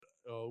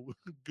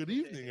Good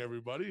evening,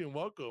 everybody, and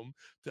welcome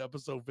to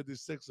episode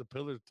 56 of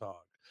Pillar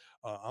Talk.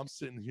 I'm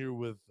sitting here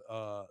with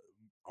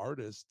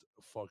artist,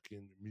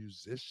 fucking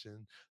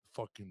musician,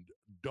 fucking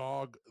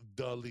dog,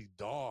 Dully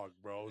Dog,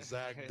 bro,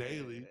 Zach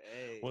Daly.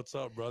 Hey, What's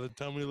up, brother?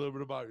 Tell me a little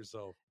bit about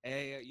yourself.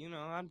 hey,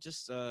 I'm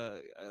just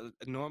a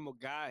normal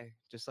guy,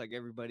 just like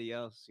everybody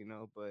else,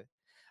 but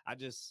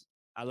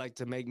I like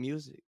to make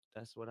music.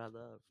 That's what I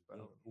love,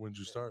 bro. When'd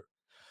you Yeah. start?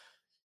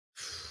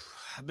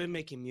 I've been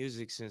making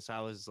music since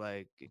I was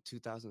like in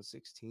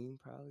 2016,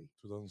 probably.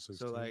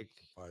 2016. So like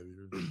 5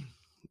 years.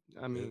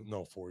 I mean,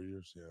 no, 4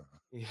 years. Yeah.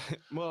 yeah,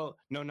 well,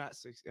 no, not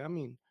six. I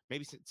mean,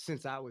 maybe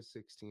since I was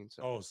 16.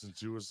 So Oh,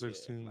 since you were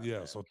 16. my Yeah.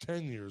 bad. So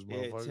 10 years, Yeah,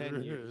 motherfucker.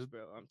 10 years,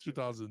 bro. I'm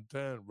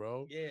 2010,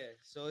 bro. Yeah,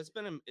 so it's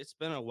been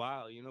a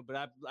while,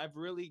 but I've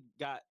really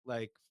got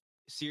like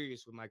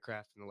serious with my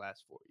craft in the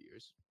last 4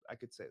 years. I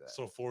could say that.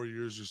 So 4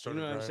 years you You started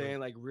know what I'm grinding? saying?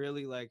 Like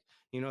really, like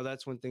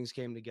that's when things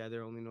came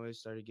together. Only Noise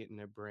started getting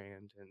their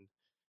brand, and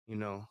you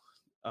know,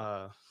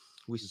 uh,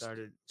 we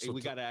started. So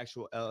we got an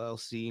actual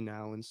LLC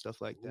now and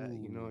stuff like that.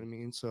 You know what I Ooh.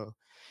 mean? So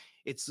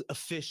it's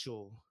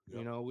official.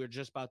 Yep. We're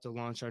just about to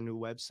launch our new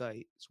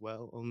website as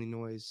well,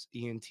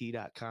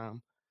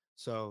 onlynoiseent.com.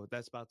 So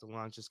that's about to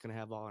launch. It's gonna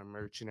have all our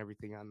merch and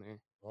everything on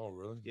there. Oh,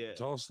 really? Yeah.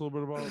 Tell us a little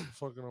bit about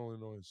fucking Only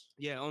Noise.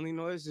 Yeah, Only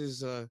Noise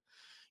is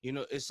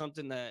it's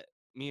something that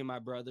me and my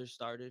brother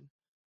started.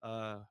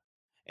 Uh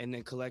and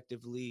then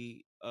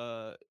collectively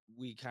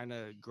we kind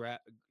of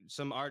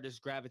some artists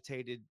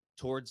gravitated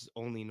towards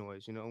Only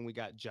Noise, and we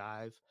got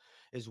Jive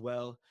as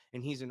well,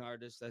 and he's an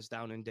artist that's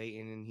down in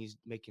Dayton, and he's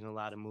making a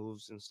lot of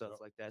moves and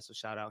stuff like that, so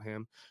shout out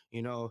him.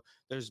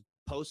 There's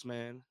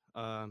Postman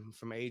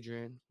from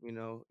Adrian,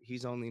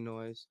 he's Only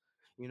Noise.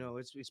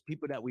 It's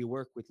people that we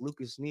work with.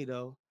 Lucas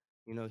Nito,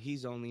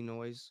 he's Only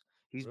Noise.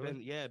 He's Really?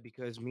 been, yeah,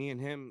 because me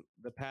and him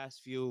the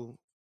past few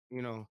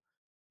you know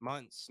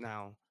months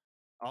now,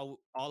 all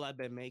I've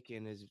been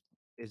making is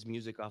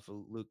music off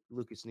of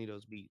Lucas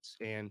Nito's beats,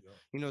 and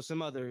there's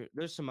some other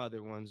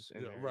ones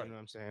in there, right. you know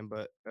what I'm saying.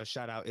 But a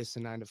shout out, it's the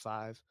 9 to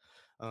 5.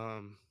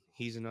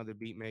 He's another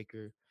beat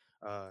maker.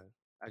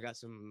 I got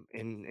some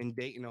in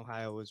Dayton,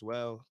 Ohio as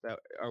well that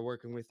are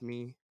working with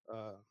me.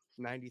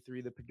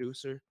 93, the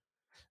producer,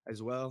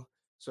 as well.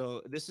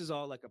 So this is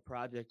all like a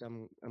project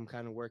I'm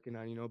kind of working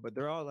on, but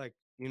they're all like,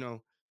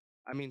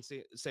 I mean,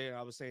 say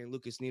I was saying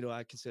Lucas Nito,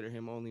 I consider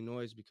him Only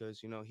Noise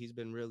because he's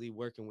been really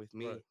working with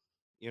me, Right.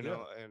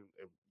 and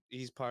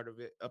he's part of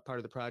it, a part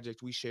of the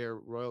project. We share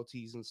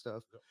royalties and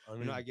stuff. I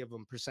mean, I give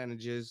him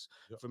percentages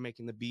for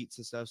making the beats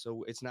and stuff.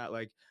 So it's not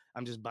like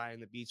I'm just buying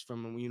the beats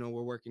from him.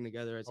 We're working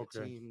together as a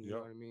team. You know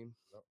what I mean?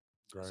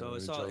 So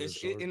it's all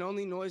and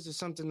Only Noise is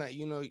something that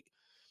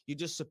you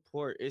just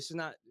support. It's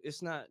not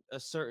a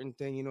certain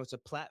thing, it's a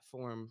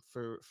platform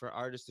for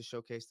artists to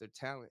showcase their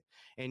talent,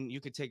 and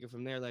you could take it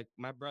from there. Like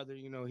my brother,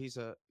 he's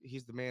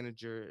the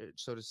manager,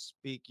 so to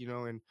speak,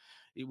 and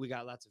we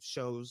got lots of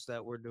shows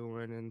that we're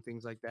doing and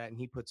things like that, and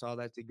he puts all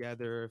that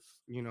together. If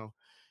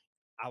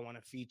I want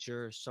a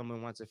feature,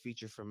 someone wants a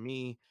feature from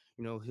me,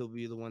 he'll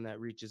be the one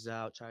that reaches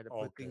out, try to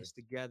put things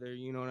together,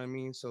 you know what I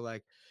mean? So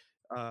like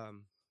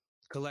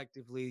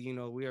collectively,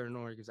 we are an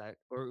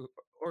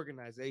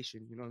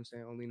organization, you know what I'm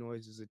saying? Only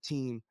Noise is a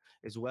team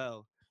as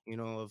well,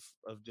 of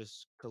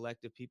just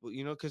collective people,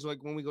 because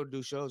like when we go to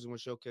do shows and we're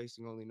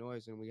showcasing Only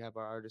Noise and we have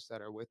our artists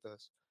that are with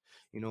us,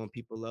 and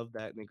people love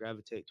that and they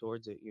gravitate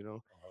towards it,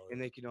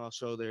 and they can all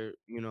show their,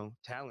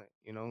 talent,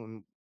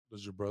 and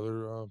does your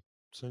brother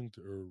sing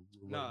or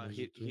no,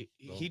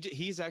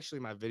 he's actually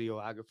my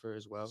videographer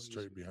as well.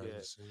 Straight behind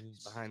the scenes.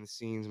 He's behind the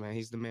scenes, man.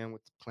 He's the man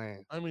with the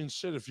plan. I mean,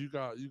 shit. If you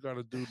got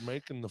a dude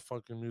making the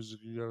fucking music,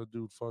 you got a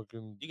dude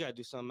fucking. You gotta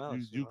do something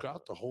else. You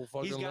got the whole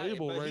fucking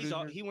label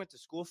right. He went to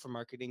school for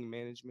marketing and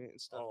management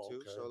and stuff too.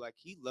 Okay. So like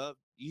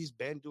he's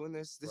been doing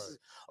this. This is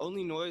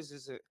Only Noise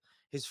is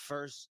his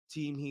first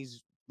team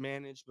he's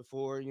managed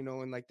before,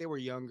 and like they were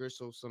younger,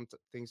 so some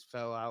things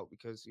fell out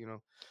because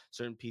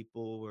certain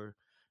people were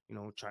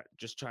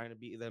just trying to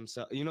be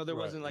themselves. There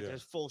wasn't like a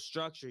full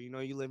structure.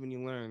 You live and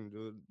you learn,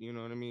 dude. You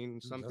know what I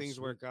mean? Some things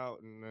work out,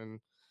 and then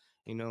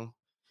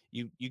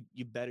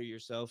you better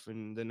yourself,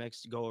 and the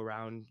next go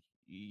around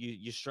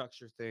you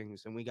structure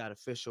things, and we got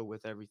official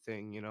with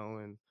everything,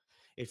 and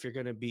if you're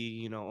gonna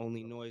be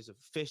Only Noise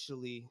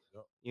officially,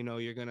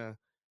 you're gonna.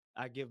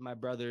 I give my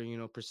brother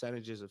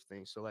percentages of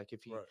things. So like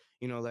if he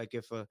like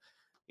if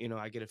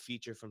I get a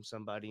feature from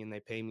somebody and they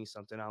pay me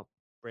something, I'll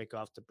break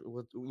off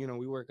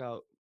we work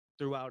out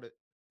throughout it.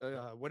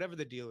 Whatever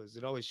the deal is,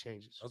 it always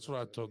changes. That's what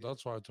I told.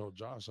 That's why I told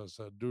Josh. I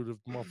said, dude, if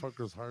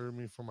motherfuckers hire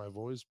me for my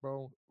voice,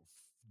 bro,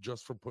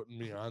 just for putting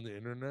me on the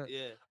internet,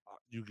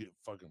 you get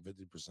fucking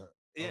 50%.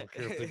 I don't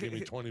care if they give me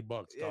 $20,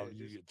 dog.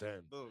 You get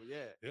 10. Boom,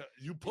 yeah.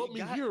 You put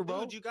me here,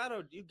 bro. Dude, you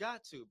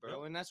got to,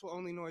 bro. And that's what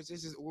Only Noise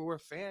is we're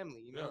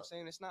family. You know what I'm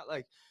saying? It's not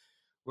like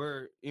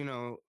we're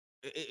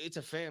it's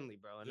a family,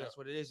 bro, and that's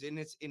what it is. And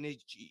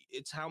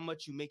it's how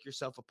much you make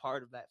yourself a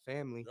part of that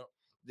family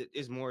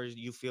is more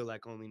you feel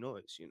like Only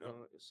Noise, you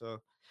know.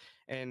 So,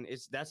 and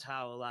that's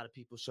how a lot of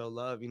people show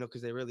love, you know,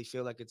 because they really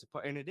feel like it's a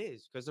part, and it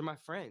is because they're my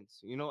friends,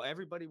 you know.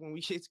 Everybody when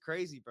we it's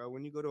crazy, bro.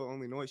 When you go to an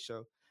Only Noise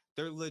show,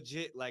 they're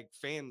legit like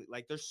family.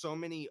 Like there's so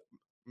many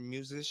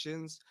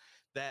musicians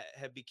that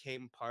have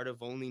became part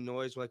of Only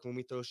Noise. Like when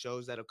we throw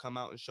shows that'll come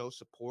out and show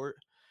support.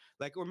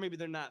 Like, or maybe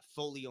they're not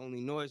fully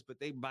Only Noise, but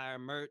they buy our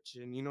merch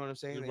and you know what I'm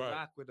saying? They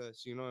rock with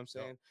us, you know what I'm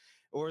saying?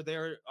 Or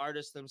they're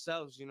artists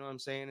themselves, you know what I'm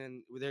saying?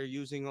 And they're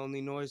using Only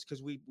Noise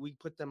because we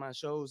put them on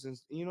shows and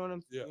you know what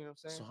I'm you know what I'm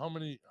saying? So how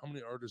many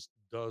artists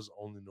does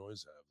Only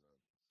Noise have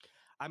then?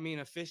 I mean,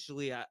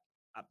 officially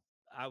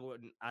I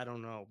wouldn't. I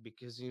don't know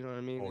because you know what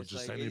I mean. Oh, it's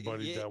just like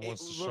anybody that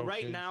wants to showcase.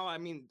 Right now, I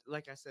mean,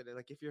 like I said,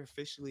 like if you're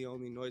officially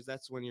Only Noise,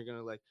 that's when you're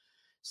gonna like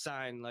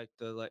sign like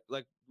the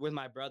like with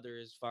my brother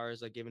as far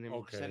as like giving him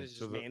percentages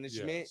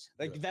management.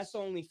 That's the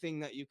only thing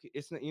that you can.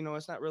 It's not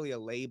it's not really a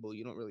label.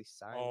 You don't really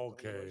sign.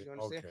 Okay, you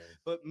understand?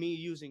 But me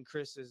using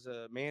Chris as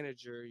a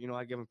manager, you know,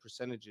 I give him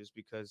percentages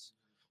because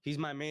he's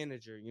my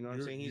manager, you know what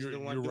I'm saying? He's the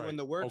one doing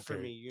the work for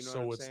me, you know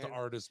what I'm saying? So it's the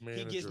artist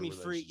manager. He gives me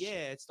free,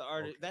 it's the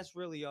artist. That's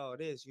really all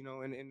it is, you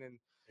know, and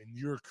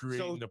you're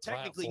creating the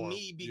technically platform.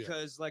 Me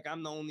because like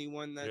I'm the only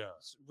one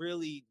that's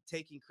really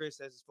taking Chris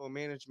as his full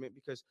management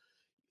because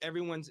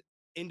everyone's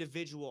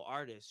individual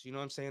artists, you know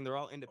what I'm saying? They're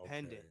all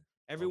independent.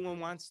 Everyone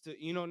wants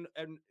to, you know,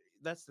 and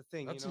that's the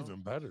thing. That's you know?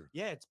 Even better.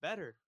 Yeah, it's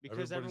better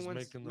because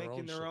everyone's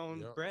making their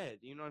own bread.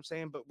 You know what I'm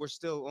saying? But we're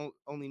still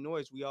Only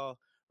Noise. We all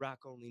rock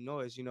Only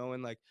Noise, you know,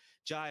 and like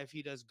Jive,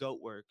 he does Goat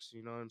Works,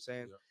 you know what I'm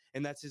saying?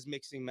 And that's his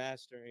mixing,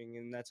 mastering,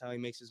 and that's how he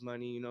makes his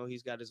money. You know,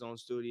 he's got his own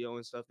studio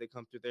and stuff. They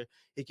come through there.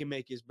 He can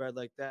make his bread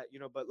like that, you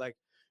know. But like,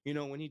 you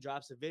know, when he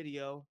drops a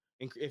video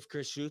and if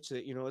Chris shoots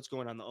it, you know, it's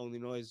going on the Only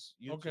Noise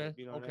YouTube.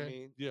 You know what I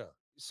mean? Yeah.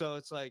 So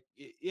it's like,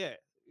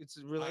 it's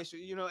a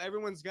relationship. You know,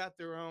 everyone's got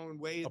their own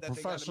way. A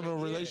professional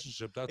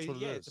relationship. That's what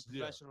it is. It's a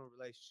professional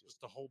relationship.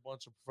 Just a whole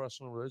bunch of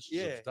professional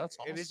relationships. Yeah, That's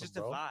awesome, and it's just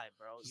bro. a vibe,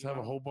 bro. Just have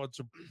a whole bunch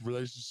of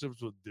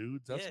relationships with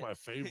dudes. That's my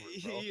favorite,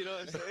 bro. You know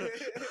what I'm saying?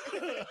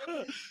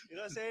 You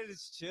know what I'm saying?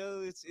 It's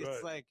chill. It's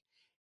like,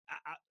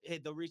 hey,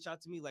 they'll reach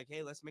out to me like,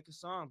 hey, let's make a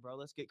song, bro.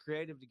 Let's get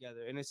creative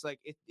together. And it's like,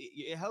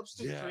 it helps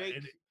to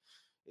create.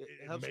 It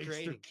helps makes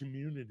the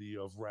community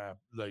of rap,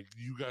 like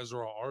you guys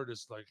are all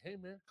artists, like, hey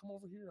man, come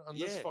over here on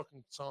this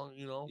fucking song,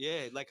 you know?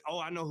 Yeah, like, oh,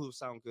 I know who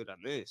sound good on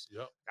this.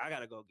 Yep. I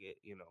gotta go get,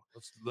 you know.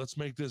 Let's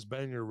make this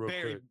banger real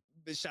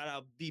quick. Shout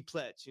out B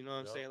Pletch, you know what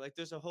I'm saying? Like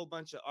there's a whole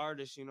bunch of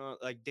artists, you know,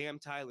 like Damn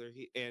Tyler,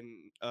 and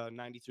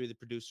 93, the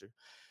producer.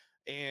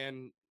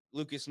 And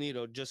Lucas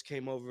Nito just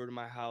came over to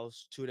my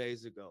house 2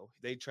 days ago.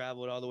 They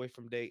traveled all the way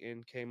from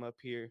Dayton, came up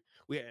here.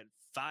 We had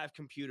 5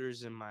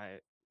 computers in my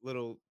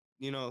little,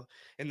 you know,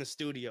 in the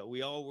studio.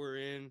 We all were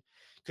in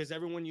because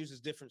everyone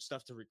uses different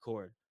stuff to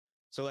record.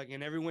 So like,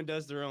 and everyone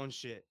does their own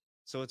shit.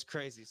 So it's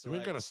crazy. So we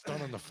ain't got to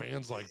stun on the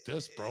fans like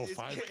this, bro.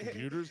 5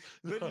 computers.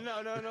 But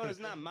no, it's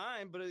not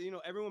mine. But you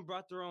know, everyone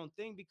brought their own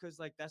thing because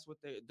like that's what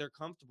they're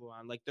comfortable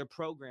on, like their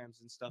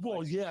programs and stuff. Well,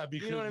 like, yeah,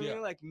 because you know what I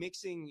mean. Like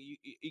mixing,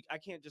 I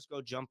can't just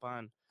go jump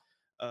on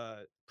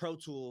Pro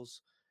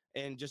Tools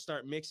and just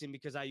start mixing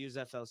because I use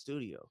FL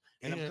Studio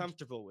and I'm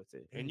comfortable with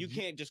it. And you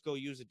can't just go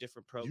use a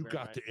different program. You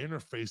got the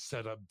interface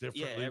set up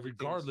differently,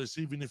 regardless.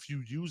 Even if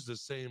you use the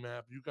same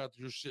app, you got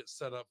your shit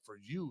set up for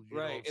you. You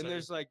right. And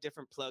there's like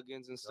different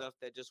plugins and stuff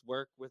that just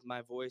work with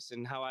my voice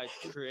and how I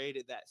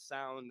created that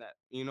sound that,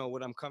 you know,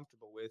 what I'm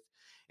comfortable with.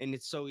 And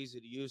it's so easy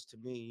to use to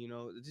me, you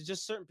know. It's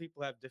just certain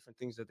people have different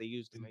things that they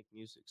use to make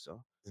music.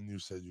 So. And you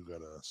said you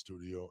got a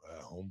studio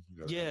at home? You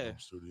got a home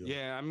studio?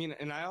 Yeah. I mean,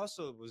 and I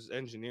also was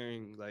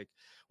engineering, like,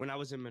 when I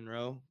was in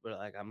Monroe, but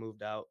like I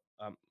moved out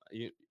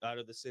out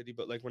of the city.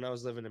 But like when I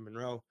was living in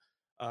Monroe,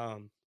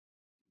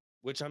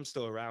 which I'm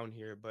still around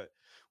here, but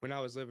when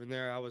I was living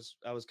there, I was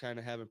kind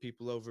of having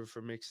people over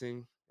for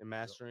mixing and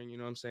mastering. You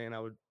know what I'm saying? I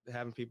would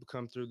having people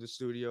come through the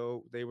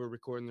studio. They were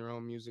recording their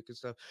own music and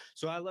stuff.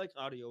 So I like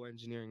audio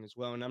engineering as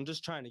well, and I'm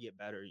just trying to get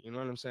better. You know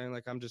what I'm saying?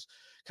 Like I'm just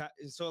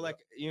so like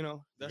you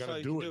know that's all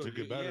you do can it to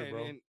get better,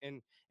 bro.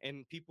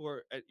 And people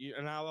are,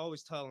 and I'll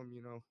always tell them,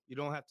 you know, you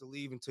don't have to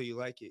leave until you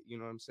like it. You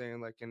know what I'm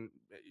saying? Like, and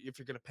if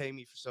you're gonna pay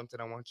me for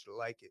something, I want you to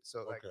like it.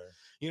 So like,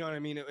 you know what I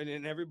mean?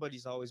 And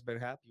everybody's always been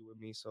happy with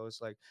me. So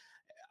it's like,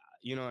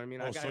 you know what I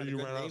mean? Oh, so you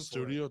ran out of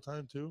studio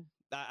time too?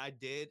 I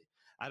did.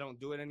 I don't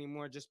do it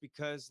anymore just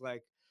because,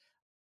 like,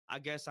 I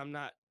guess I'm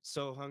not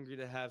so hungry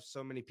to have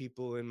so many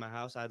people in my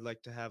house. I'd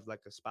like to have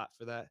like a spot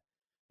for that.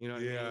 You know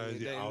what I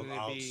mean?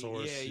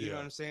 Outsource. Yeah, you know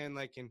what I'm saying?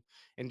 Like,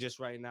 and just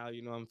right now,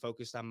 you know, I'm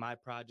focused on my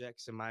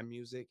projects and my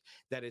music.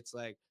 That it's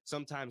like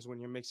sometimes when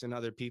you're mixing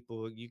other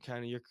people, you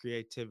kind of your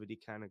creativity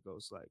kind of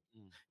goes like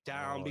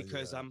down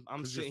because I'm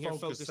sitting here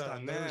focused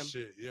on them.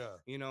 Shit,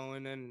 you know,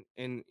 and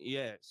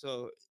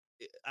so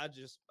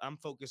I'm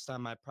focused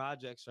on my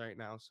projects right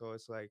now. So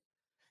it's like,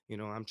 you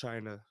know, I'm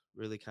trying to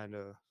really kind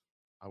of.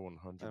 I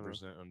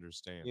 100%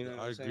 understand. You know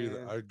I agree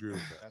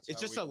with that.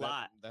 It's just a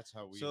lot. That's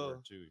how we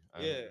were too.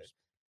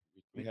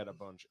 We had a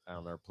bunch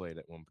on our plate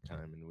at one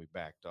time and we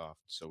backed off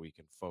so we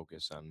can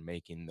focus on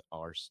making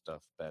our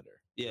stuff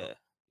better. Yeah.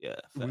 Yeah,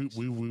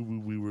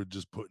 we were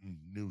just putting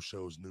new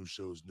shows, and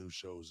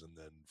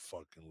then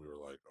fucking we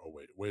were like, oh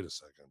wait a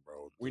second,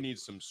 bro. We need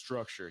some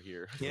structure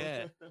here.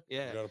 Yeah,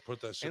 yeah. You got to put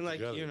that shit and like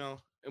together. you know,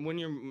 and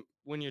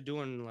when you're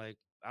doing like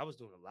I was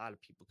doing a lot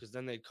of people because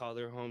then they'd call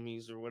their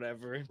homies or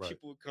whatever, and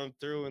people would come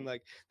through and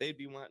like they'd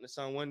be wanting a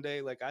song. One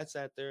day, like I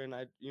sat there and I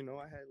had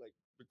like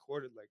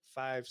recorded like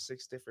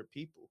 5-6 different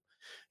people,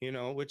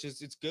 which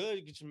is it's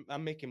good.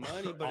 I'm making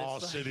money, but all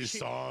it's shitty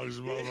songs,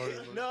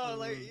 motherfucker. no,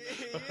 like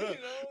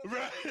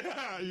right?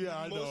 Yeah,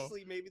 I know.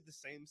 Mostly maybe the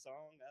same song.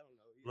 I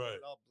don't know.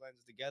 It all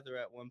blends together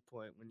at one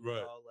point when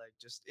you're all like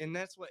just, and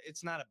that's what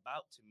it's not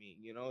about to me.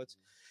 It's.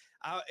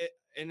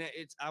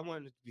 I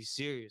want it to be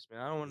serious, man.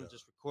 I don't want to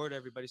just record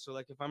everybody. So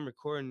like, if I'm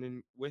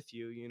recording with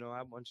you,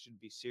 I want you to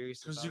be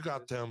serious. Because you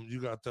got them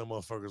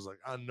motherfuckers like,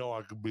 I know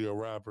I could be a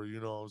rapper. You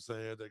know what I'm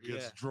saying? That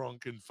gets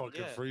drunk and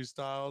fucking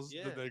freestyles.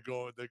 Yeah. Then they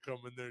come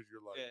in there.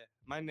 You're like,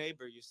 my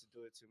neighbor used to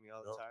do it to me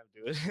all the time,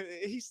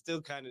 dude. He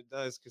still kind of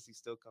does because he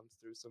still comes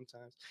through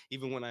sometimes.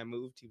 Even when I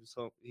moved,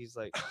 he's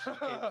like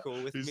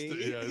cool with me.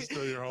 He's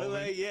still your homie. But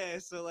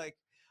like, so like,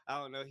 I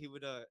don't know.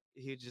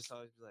 He'd just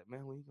always be like,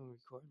 man, when you gonna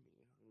record me?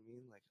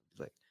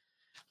 Like,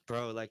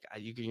 bro, like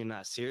you're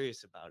not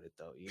serious about it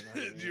though. You know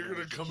what I mean? You're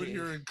gonna come in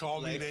here and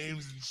call me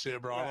names and shit,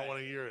 bro. I don't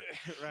want to hear it.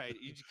 Right?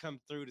 You just come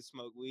through to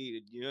smoke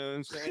weed. You know what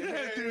I'm saying?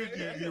 Dude,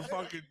 you're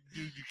fucking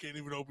dude. You can't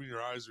even open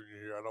your eyes when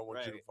you're here. I don't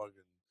want you to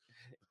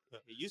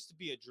fucking. He used to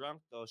be a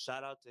drunk though.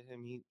 Shout out to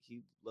him. He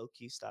low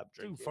key stopped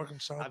drinking. Dude, fucking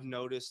shout. I've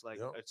noticed like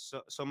it's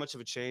so much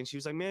of a change. He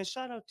was like, man,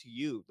 shout out to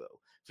you though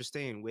for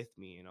staying with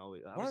me.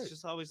 I was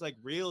just always like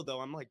real though.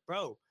 I'm like,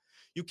 bro.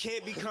 You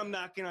can't come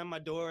knocking on my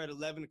door at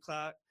 11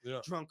 o'clock,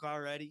 drunk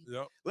already.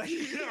 Yep. Like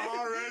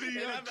already.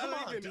 Yeah, I'm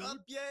not even up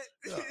yet.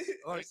 Yeah.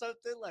 Or Like,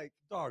 something like.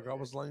 Dog, I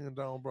was laying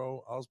down,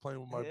 bro. I was playing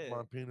with my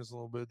penis a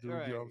little bit, dude.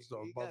 Right. I was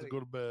about to go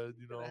to bed.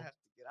 I have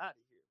to get out of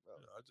here, bro.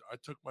 I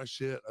took my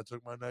shit. I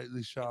took my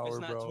nightly shower, if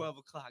it's not bro. 12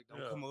 o'clock.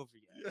 Don't come over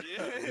yet.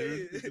 Yeah,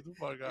 dude, get the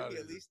fuck out of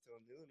here. At least till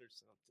noon or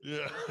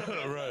Yeah,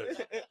 something. right.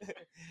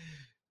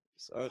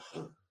 So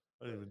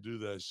I didn't even do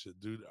that shit,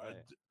 dude.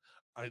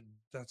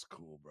 That's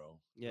cool, bro.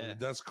 Yeah, I mean,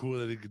 that's cool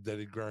that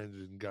he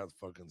grinded and got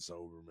fucking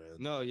sober, man.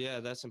 No, yeah,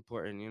 that's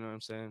important. You know what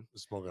I'm saying?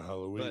 Smoking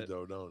Halloween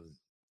though, don't it?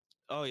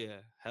 Oh yeah,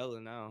 hella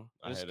now.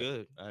 That's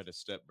good. I had a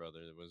stepbrother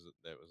that was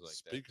like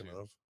Speaking that.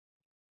 Of,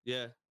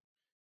 yeah.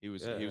 He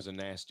was a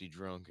nasty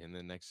drunk, and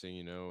then next thing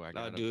you know, I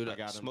got him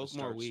to smoke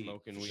more weed.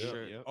 Smoking weed.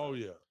 Sure. Yep. Oh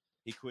yeah.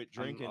 He quit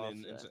drinking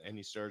and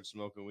he started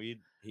smoking weed.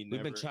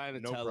 We've been trying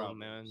to tell him,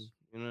 man.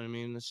 You know what I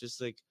mean? It's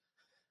just like,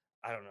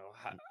 I don't know.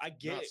 I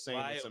get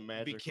why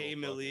it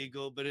became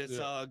illegal, but it's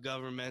all a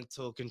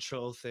governmental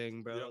control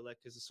thing, bro. Like,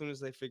 because as soon as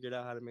they figured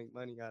out how to make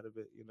money out of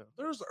it,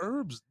 there's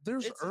herbs.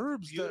 There's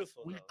herbs that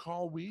we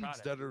call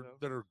weeds product,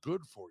 that are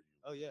good for you.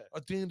 Oh yeah,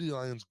 a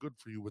dandelion's good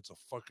for you.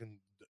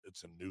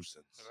 It's a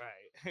nuisance,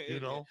 right?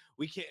 You know,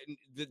 we can't.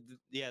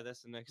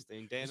 That's the next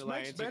thing.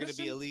 Dandelions are going to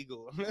be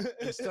illegal.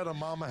 Instead of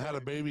mama had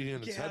a baby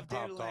and its head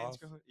popped off.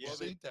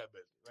 Well, eat that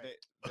bitch.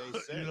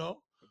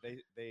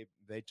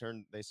 They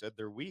said, they said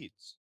they're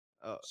weeds.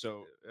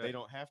 So they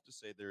don't have to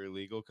say they're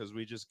illegal because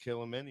we just kill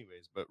them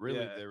anyways. But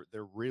really,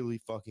 they're really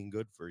fucking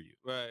good for you,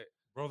 right,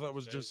 bro? That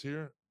was just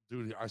here.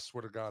 Dude, I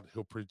swear to God,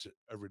 he'll preach it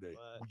every day.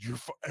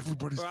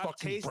 Everybody's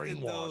fucking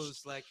brainwashed.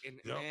 Those, like, and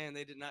man,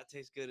 they did not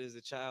taste good as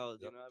a child.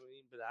 You know what I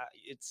mean? But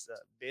it's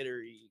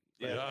bittery.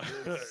 Yeah.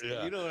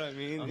 You know what I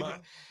mean?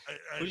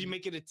 Would you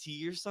make it a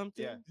tea or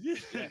something? Yeah.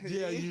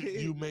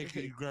 You make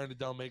it. You grind it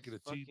down, make it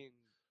a tea.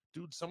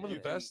 Dude, some of the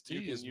best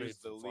tea is made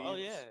from leaves. Oh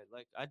yeah,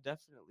 like I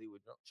definitely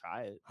would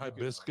try it.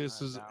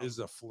 Hibiscus is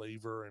a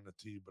flavor in a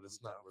tea, but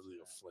it's not really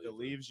a flavor. The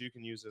leaves you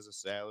can use as a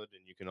salad,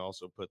 and you can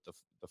also put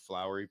the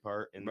flowery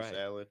part in the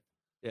salad.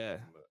 Yeah.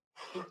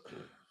 But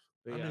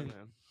yeah,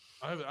 man.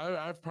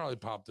 I've probably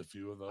popped a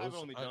few of those. I've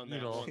only done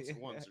that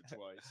once or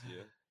twice.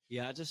 Yeah.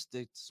 Yeah, I just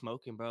stick to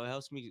smoking, bro. It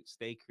helps me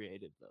stay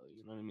creative, though.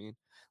 You know what I mean?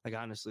 Like,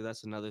 honestly,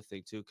 that's another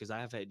thing, too, because I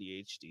have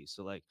ADHD.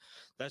 So, like,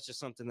 that's just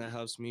something that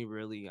helps me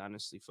really,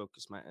 honestly,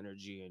 focus my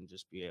energy and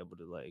just be able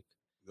to, like,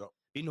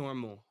 be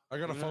normal. I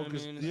got to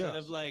focus. Instead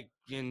of, like,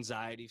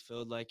 anxiety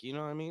filled, like, you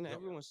know what I mean?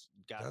 Everyone's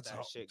got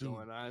that shit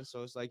going on.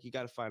 So, it's like, you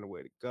got to find a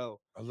way to go.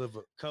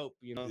 Cope,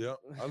 you know? Yeah.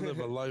 I live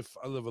a life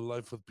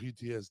with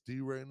PTSD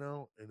right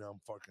now, and I'm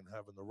fucking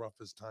having the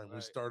roughest time.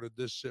 We started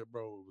this shit,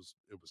 bro.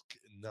 It was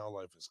now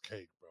life is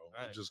cake, bro.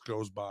 It just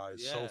goes by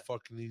so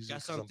fucking easy.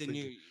 Got something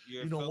you're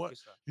you know what? On.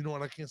 You know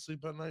what? I can't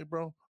sleep at night,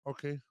 bro.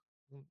 Okay,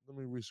 let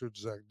me research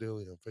Zach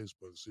Daly on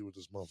Facebook. See what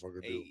this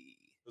motherfucker do.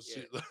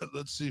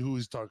 Let's see who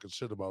he's talking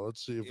shit about.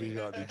 Let's see if he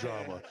got any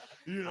drama.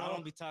 You know, I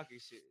don't be talking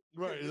shit.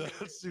 Right.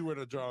 Let's see where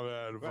the drama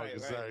at and fucking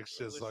Zach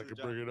shit, so I can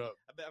bring it up.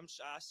 I'm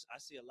sure I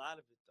see a lot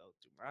of it though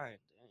through Ryan.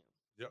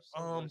 Damn.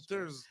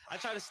 Yeah. I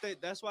try to stay.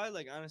 That's why,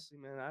 like, honestly,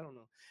 man, I don't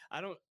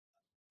know.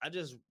 I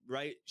just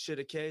write shit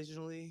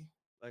occasionally.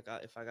 Like,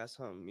 if I got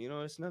something, you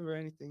know, it's never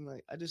anything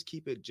like, I just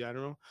keep it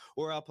general,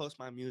 or I'll post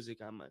my music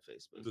on my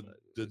Facebook.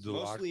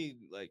 Mostly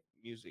like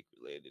music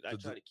related. I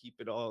try to keep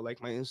it all,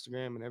 like my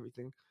Instagram and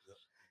everything.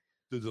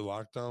 Did the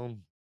lockdown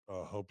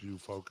help you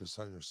focus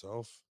on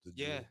yourself? Did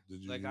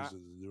you like use it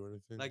to do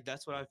anything? Like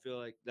that's what I feel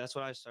like. That's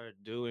what I started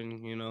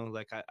doing. You know,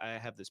 like I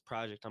have this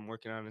project I'm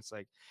working on. It's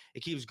like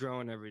it keeps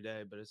growing every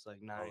day, but it's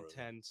like 9,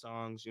 10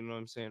 songs. You know what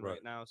I'm saying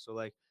right now. So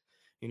like,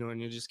 you know,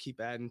 and you just keep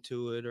adding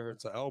to it. Or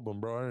it's an album,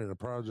 bro. It ain't a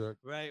project.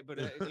 Right, but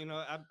you know,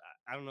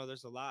 I don't know.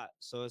 There's a lot,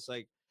 so it's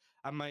like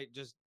I might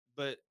just,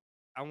 but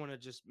I want to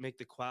just make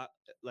the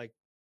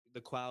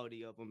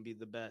quality of them be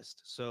the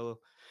best. So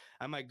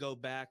I might go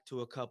back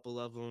to a couple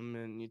of them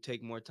and you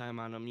take more time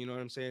on them. You know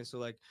what I'm saying? So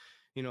like,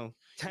 you know,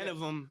 10 of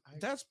them.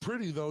 That's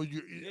pretty though.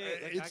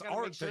 It's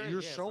art that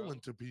you're showing bro.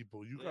 to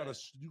people. You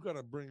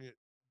gotta bring it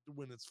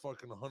when it's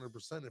fucking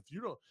 100%. If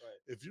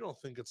you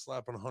don't think it's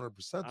slapping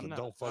 100%, then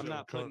don't fucking. I'm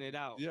not putting it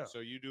out. Yeah. So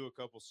you do a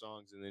couple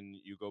songs and then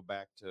you go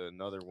back to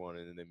another one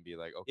and then be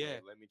like, okay,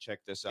 let me check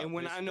this out. And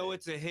when I know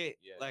it's a hit,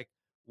 like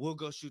we'll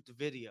go shoot the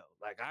video.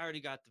 Like I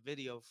already got the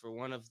video for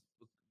one of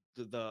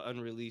the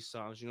unreleased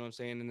songs, you know what I'm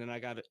saying? And then I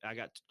got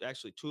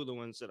actually 2 of the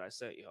ones that I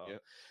sent y'all.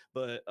 Yep.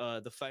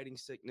 But the Fighting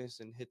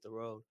Sickness and Hit the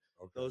Road.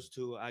 Okay. Those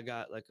 2, I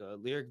got like a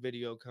lyric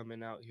video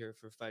coming out here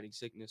for Fighting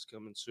Sickness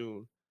coming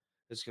soon.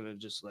 It's gonna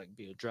just like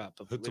be a drop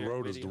of Hit the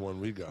Road video. Is the one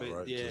we got,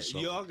 right? Yeah,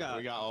 y'all got.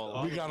 We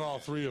got all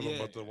 3 of them,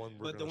 but the one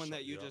the one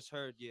that you just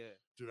heard,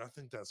 Dude, I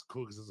think that's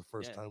cool because it's the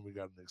first time we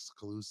got an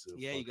exclusive.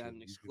 Yeah, you got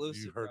an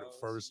exclusive. You heard it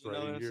first, right? You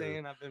know what I'm here.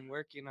 saying? I've been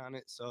working on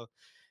it, so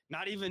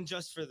not even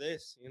just for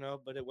this, you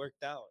know, but it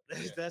worked out.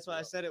 That's why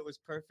I said it was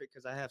perfect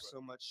because I have so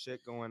much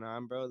shit going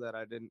on, bro, that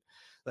I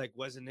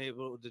wasn't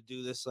able to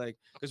do this, like,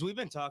 because we've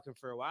been talking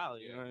for a while,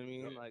 you know what I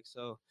mean? Like,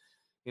 so.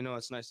 You know,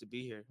 it's nice to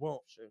be here.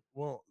 Well, sure.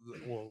 Well,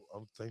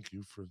 thank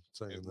you for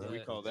saying that. We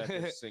call that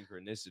the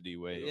synchronicity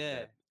way.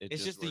 Yeah,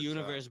 it's just the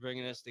universe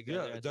bringing us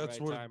together. Yeah, that's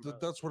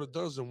what it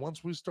does. And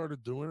once we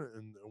started doing it,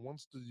 and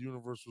once the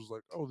universe was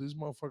like, "Oh, these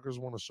motherfuckers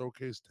want to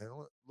showcase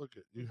talent. Look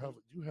at you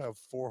have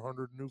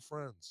 400 new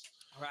friends."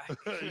 Right.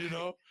 You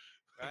know.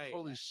 Right.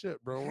 Holy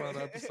shit, bro! We're on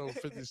episode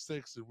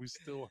 56, and we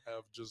still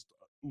have just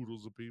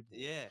oodles of people.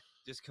 Yeah,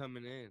 just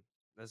coming in.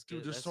 That's good.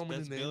 Dude, there's so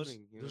many names.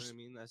 Building, you know what I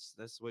mean?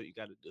 That's what you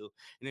got to do.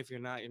 And if you're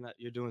not,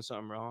 you're doing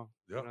something wrong.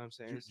 Yep. You know what I'm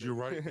saying? You're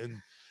right.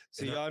 And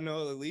so y'all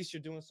know at least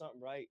you're doing something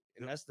right.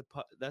 And that's the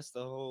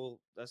whole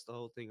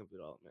thing of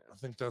it all, man. I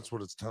think that's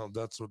what it's telling.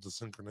 That's what the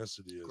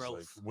synchronicity is.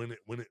 Growth. Like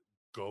when it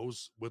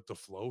goes with the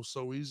flow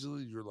so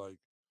easily, you're like,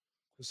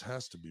 this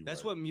has to be.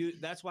 That's right.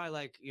 That's why,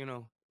 like, you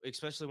know,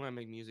 especially when I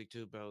make music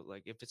too, bro.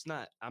 Like if it's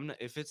not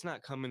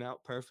coming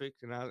out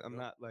perfect, and I'm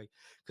not like,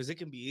 because it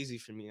can be easy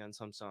for me on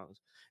some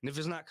songs, and if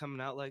it's not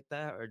coming out like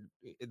that, or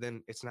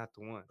then it's not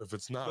the one. If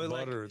it's not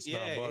butter, it's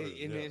not butter.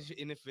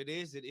 And if it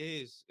is, it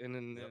is. And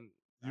then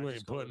you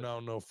ain't putting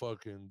out no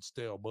fucking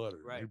stale butter.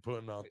 Right. You're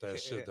putting out that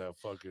shit that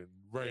fucking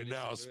right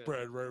now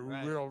spread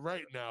real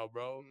right now,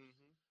 bro.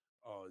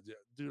 Mm-hmm. Oh yeah,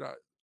 dude,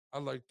 I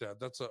like that.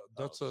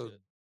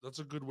 That's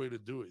a good way to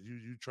do it.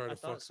 You try to. I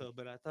thought so,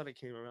 but I thought it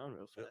came around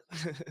real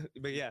fast.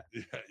 But yeah,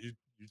 you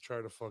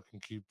try to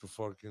fucking keep the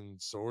fucking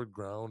sword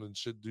ground and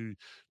shit. Do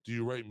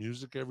you write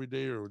music every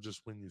day or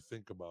just when you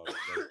think about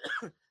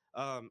it?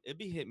 Like, it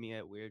be hit me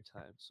at weird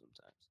times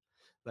sometimes.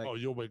 Like, oh,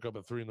 you'll wake up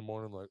at 3 a.m.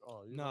 like,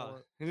 oh, you know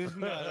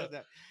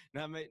what?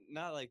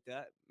 not like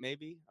that.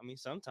 Maybe. I mean,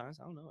 sometimes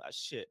I don't know.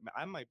 Shit,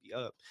 I might be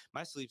up.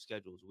 My sleep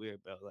schedule is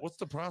weird, bro. Like, what's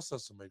the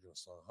process of making a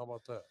song? How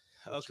about that?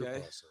 What's your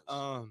process?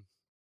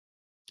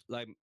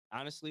 Like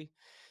honestly,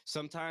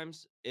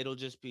 sometimes it'll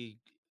just be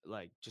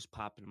like just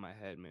popping in my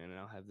head, man, and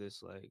I'll have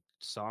this like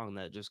song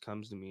that just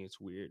comes to me. It's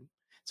weird.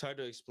 It's hard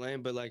to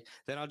explain, but like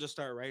then I'll just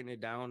start writing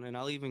it down, and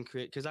I'll even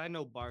create because I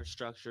know bar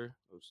structure,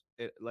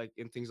 like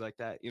and things like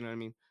that. You know what I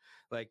mean?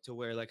 Like to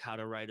where like how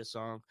to write a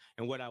song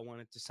and what I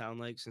want it to sound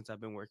like since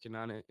I've been working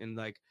on it, and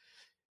like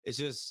it's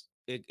just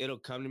it'll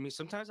come to me.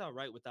 Sometimes I'll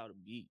write without a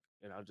beat,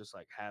 and I'll just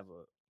like have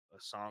a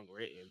song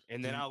written,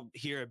 and then I'll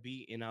hear a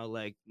beat and I'll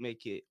like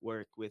make it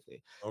work with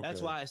it. Okay. That's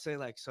why I say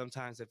like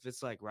sometimes if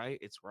it's like right,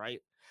 it's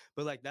right.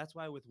 But like that's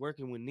why with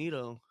working with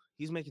Nito,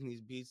 he's making these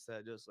beats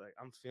that just like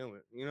I'm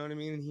feeling. You know what I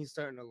mean? And he's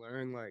starting to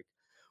learn like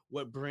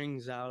what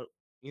brings out,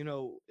 you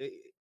know,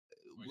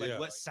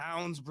 what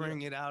sounds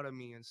bring it out of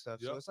me and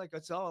stuff. So it's like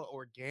it's all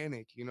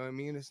organic. You know what I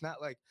mean? It's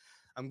not like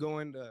I'm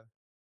going to.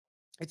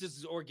 It's just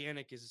as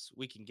organic as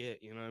we can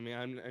get, you know what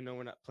I mean? I know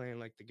we're not playing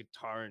like the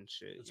guitar and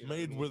shit. It's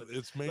made with,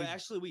 it's made. But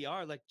actually we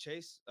are, like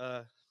Chase,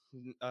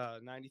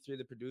 93,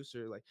 the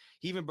producer, like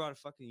he even brought a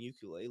fucking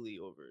ukulele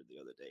over the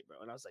other day,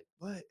 bro. And I was like,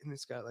 what? And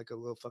it's got like a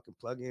little fucking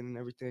plug-in and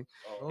everything.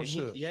 Oh,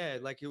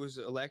 shit. Like it was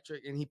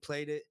electric, and he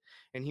played it,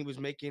 and he was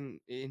making,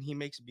 and he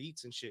makes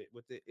beats and shit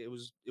with it. It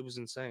was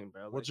insane,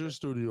 bro. What's your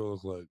studio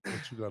look like?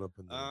 What you got up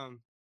in there?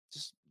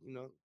 Just, you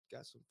know,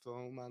 got some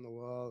foam on the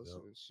walls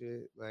and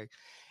shit. Like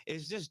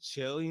it's just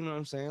chill, you know what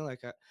I'm saying?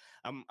 Like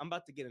I'm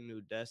about to get a new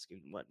desk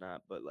and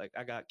whatnot, but like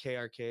I got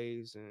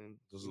KRKs and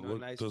does it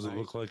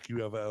look like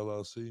you have an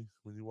LLC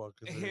when you walk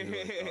in there?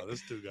 Like, oh,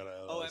 this dude got an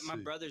LLC. Oh, at my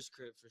brother's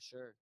crib for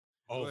sure.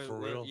 Oh, for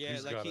real? Yeah,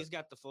 he's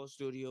got the full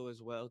studio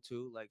as well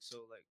too. Like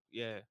so, like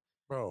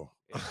bro.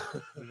 Yeah,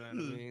 you know what I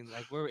mean?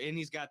 Like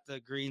he's got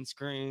the green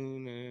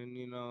screen, and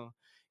you know,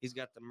 He's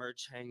got the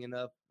merch hanging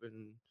up,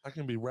 and I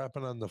can be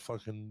rapping on the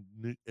fucking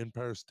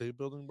Empire State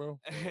Building, bro.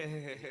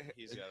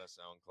 He's got a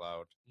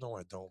SoundCloud. No,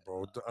 I don't,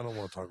 bro. I don't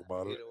want to talk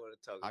about it. You don't want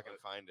to talk. I can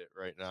find it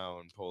right now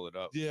and pull it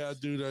up. Yeah,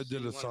 dude, I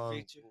did a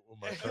song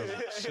with my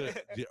cousin.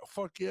 Shit, yeah,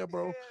 fuck yeah,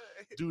 bro.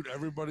 Dude,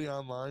 everybody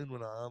online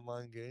when I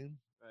online game,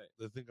 right?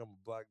 They think I'm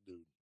a black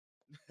dude.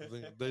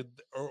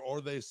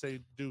 Or they say,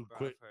 dude, Bro,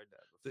 quit. I've heard that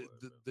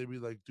before, They be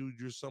like, dude,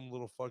 you're some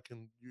little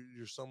fucking,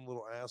 you're some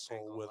little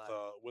asshole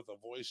with a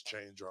voice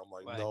changer. I'm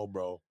like, no,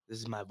 bro. This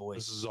is my voice.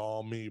 This is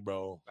all me,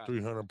 bro. Right.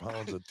 300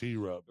 pounds of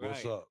T-Rep.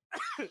 What's up?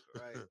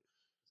 Right.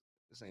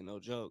 This ain't no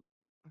joke.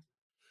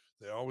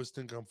 They always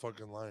think I'm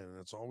fucking lying. And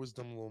it's always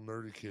them little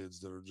nerdy kids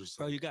that are just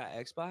bro, like, you got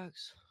Xbox?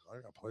 I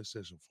got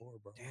PlayStation 4,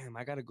 bro. Damn,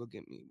 I gotta go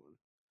get me one.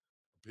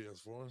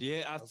 PS4?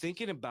 Yeah, I'm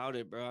thinking about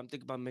it, bro. I'm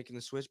thinking about making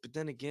the switch. But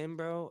then again,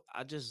 bro,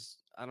 I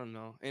don't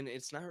know. And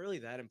it's not really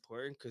that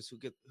important because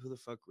who the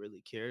fuck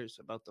really cares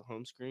about the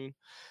home screen?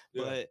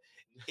 Yeah. But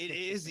it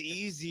is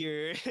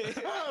easier.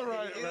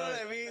 Right, you know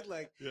what I mean?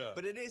 Like, yeah.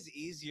 But it is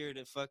easier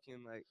to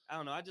fucking like, I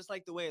don't know. I just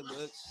like the way it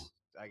looks.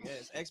 I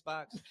guess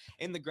Xbox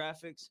and the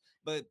graphics,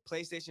 but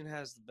PlayStation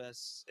has the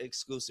best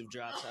exclusive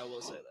drops. I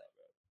will say that,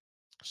 bro.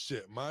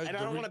 Shit, I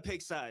don't want to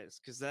pick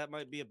sides because that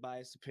might be a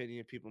biased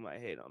opinion. People might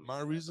hate on me. My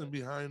reason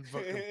behind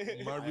PlayStation.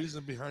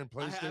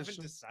 I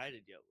haven't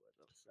decided yet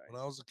what. When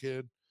I was a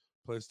kid,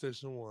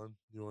 PlayStation 1,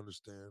 you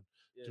understand,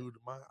 dude.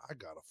 I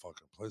got a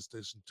fucking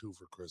PlayStation 2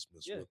 for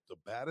Christmas with the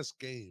baddest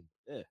game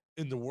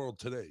in the world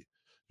today.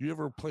 You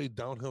ever played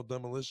Downhill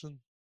Demolition?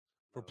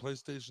 For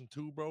PlayStation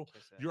 2, bro,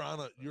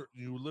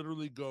 you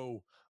literally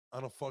go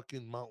on a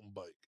fucking mountain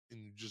bike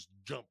and you just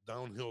jump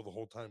downhill the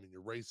whole time and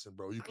you're racing,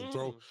 bro. You can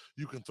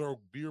throw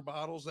beer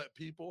bottles at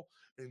people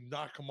and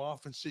knock them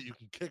off and shit. You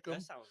can kick them.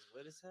 That sounds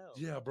lit as hell.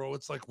 Yeah, bro.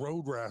 It's like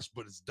road rash,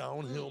 but it's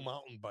downhill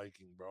mountain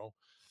biking, bro.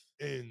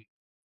 And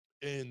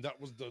that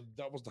was the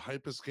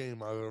hypest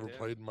game I've ever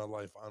played in my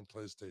life on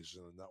PlayStation,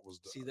 and that was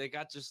the they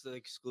got just the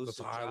exclusive. That's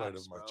the highlight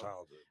of my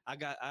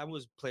childhood. I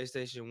was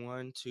PlayStation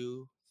 1,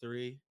 2,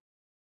 3.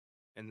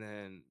 And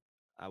then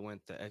I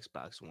went to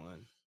Xbox One.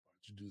 Why'd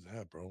you do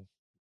that, bro?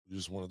 You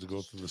just wanted to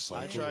go through the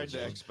cycle. I tried the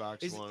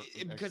Xbox One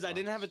because I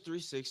didn't have a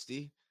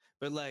 360,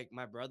 but like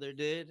my brother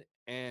did,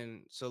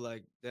 and so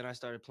like then I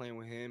started playing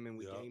with him, and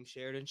we game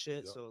shared and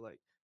shit. So like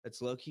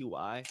that's low key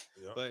why.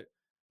 But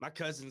my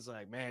cousin's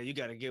like, man, you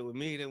gotta get with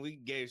me. Then we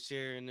game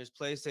share, and there's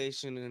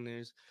PlayStation, and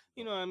there's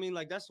you know what I mean.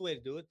 Like that's the way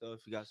to do it though.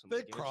 If you got some,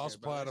 they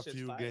cross-plat a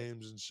few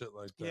games and shit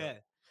like that. Yeah,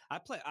 I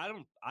play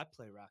Rocket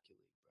League,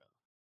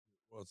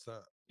 bro. What's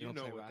that? You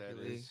know what that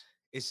is.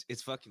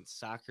 It's fucking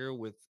soccer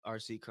with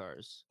RC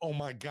cars. Oh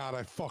my god,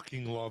 I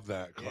fucking love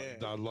that.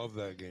 Yeah. I love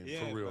that game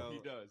for real. Bro. He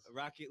does.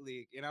 Rocket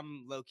League, and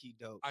I'm low key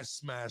dope. I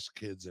smash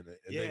kids in it,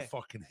 and they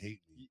fucking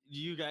hate me.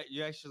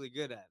 You're actually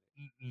good at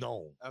it.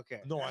 No.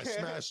 Okay. No, I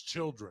smash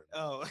children.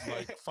 Oh,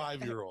 like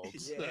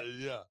 5-year-olds.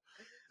 Yeah.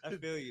 I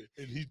feel you.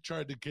 And he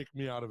tried to kick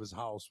me out of his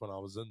house when I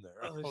was in there.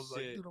 Oh, I was shit.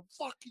 like, dude, I'm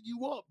fucking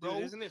you up, bro.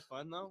 Dude, isn't it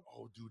fun though?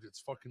 Oh, dude,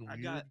 it's fucking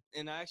weird.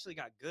 I actually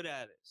got good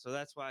at it. So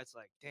that's why it's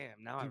like,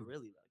 damn, now dude, I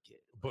really like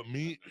it. But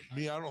me,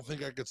 I don't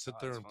think I could sit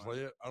there and play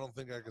it. I don't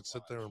think I could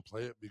sit there and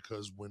play it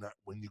because when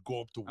you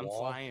go up the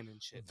wall, I'm flying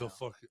and shit.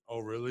 Oh,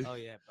 really? Oh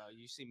yeah, bro.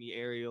 You see me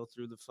aerial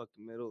through the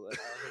fucking middle. Like,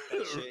 I'll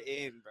hit that shit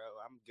in, bro.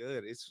 I'm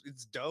good.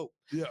 It's dope.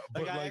 Yeah,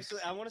 but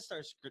I want to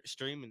start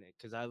streaming it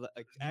because I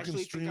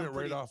actually think I'm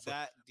right off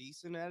that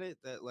decent at it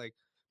that like.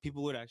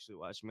 People would actually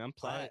watch me. I'm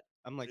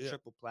I'm like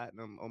triple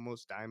platinum,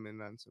 almost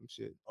diamond on some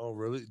shit. Oh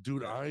really,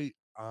 dude? Yeah. I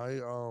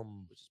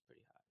which is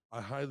pretty high.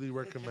 I highly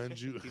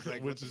recommend you,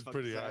 like, which is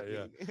pretty high.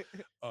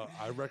 Yeah,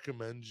 I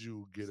recommend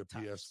you get a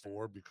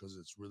PS4 because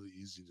it's really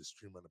easy to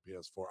stream on a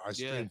PS4. I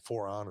stream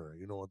For Honor.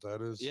 You know what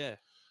that is? Yeah.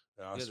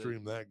 I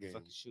stream that game.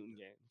 Fucking shooting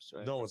games.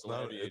 Right? No, it's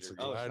not. It's a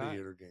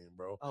gladiator game,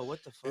 bro. Oh,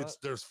 what the fuck?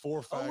 There's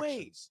 4 factions. Oh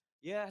wait.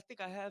 Yeah, I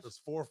think I have. There's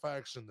 4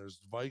 factions. There's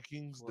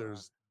Vikings.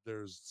 There's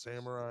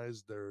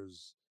samurais.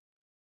 There's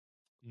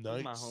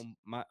knights.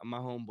 My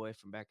homeboy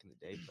from back in the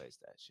day plays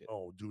that shit.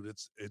 Oh, dude,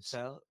 it's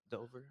Sal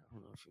Dover. I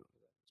don't know if you know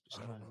that.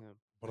 Shout out to him.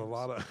 But a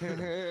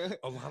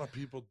lot of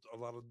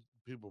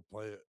people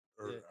play it,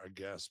 I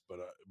guess, but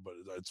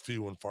it's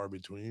few and far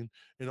between.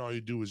 And all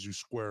you do is you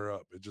square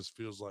up. It just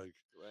feels like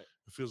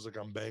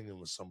I'm banging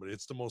with somebody.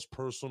 It's the most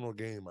personal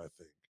game, I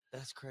think.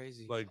 That's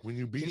crazy. Like when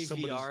you beat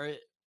somebody, VR it,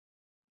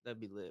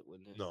 that'd be lit,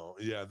 wouldn't it? No,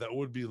 yeah, that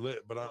would be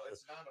lit. But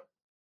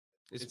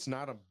it's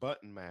not a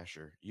button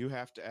masher. You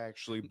have to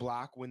actually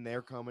block when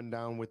they're coming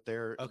down with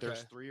their.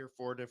 There's 3 or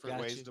 4 different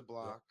ways to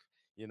block.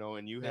 You know,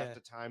 and you have to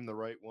time the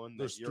right one.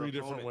 There's 3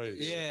 different ways.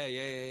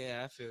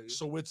 Yeah. I feel you.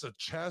 So it's a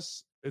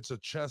chess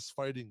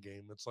fighting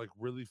game. It's like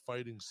really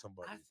fighting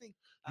somebody. I think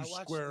I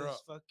watched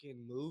this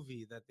fucking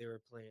movie that they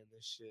were playing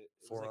this shit.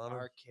 It was like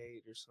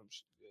arcade or some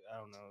shit. I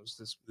don't know.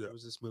 It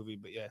was this movie,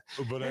 but yeah.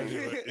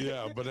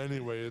 But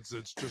anyway, it's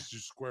just you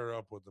square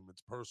up with them.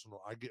 It's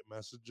personal. I get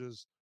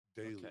messages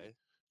daily. Okay.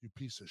 you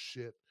piece of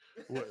shit.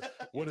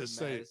 What it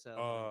say?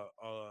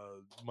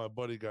 My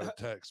buddy got a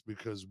text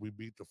because we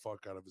beat the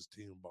fuck out of his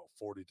team about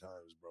 40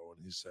 times, bro,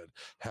 and he said,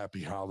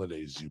 "Happy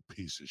holidays, you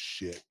piece of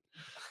shit."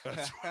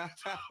 That's what I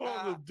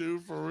told the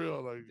dude for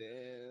real. Like,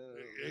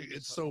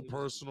 it's so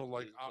personal.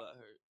 Like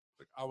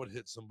I would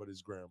hit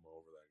somebody's grandma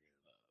over that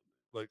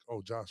game. Like,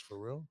 oh, Josh, for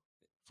real?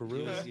 For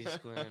real?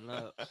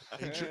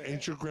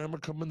 Ain't your grandma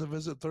coming to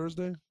visit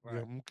Thursday? Right.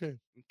 Yeah, okay.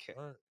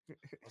 All right.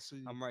 I'll see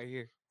you. I'm right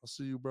here. I'll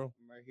see you, bro.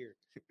 I'm right here.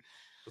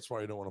 That's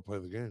why you don't want to play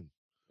the game.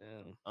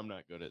 Yeah. I'm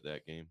not good at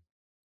that game.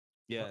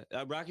 Yeah,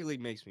 Rocket League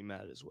makes me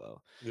mad as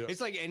well. Yeah.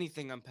 It's like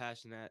anything I'm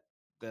passionate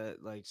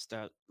that like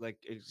start like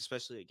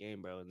especially a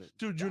game, bro. And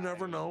dude, you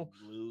never know.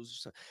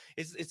 Lose.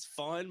 It's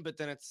fun, but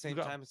then at the same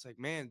time, it's like,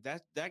 man,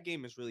 that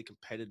game is really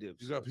competitive.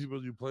 You got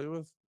people you play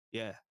with?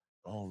 Yeah.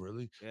 Oh,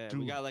 really? Yeah,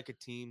 dude, we got like a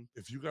team.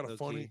 If you got a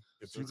funny,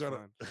 if you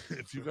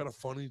got a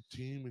funny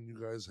team and you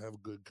guys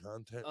have good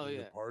content in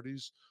your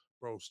parties,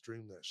 bro,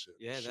 stream that shit.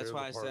 Yeah, that's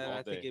why I said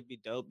I think it'd be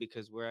dope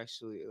because we're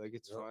actually like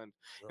it's fun,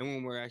 and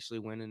when we're actually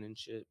winning and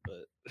shit.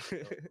 But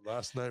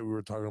last night we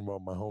were talking about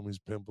my homie's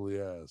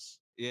pimply ass.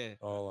 Yeah,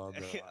 all on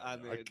there.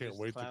 I can't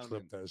wait to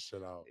clip that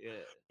shit out.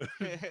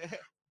 Yeah.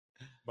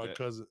 my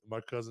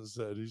cousin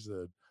said,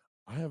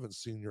 I haven't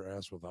seen your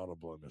ass without a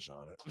blemish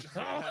on it.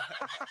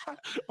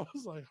 I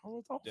was like,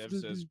 how much? Dev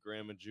says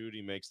Grandma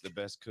Judy makes the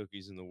best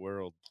cookies in the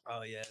world.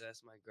 Oh yeah,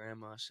 that's my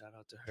grandma. Shout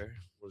out to her.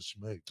 What does she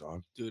make,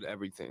 dog? Dude,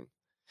 everything.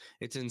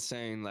 It's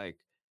insane. Like,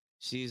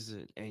 she's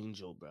an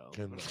angel, bro.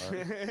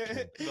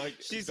 Like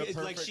she's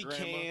like she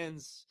grandma.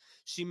 Cans.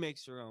 She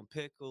makes her own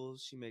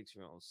pickles. She makes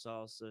her own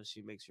salsa.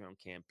 She makes her own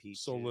canned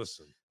peaches. So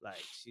listen,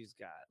 like she's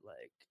got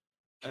like.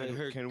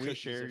 Can we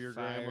share your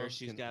grandma?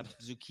 She's got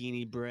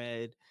zucchini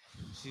bread.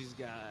 She's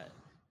got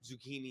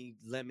zucchini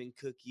lemon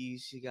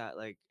cookies. She got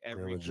like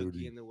every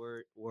cookie in the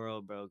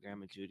world, bro.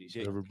 Grandma Judy.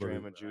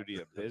 Grandma Judy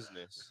a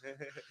business.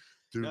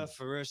 Dude. No,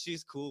 for real,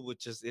 she's cool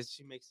with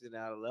she makes it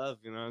out of love.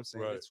 You know what I'm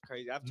saying? Right. It's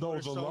crazy. The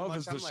love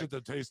is the shit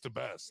that tastes the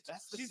best.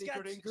 That's the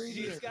secret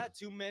ingredient. She's got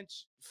too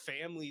much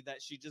family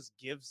that she just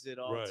gives it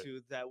all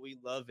to. That we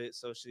love it,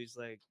 so she's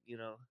like,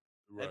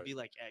 that'd be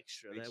like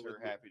extra. Makes her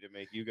happy to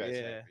make you guys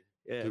happy.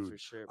 Yeah, dude, for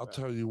sure. Bro. I'll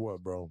tell you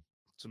what, bro.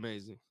 It's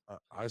amazing.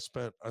 I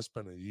spent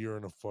a year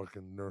in a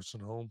fucking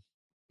nursing home.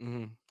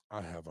 Mm-hmm.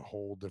 I have a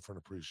whole different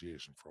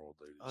appreciation for old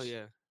ladies. Oh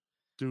yeah.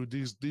 Dude,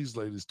 these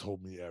ladies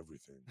told me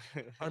everything.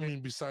 I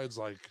mean, besides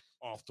like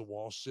off the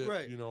wall shit,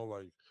 right.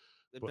 Like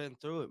they've been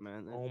through it,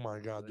 man. Oh my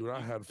god, dude!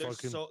 I had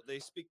fucking. They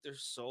speak their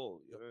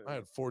soul. I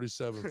had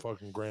 47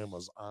 fucking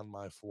grandmas on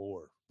my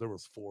floor. There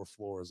was 4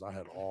 floors. I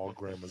had all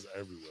grandmas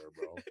everywhere,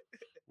 bro.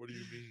 What do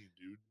you mean,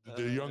 dude?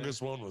 The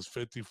youngest one was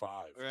 55.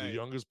 Right. The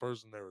youngest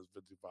person there was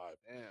 55.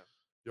 Damn.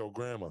 Yo,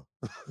 grandma,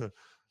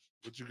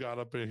 what you got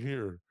up in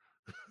here?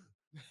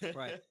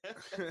 Right.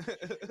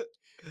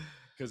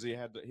 Because he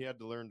had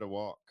to learn to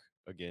walk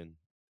again.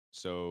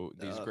 So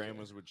these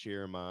grandmas would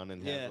cheer him on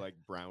and have like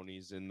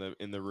brownies in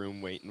the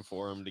room waiting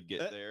for him to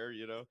get there,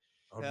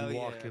 I'll be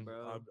walking,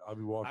 bro. I'll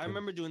be walking. I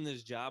remember doing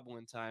this job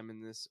one time, and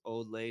this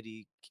old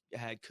lady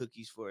had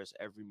cookies for us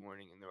every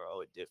morning, and they were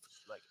always different.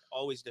 Like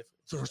always different.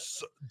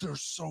 They're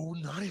so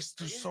nice.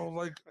 They're so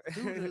like,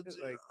 dude,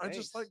 like, I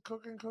just like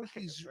cooking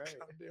cookies. You're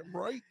goddamn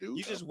right, dude.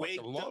 You just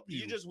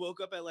You just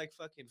woke up at like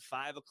fucking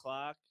 5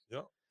 o'clock.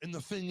 Yep. And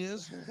the thing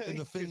is, we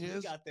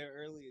got there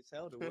early as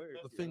hell to work.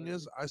 The thing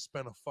is, I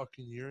spent a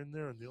fucking year in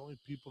there, and the only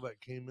people that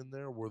came in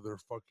there were their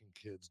fucking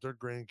kids. Their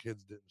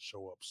grandkids didn't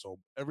show up. So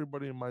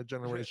everybody in my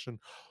generation,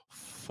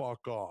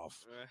 fuck off,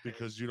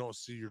 because you don't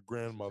see your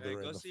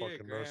grandmother in the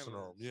fucking nursing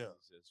home. Yeah,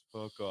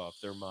 fuck off.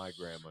 They're my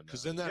grandma now.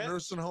 Because in that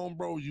nursing home,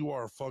 bro, you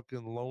are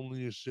fucking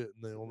lonely as shit,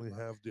 and they only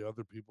have the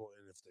other people.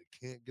 And if they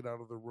can't get out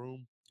of the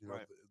room,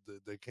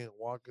 they can't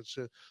walk and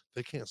shit.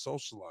 They can't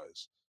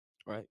socialize.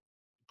 Right.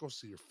 Go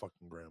see your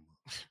fucking grandma.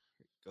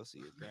 Go see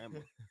your grandma.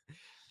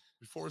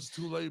 Before it's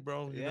too late,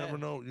 bro. You never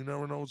know. You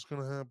never know what's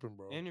gonna happen,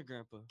 bro. And your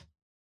grandpa.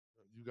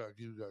 You got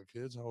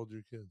kids? How old are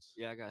your kids?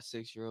 Yeah, I got a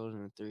 6-year-old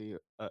and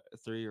a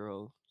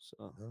 3-year-old.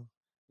 So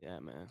yeah,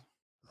 man.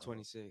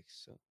 26.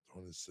 So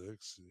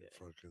 26.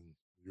 Fucking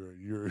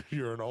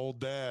you're an old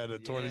dad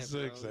at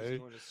 26, bro, eh?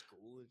 Going to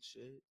school and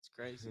shit. It's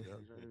crazy. You know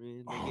what I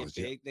mean?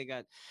 They get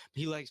big.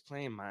 He likes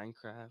playing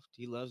Minecraft.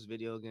 He loves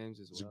video games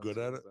as well. Is he good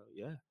at it? Bro.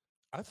 Yeah.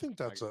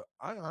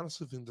 I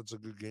honestly think that's a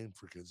good game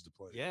for kids to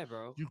play. Yeah,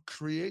 bro. You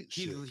create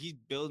shit. He's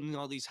building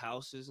all these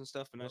houses and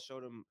stuff, and I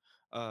showed him.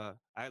 I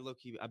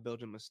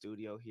built him a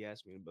studio. He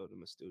asked me to build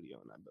him a studio,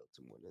 and I built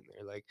him one in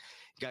there. Like,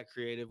 got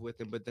creative with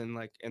him, but then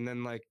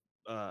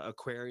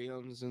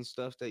aquariums and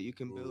stuff that you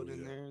can build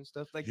in there and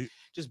stuff. Like,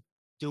 just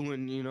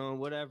doing,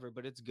 whatever.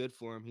 But it's good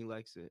for him. He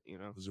likes it.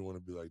 Does he want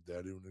to be like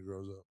daddy when he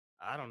grows up?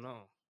 I don't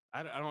know.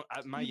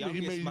 My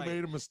youngest. He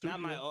made him a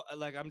studio.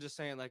 Not I'm just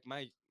saying, like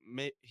I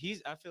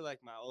feel like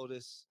my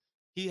oldest.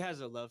 He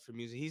has a love for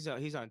music.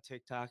 He's on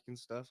TikTok and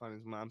stuff, on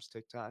his mom's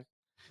TikTok,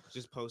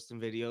 just posting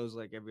videos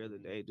like every other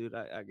day, dude.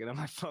 I get on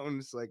my phone,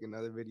 it's like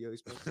another video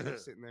he's posting. I'm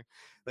sitting there,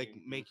 like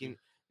making,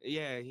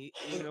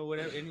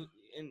 whatever. And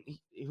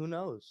who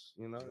knows,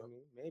 what I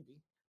mean?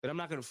 Maybe. but I'm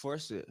not gonna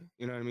force it.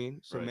 You know what I mean?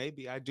 So Right.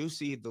 maybe I do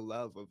see the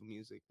love of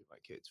music in my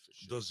kids for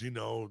sure. Does he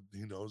know?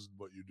 He knows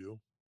what you do.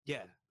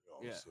 Yeah.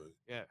 Oh, Yeah. so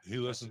Yeah. he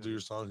listens to your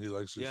song. He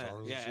likes your Yeah.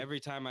 songs. Yeah. Every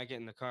time I get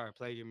in the car, I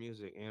play your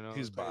music. You know.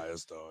 He's play-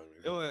 biased though. I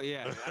mean, Oh well,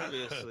 yeah,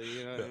 obviously.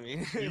 You know what I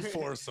mean. you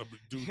force him,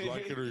 dude.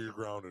 Like it or you're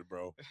grounded,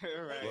 bro.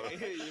 Right.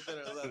 You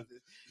better love this.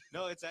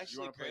 No, it's You actually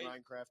want to play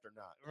great. Minecraft or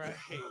not? Right.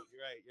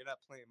 Right. You're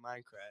not playing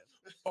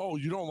Minecraft. Oh,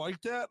 you don't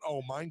like that?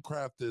 Oh,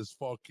 Minecraft is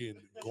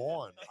fucking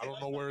gone. I don't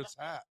know where it's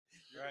at.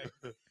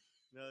 Right.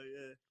 No.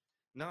 Yeah.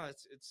 No,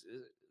 it's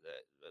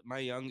my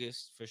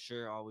youngest for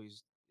sure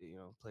always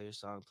play your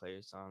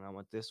song. I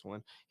want this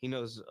one. He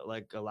knows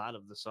like a lot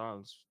of the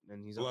songs,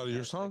 and he's A lot of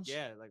your songs. Like,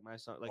 yeah, like my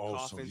song, like Oh, so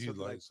Coffins. he He'll be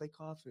like likes- play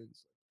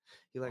Coffins.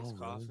 He likes Oh, really?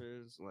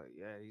 Coffins. Like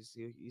yeah,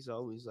 he's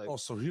always like. Oh,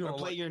 so he Or don't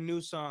play like. your new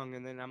song,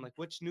 and then I'm like,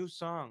 which new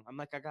song? I'm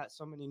like, I got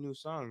so many new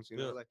songs, you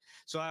know, Yeah. like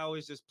so I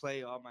always just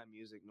play all my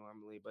music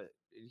normally, but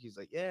he's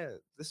like, yeah,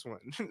 this one.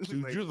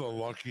 Dude, Like, you're the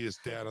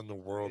luckiest dad in the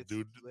world, It's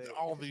dude. lit.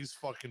 All these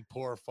fucking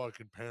poor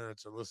fucking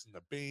parents are listening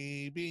to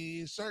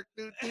Baby Shark.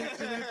 Doo, doo,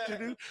 doo, doo,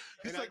 doo.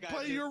 He's And I like, got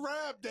play this- your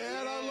rap,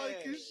 Dad. I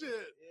like your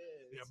shit.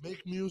 Yeah,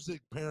 make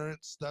music,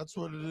 parents. That's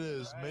what it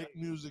is. Make Right.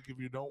 music if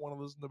you don't want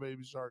to listen to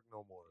Baby Shark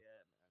no more. Yeah,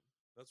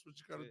 That's what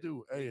you got to it.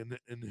 do. Hey,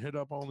 and hit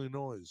up Only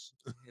Noise.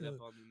 man. Hit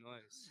up all the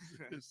noise.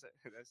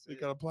 That's They it.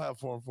 got a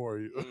platform for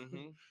you.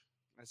 Mhm.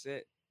 That's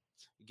it.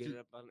 You get Dude, it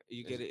up on.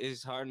 You get it.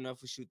 It's hard enough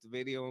to shoot the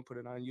video and put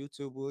it on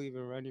YouTube. We'll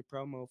even run your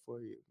promo for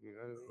you. You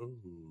know what I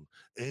mean? Ooh.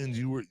 And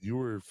you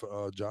were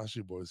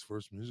Joshy Boy's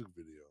first music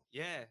video.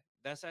 Yeah,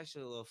 that's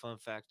actually a little fun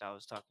fact I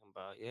was talking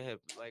about. Yeah,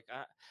 like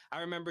I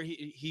remember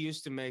he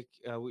used to make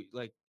you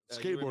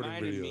Skateboarding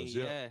reminded videos, me,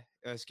 yeah.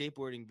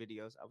 skateboarding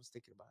videos. I was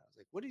thinking about it. I was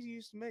like, what did he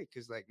used to make?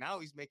 Because like now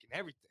he's making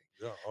everything.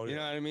 Yeah. Oh You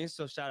know yeah. what I mean?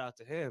 So shout out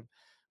to him.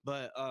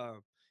 But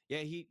yeah,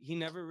 he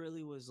never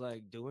really was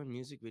like doing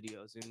music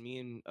videos. And me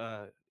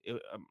and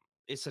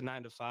it's a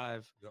 9 to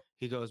 5. Yep.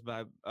 He goes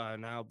by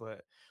now,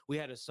 but we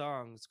had a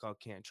song. It's called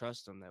 "Can't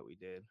Trust Him" that we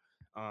did.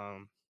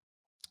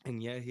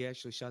 And yeah, he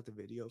actually shot the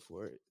video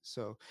for it.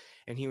 So,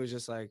 and he was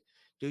just like,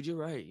 dude, you're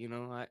right. You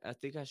know, I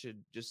think I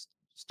should just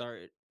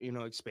start,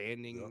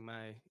 expanding Yep.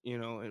 my,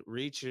 and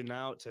reaching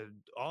out to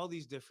all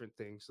these different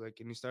things. Like,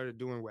 and he started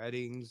doing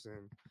weddings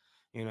and,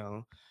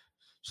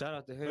 shout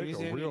out to him. Make He's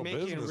a real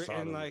making business out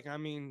and of like, I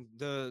mean,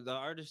 the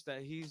artists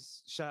that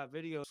he's shot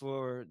videos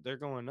for, they're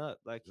going up.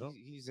 Like Yep.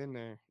 he's in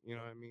there. You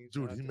know what I mean? Shout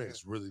Dude, out he to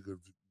makes him. really good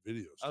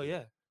videos. Oh too.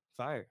 yeah,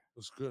 fire.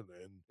 That's good,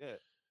 man. Yeah.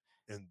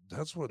 And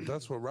that's what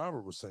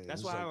Robert was saying.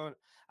 That's He's why like,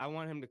 I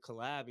want him to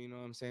collab, you know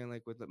what I'm saying,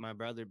 like with my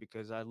brother,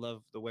 because I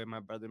love the way my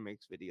brother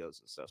makes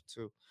videos and stuff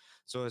too.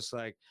 So it's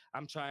like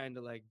I'm trying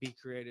to like be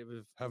creative.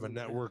 have a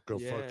network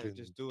of fucking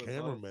just do it both.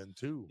 cameramen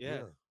too.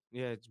 Yeah.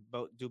 Yeah, it's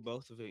do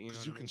both of it. You know, Because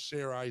what you I can mean?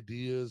 share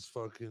ideas,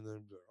 fucking.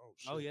 And be like, oh,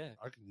 shit, Oh, yeah.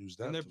 I can use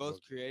that. And they're to both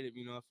fucking creative.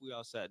 You know, if we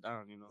all sat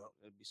down, Yep.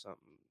 it'd be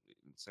something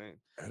insane.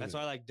 edit. That's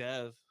why I like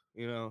Dev.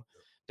 You know,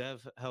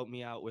 Dev helped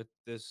me out with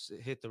this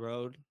Hit the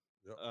Road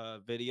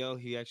Yep. video.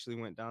 He actually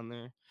went down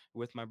there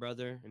with my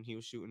brother, and he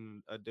was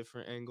shooting a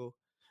different angle.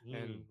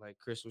 Mm, And like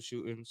Chris was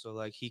shooting, so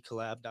like he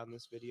collabed on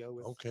this video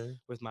okay.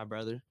 with my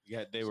brother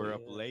Yeah, they So, were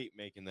up yeah. late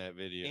making that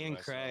video. and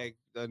I saw. Craig,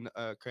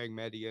 Craig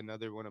Meddy,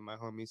 another one of my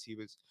homies. He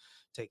was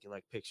taking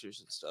like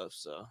pictures and stuff.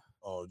 So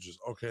Oh, just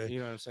okay. you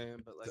know what I'm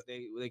saying. But like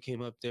they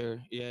came up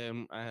there, yeah,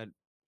 and I had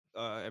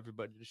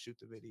everybody to shoot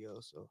the video.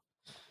 So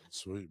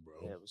Sweet, bro.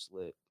 yeah, it was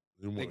lit.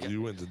 You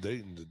went to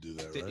Dayton to do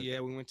that, right?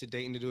 Yeah, we went to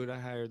Dayton to do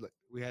it.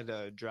 We had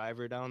a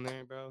driver down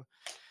there, bro.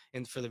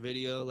 And for the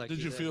video, like, Did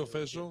he you said, feel it was good.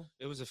 official?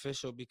 It was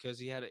official because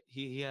he had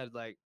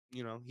like,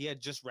 he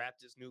had just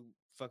wrapped his new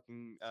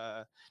fucking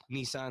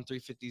Nissan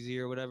 350Z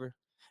or whatever.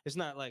 It's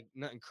not like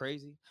nothing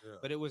crazy, Yeah.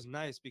 but it was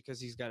nice because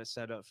he's got it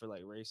set up for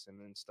like racing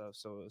and stuff.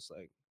 So it's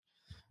like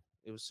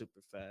it was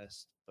super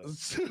fast. But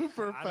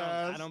Super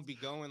fast. I don't be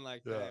going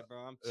like Yeah, that, bro.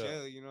 I'm yeah.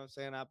 chill. You know what I'm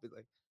saying? I'll be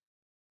like,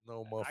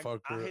 No I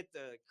motherfucker. hit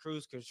the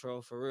cruise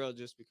control for real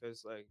just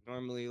because like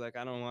normally like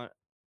I don't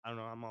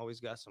know, I'm always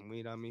got some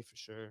weed on me for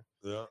sure.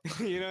 Yeah.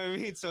 You know what I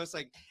mean? So it's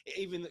like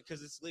even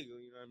because it's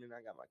legal, you know what I mean?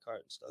 I got my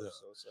card and stuff. Yeah.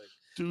 So it's like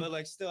Dude, but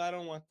like still I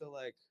don't want the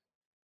like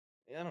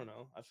I don't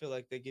know. I feel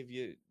like they give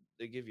you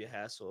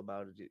hassle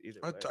about it either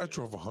way. I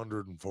drove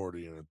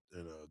 140 in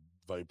a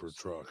Viper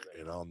truck, Right.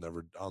 and I'll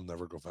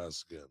never go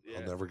fast again.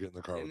 I'll Yeah. never get in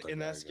the car with that And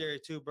guy that's again. scary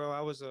too, bro. I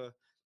was with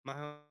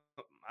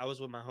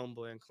my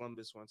homeboy in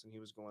Columbus once, and he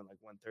was going like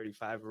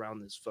 135 around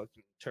this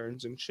fucking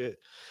turns and shit.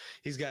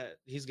 He's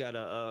got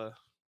a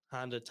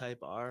Honda Type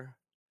R,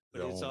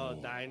 but it's all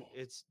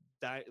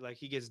Oh. like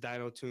he gets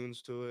dyno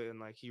tunes to it, and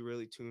like he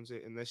really tunes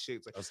it, and this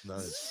shit's like That's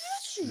nice.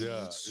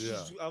 Yeah,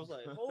 yeah. I was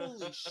like,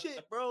 holy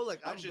shit, bro! Like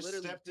I I'm just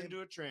literally stepped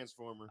into a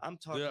transformer. I'm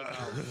talking Yeah.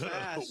 about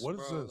fast. What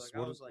is bro. this? Like, I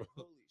What was is- like,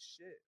 holy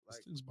shit! This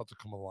Like, thing's about to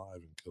come alive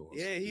and kill us.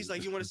 yeah, he's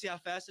like, you want to see how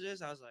fast it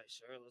is? I was like,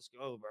 sure, let's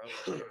go, bro.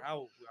 Like,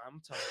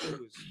 I'm telling you,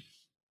 he was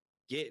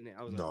getting it.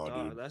 I was No, like,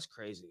 dog, dude. that's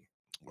crazy.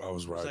 I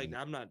was It's like, riding.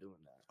 I'm not doing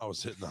that. I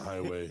was hitting the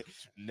highway.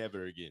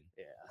 Never again.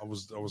 Yeah, I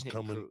was hit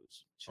coming.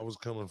 cruise. I was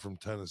coming from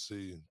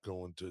Tennessee,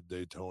 going to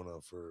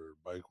Daytona for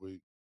Bike Week,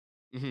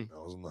 I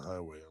was on the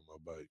highway on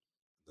my bike.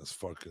 This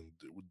fucking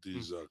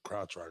these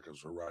crotch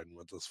rockers were riding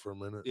with us for a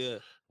minute. Yeah.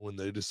 When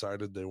they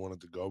decided they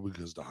wanted to go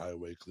because the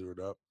highway cleared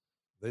up,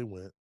 they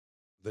went,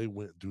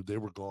 dude. They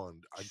were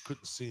gone. I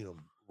couldn't see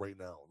them right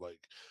now. Like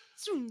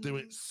they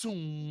went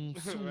zoom,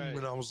 zoom, right.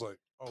 And I was like,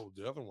 oh,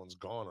 the other one's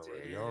gone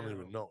already. Damn. I don't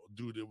even know,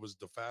 dude. It was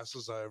the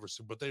fastest I ever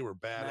seen. But they were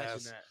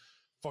badass.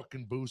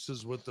 Fucking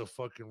boosters with the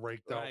fucking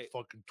raked out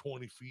fucking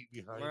 20 feet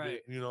behind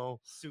it, you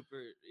know,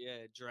 super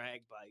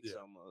drag bikes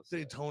almost.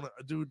 Daytona,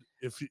 dude.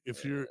 If you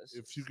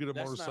get a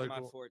motorcycle, that's not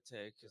my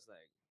forte because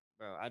like,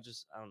 bro, I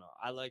don't know.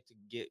 I like to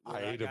get where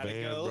I hate gotta a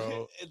van, go,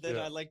 bro. and then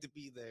I like to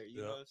be there.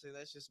 You know what I'm saying?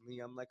 That's just me.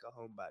 I'm like a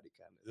homebody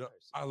kind of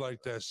person. I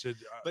like that shit.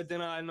 But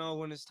then I know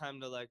when it's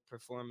time to like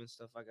perform and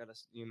stuff, I gotta,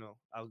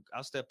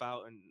 I'll step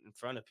out in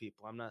front of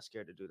people. I'm not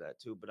scared to do that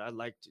too. But I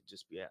like to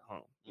just be at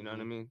home. You know what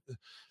I mean?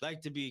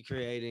 Like to be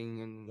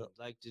creating and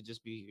like to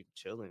just be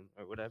chilling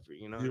or whatever.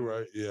 You know? You're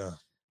right. Yeah.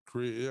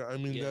 I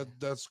mean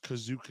that's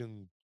because you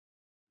can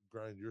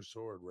grind your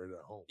sword right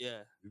at home.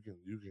 Yeah. You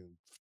can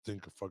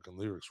think of fucking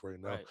lyrics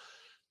right now.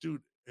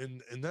 Dude,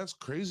 and that's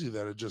crazy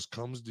that it just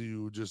comes to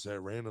you just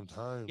at random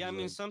times. Yeah, I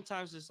mean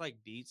sometimes it's like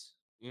beats.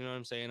 You know what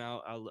I'm saying?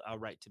 I'll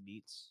write to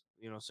beats.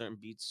 You know, certain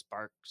beats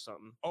spark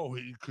something. Oh,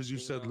 because you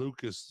said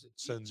Lucas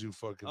sends you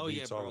fucking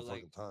beats all the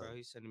fucking time. Bro,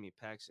 he's sending me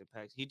packs and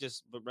packs.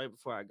 But right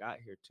before I got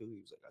here too, he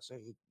was like, "I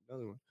sent you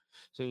another one.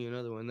 Send you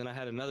another one." Then I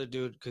had another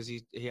dude because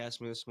he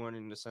asked me this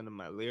morning to send him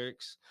my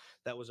lyrics.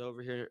 That was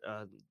over here,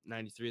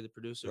 93, the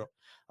producer.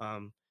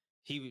 Yep.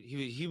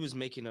 He was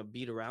making a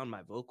beat around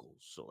my vocals.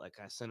 So like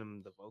I sent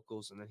him the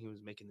vocals and then he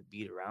was making the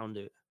beat around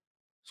it.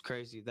 It's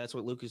crazy. That's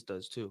what Lucas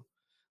does too.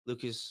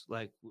 Lucas,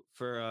 like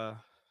for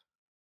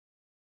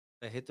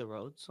the Hit the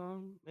Road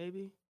song,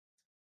 maybe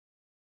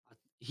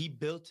he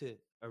built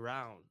it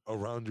around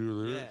your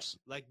lyrics.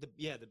 Yeah, like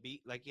the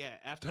beat. Like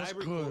after that's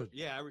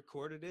I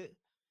recorded it,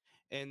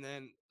 and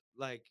then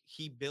like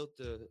he built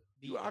the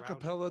beat. You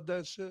acapella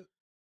that shit.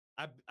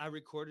 I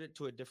recorded it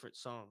to a different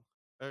song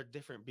or a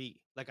different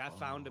beat. Like I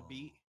found a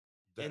beat,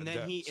 and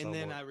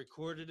then I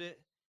recorded it,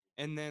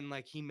 and then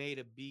like he made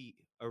a beat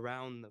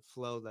around the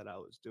flow that I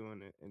was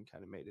doing it, and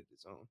kind of made it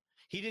his own.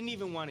 He didn't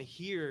even want to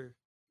hear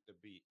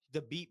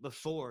the beat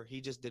before.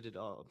 He just did it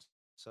all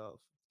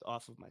himself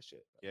off of my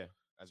shit. Yeah.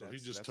 So he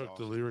just took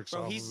the lyrics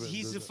off of it.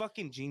 He's a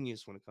fucking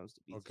genius when it comes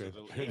to beats. Okay,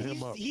 hit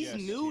him up. He's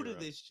new to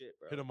this shit,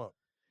 bro. Hit him up.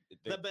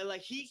 But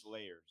like it's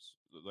layers.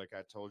 Like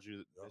I told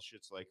you, this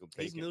shit's like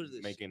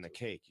making a shit,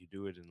 cake. You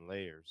do it in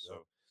layers.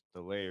 So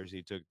the layers,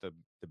 he took the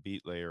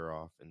beat layer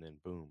off, and then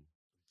boom,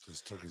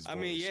 just took his. When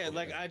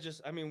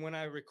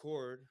I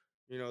record,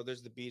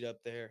 there's the beat up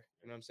there.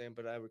 You know what I'm saying?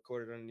 But I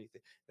recorded underneath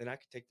it. Then I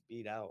could take the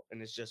beat out,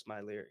 and it's just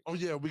my lyrics. Oh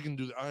yeah, we can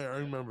do that. I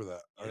remember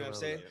that. You know what I'm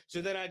saying?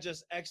 So then I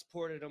just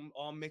exported them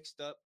all mixed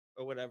up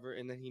or whatever,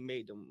 and then he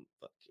made them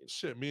fucking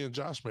shit. Me and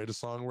Josh made a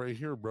song right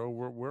here, bro.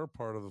 We're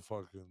part of the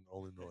fucking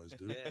Only Noise,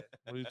 dude. Yeah.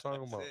 What are you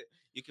talking about?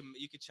 You can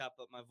chop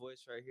up my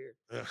voice right here.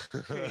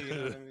 You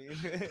know what I mean?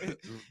 If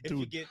dude,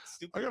 you get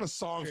stupid, I got a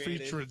song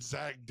featuring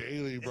Zach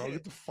Daly, bro.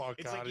 Get the fuck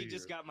it's out like of here. It's like you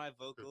just got my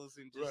vocals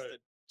and just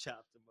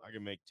chopped them up. I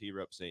can make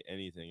T-Rup say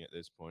anything at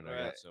this point.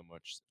 I got so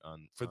much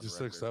on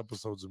 56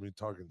 episodes of me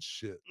talking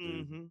shit,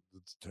 dude.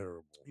 It's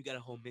terrible. You got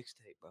a whole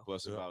mixtape, bro.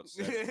 Plus about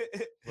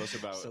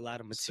it's a lot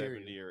of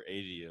material. 70 or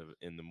 80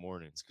 in the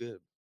morning. It's good.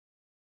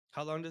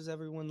 How long does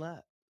everyone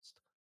last?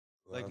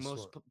 Like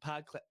most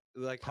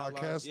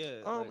podcasts?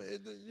 Yeah.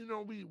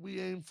 We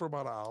aim for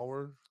about an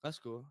hour. That's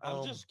cool.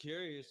 I'm just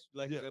curious,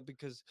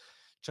 because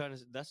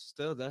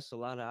that's a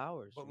lot of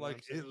hours. But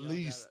like at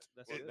least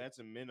that's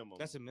a minimum.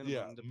 That's a minimum.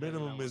 Yeah,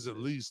 minimum is at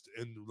least,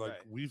 and like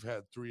we've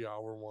had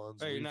 3-hour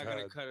ones. Right, you're not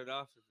gonna cut it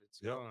off if it's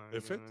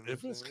gone.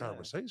 If it's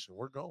conversation,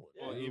 we're going.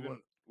 Well, even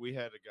we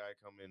had a guy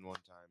come in one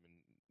time and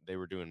they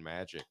were doing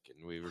magic,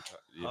 and we were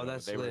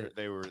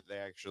they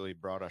actually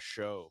brought a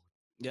show.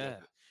 Yeah.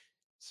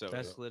 So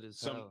that's lit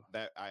as hell.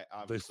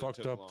 They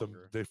fucked up the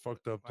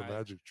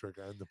magic trick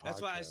and the podcast.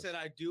 That's why I said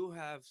I do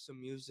have some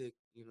music,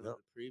 the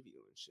preview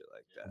and shit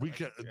like that. We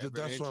can.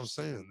 That's what I'm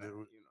saying.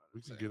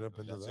 We can get up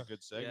into that. That's a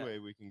good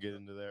segue. We can get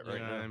into that right now. You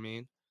know what I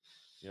mean?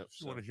 Yep.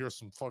 If you want to hear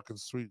some fucking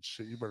sweet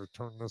shit, you better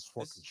turn this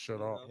fucking shit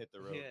off. Hit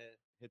the road. Yeah.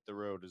 Hit the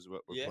road is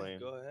what we're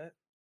playing. Go ahead.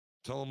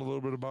 Tell them a little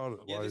bit about it.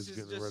 Yeah, this is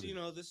just ready.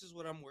 This is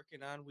what I'm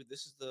working on.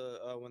 This is the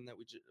one that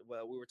we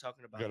were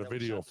talking about. Got a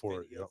video for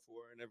it,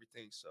 and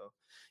everything. So,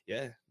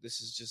 yeah, this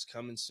is just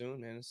coming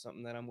soon, and it's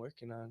something that I'm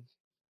working on.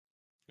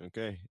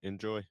 Okay,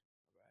 enjoy.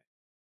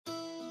 All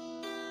right.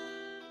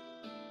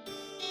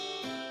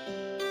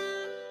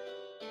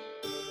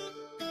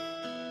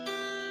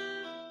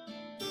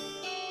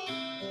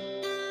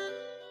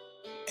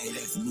 Hey,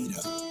 that's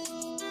Nita.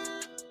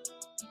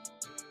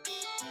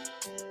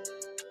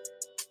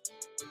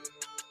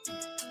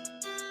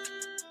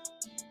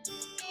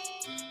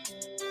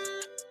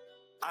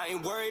 I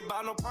ain't worried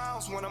about no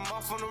problems when I'm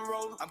off on the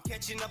road. I'm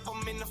catching up,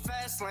 I'm in the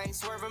fast lane,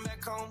 swerving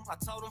back home. I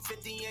told him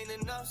 50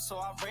 ain't enough, so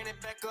I ran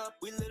it back up.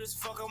 We lit as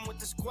fuck, I'm with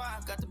the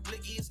squad, got the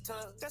blickiest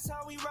tug. That's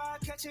how we ride,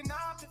 catching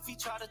up if he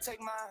try to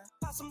take mine.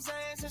 Pop some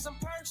Zans and some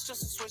perks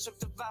just to switch up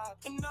the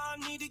vibe. And I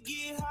need to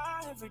get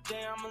high every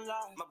day I'm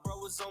alive. My bro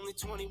was only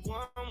 21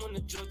 when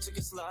the joint took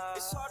its life.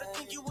 It's hard to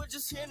think you were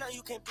just here, now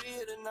you can't be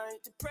here tonight.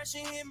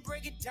 Depression hit and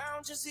break it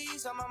down, just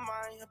ease on my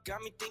mind.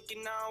 Got me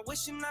thinking now,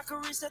 wishing I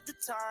could reset the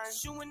time.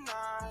 You and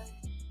I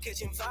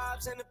catching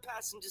vibes in the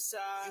passenger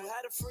side. You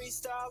had a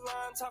freestyle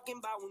line talking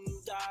about when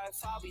you die. If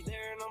I'll be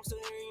there and I'm still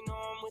here, you know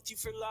I'm with you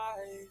for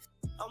life.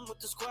 I'm with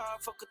the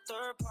squad, fuck a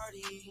third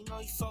party. You know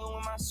you fucking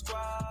with my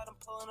squad. I'm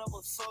pulling up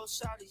with 4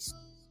 shotties.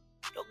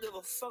 Don't give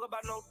a fuck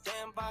about no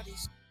damn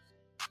bodies.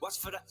 Watch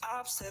for the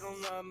ops, they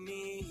don't love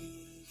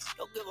me.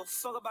 Don't give a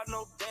fuck about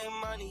no damn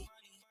money.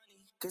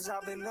 Cause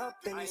I've been up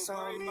in this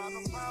on me.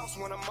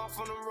 When I'm off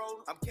on the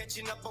road, I'm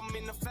catching up, I'm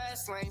in the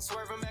fast lane,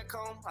 swerving back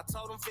home. I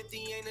told him 50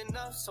 ain't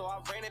enough, so I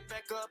ran it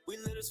back up. We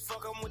lit as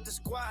fuck, I'm with the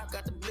squad,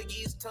 got the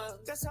blickiest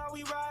tug. That's how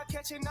we ride,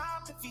 catching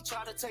up if he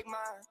try to take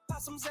mine.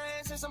 Pop some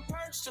Zans and some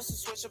perks just to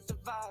switch up the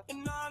vibe.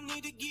 And I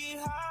need to get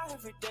high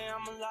every day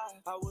I'm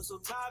alive. I was so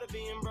tired of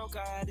being broke,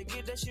 I had to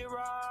get that shit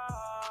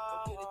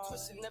right. Don't get it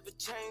twisted, never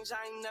change,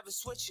 I ain't never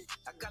switching.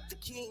 I got the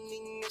key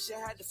in ignition,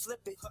 had to flip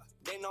it.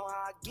 They know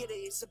how I get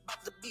it, it's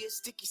about to be a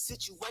sticky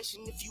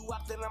situation. If you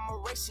out, then I'm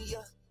erasing ya.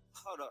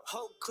 Hold up,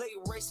 whole clique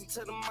racing to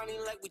the money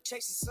like we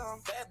chasing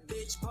some. Bad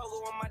bitch,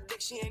 pogo on my dick,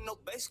 she ain't no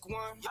basic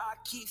one. I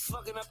keep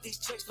fucking up these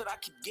chicks, but I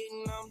keep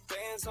getting them.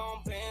 Bands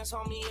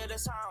on me, yeah,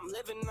 that's how I'm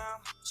living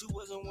now. She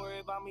wasn't worried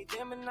about me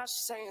then, and now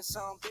she saying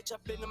something. Bitch, I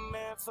been a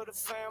man for the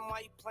fam, why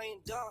you playing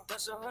dumb?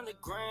 That's 100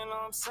 grand,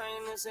 all I'm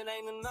saying is it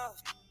ain't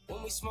enough.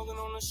 When we smoking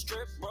on the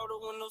strip, roll the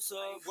windows up.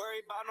 Ain't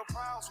worried about no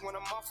problems when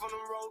I'm off on the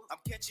road. I'm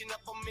catching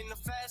up, I'm in the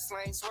fast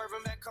lane,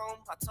 swerving back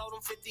home. I told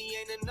him 50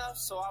 ain't enough,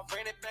 so I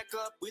ran it back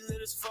up. We lit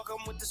as fuck,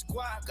 I'm with the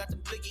squad, got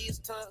the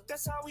blickiest tug.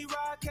 That's how we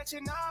ride,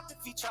 catching up if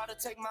he try to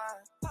take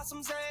mine. Pop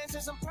some Zans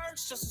and some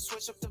perks just to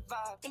switch up the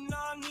vibe. And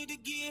I need to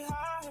get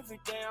high every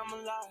day I'm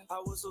alive.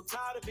 I was so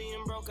tired of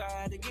being broke, I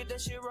had to get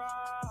that shit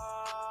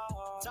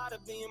right. Tired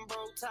of being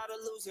broke, tired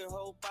of losing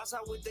hope.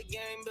 Outside with the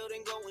game,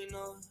 building going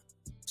up.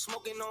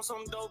 Smoking on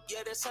some dope, yeah,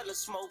 that's hella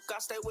smoke. I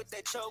stay with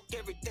that choke,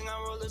 everything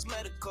I roll is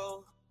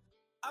medical.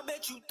 I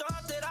bet you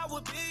thought that I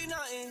would be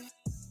nothing.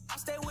 I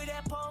stay with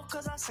that pole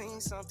cause I seen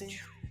something.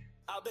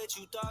 I bet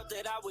you thought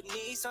that I would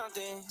need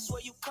something.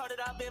 Swear you caught it,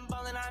 I've been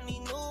ballin', I need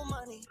new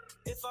money.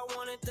 If I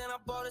want it, then I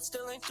bought it,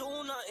 still ain't do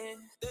nothing.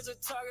 There's a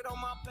target on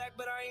my back,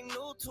 but I ain't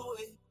new to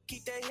it.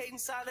 Keep that hate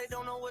inside, they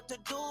don't know what to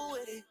do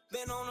with it.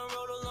 Been on the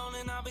road alone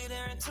and I'll be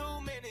there in 2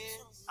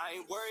 minutes. I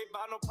ain't worried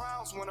about no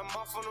problems when I'm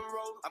off on the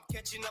road. I'm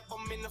catching up,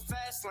 I'm in the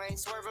fast lane,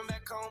 swerving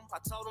back home. I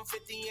told him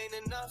 50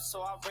 ain't enough,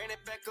 so I ran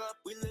it back up.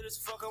 We lit as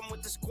fuck, I'm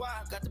with the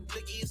squad, got the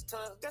blickiest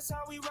tug. That's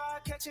how we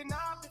ride, catching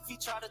up if he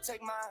try to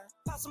take mine.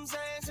 Pop some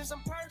Zans and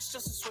some perks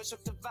just to switch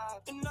up the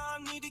vibe. And I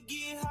need to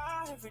get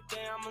high every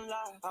day I'm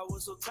alive. I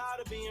was so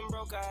tired of being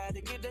broke, I had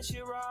to get that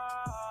shit right.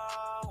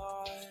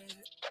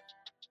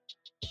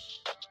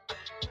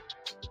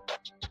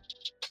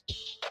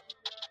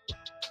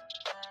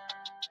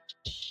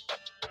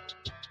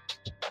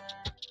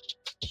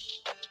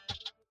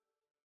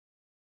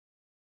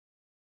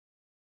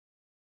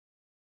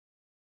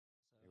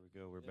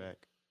 Go, we're back.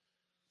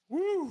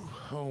 Woo!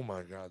 Oh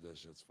my god, that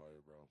shit's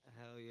fire, bro.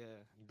 Hell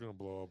yeah. I'm gonna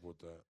blow up with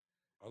that.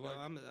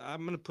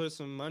 I'm gonna put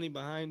some money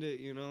behind it,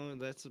 you know,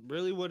 and that's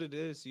really what it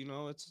is, you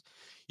know. It's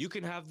you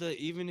can have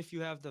even if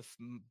you have the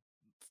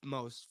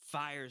most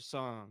fire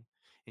song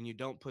and you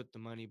don't put the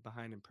money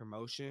behind in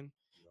promotion,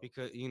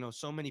 because you know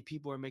so many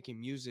people are making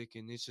music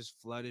and it's just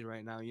flooded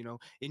right now, you know,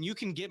 and you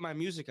can get my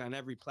music on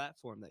every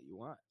platform that you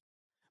want,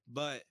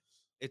 but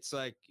it's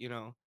like, you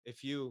know,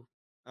 if you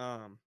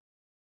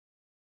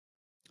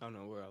I don't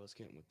know where I was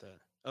getting with that.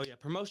 Oh yeah,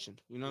 promotion.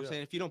 You know what I'm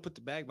saying? If you don't put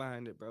the bag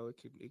behind it, bro, it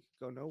could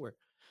go nowhere.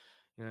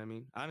 You know what I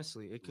mean?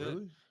 Honestly, it could.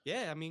 Really?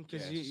 Yeah, I mean,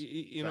 because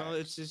you know,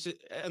 it's just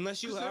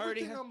unless you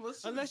already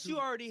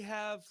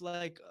have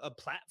like a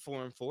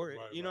platform for it.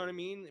 You know what I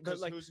mean? But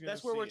like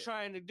that's where we're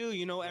trying to do.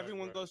 You know,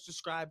 everyone goes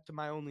subscribe to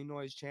my Only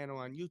Noise channel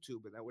on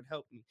YouTube, and that would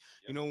help me.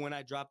 You know, when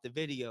I drop the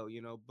video,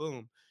 you know,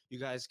 boom, you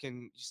guys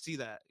can see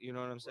that. You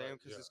know what I'm saying?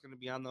 Because it's gonna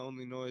be on the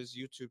Only Noise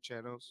YouTube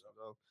channel.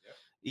 So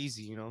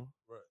easy, you know.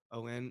 Right.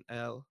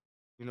 ONL.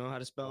 You know how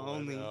to spell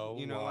only,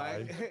 you know,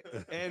 NOISE.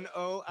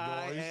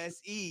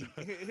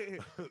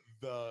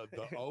 The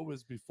O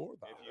is before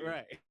that.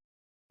 Right.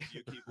 If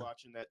you keep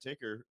watching that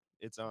ticker,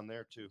 it's on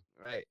there too.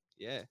 Right.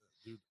 Yeah.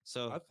 Dude,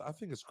 so I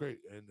think it's great.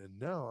 And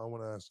now I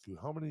want to ask you,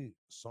 how many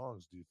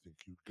songs do you think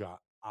you got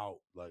out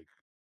like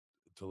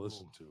to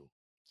listen to?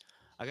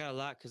 I got a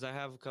lot because I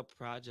have a couple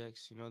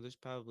projects. You know, there's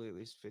probably at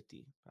least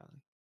 50,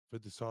 probably.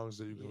 50 songs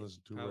that you can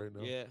listen to right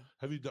now. Yeah.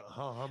 Have you done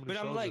how many? But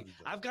shows I'm like, have you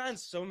done? I've gotten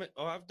so many.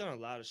 Oh, I've done a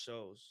lot of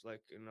shows. Like,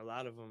 and a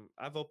lot of them,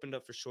 I've opened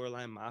up for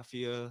Shoreline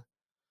Mafia.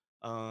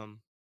 I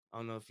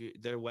don't know if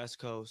they're West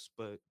Coast,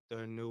 but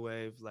they're new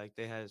wave. Like,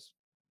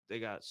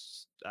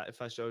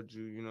 if I showed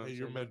you, you know, Hey,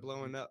 they're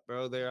blowing up,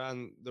 bro. They're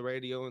on the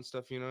radio and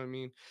stuff. You know what I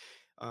mean?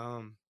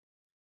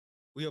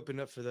 We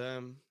opened up for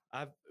them.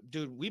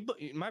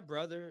 My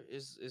brother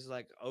is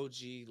like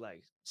OG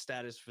like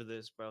status for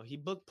this, bro. He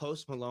booked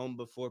Post Malone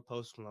before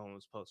Post Malone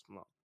was Post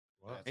Malone.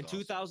 Wow. In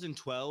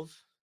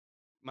 2012,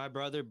 my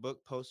brother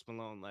booked Post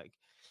Malone. Like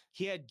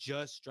he had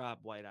just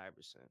dropped White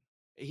Iverson.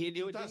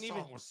 That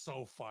song was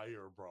so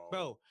fire, bro.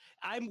 Bro,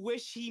 I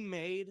wish he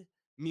made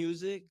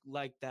music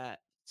like that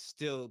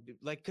still,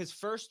 like, because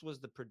First was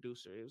the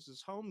producer. It was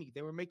his homie.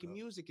 They were making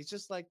music. It's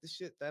just like the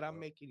shit that I'm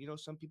making. You know,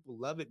 some people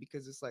love it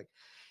because it's like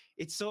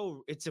it's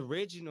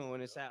original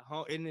and it's at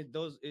home and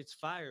it's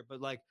fire. But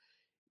like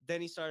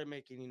then he started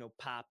making, you know,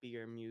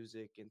 poppier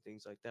music and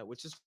things like that,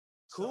 which is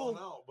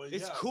cool.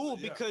 It's cool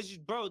because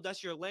bro,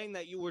 that's your lane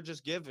that you were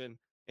just given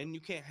and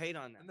you can't hate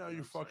on that. And now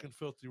you're fucking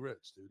filthy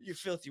rich, dude. You're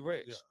filthy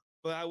rich. Yeah.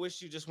 But I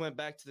wish you just went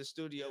back to the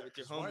studio with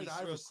your homies. White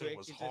Iverson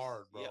was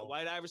hard, bro. Yeah,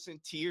 White Iverson,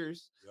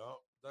 Tears. Yep,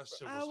 that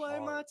shit was hard. I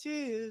wipe my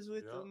tears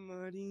with the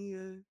money.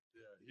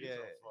 Yeah.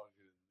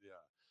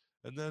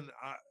 And then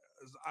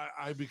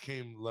I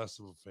became less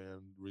of a fan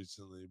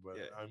recently, but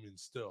I mean,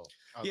 still,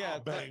 I'll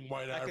bang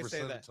White Iverson.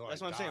 Say that.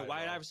 That's what I'm saying.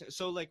 White Iverson.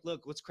 So like,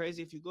 look, what's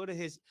crazy? If you go to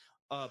his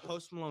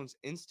Post Malone's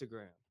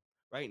Instagram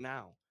right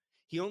now,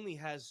 he only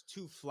has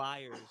 2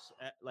 flyers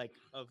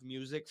of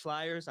music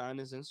flyers on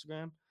his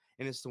Instagram.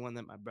 And it's the one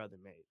that my brother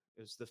made.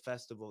 It was the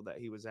festival that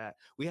he was at.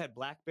 We had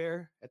Black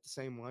Bear at the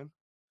same one.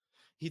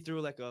 He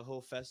threw like a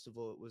whole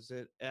festival. It was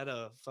at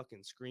a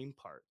fucking Scream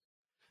Park.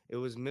 It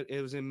was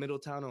in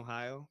Middletown,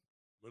 Ohio.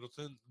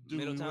 Middleton? Dude,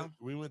 Middletown?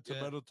 We went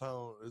to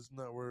Middletown. Isn't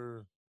that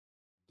where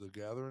the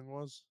gathering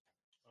was?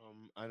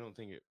 I don't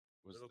think it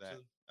was Middleton?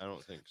 That. I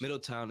don't think so.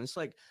 Middletown. It's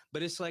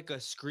like a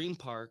Scream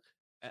Park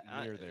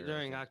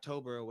during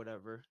October or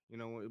whatever. You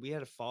know, we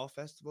had a fall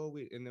festival,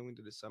 and then we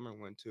did a summer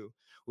one too,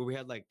 where we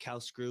had like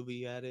Cal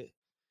Scrooby at it.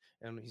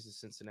 And he's a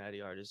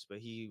Cincinnati artist, but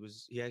he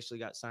actually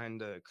got signed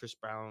to Chris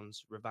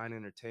Brown's Revine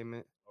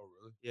Entertainment. Oh,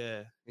 really?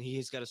 Yeah, and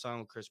he's got a song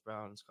with Chris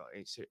Brown. It's called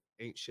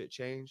 "Ain't Shit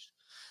Changed."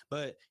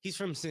 But he's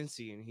from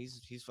Cincy, and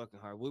he's fucking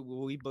hard.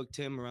 We booked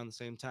him around the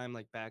same time,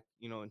 like back,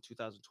 you know, in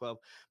 2012.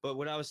 But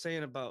what I was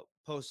saying about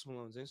Post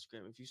Malone's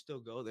Instagram, if you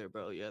still go there,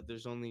 bro,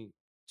 there's only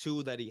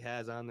 2 that he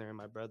has on there, and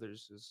my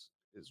brother's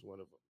is one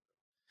of them.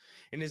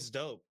 And it's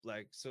dope,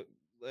 like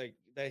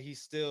that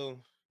he's still,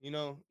 you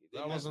know,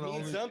 that wasn't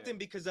mean something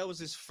because that was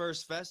his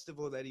first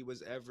festival that he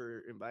was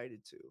ever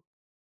invited to.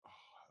 Oh,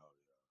 hell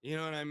yeah. You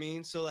know what I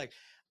mean? So like,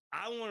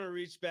 I want to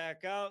reach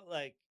back out,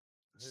 like,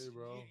 hey,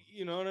 bro.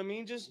 You know what I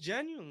mean? Just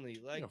genuinely,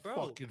 like, bro,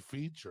 fucking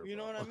feature. You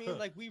know what I mean?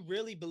 Like, we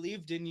really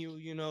believed in you.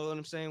 You know what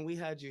I'm saying? We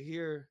had you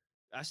here.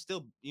 I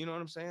still, you know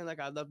what I'm saying?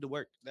 Like, I'd love to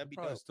work. That'd be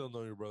probably dope. Still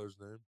know your brother's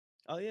name.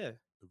 Oh yeah.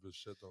 If his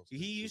shit don't.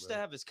 He used to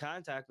have his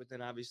contact, but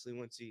then obviously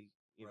once he,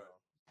 you know,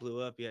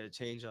 blew up, he had to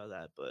change all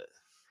that. But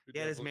he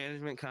had his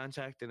management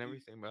contract and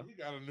everything, bro. He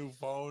got a new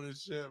phone and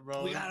shit,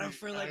 bro. We got him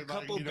for like a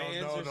couple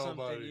bands or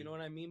something. You know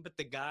what I mean? But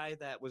the guy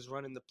that was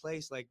running the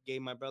place like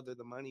gave my brother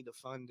the money to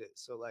fund it.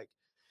 So like,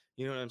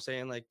 you know what I'm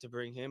saying? Like to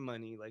bring him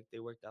money, like they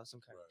worked out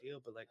some kind of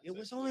deal. But like it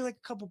was only like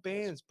a couple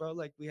bands, bro.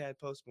 Like we had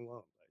Post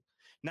Malone.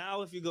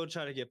 Now, if you go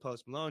try to get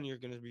Post Malone, you're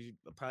gonna be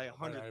probably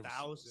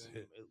 100,000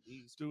 at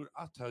least. Dude,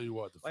 I'll tell you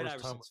what. The White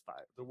first time, fire.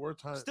 The word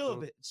time, still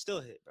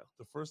a hit, bro.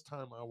 The first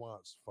time I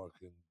watched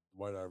fucking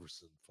White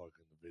Iverson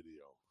fucking the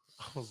video,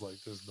 I was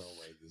like, "There's no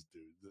way this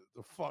dude,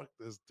 the fuck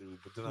this dude."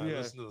 But then I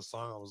listened to the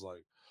song, I was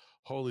like,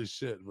 "Holy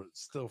shit!" But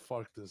still,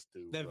 fuck this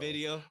dude. That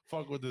video,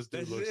 fuck what this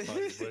dude looks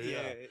like. But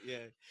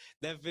yeah.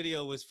 That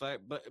video was fire.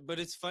 But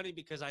it's funny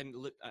because I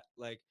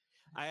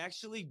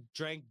actually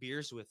drank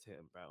beers with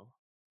him, bro.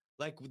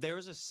 Like there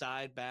was a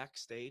side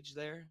backstage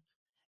there,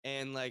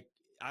 and like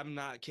I'm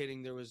not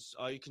kidding, there was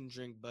all you can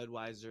drink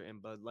Budweiser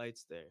and Bud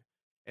Lights there,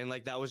 and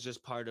like that was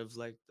just part of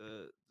like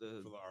the for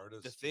the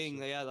artists, the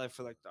thing. Yeah, like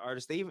for like the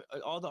artists, they even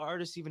all the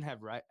artists even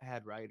had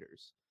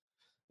writers,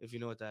 if you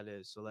know what that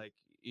is. So like,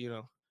 you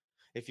know,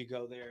 if you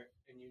go there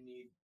and you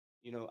need,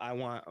 you know, I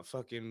want a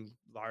fucking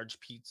large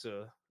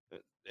pizza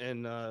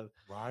and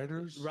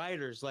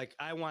writers, like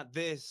I want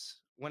this.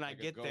 When I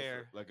get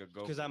there,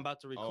 because I'm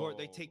about to record,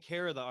 they take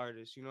care of the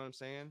artist. You know what I'm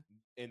saying?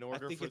 In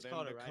order for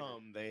them to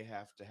come, they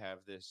have to have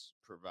this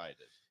provided.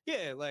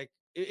 Yeah, like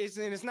it's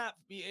not,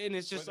 and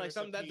it's just like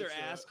something that they're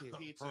asking.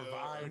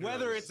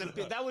 Whether it's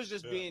that was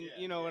just being,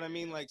 you know what I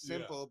mean, like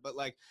simple. But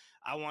like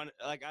I want,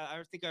 like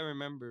I think I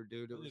remember,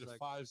 dude. It was like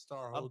a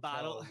 5-star hotel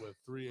bottle with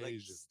 3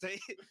 Asians.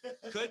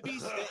 Could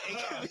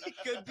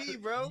be,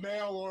 bro.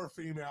 Male or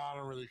female, I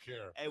don't really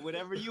care. Hey,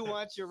 whatever you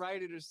want your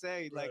writer to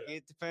say, like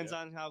it depends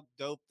on how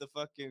dope the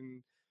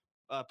fucking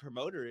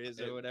promoter is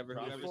or whatever.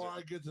 Before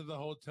I get to the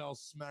hotel,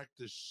 smack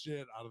the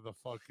shit out of the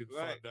fucking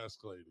front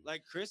desk lady.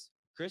 Like Chris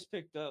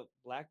picked up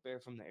Black Bear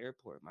from the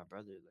airport. My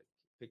brother like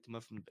picked him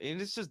up from, and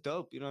it's just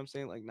dope. You know what I'm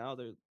saying? Like now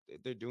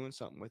they're doing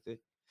something with it.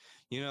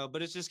 You know,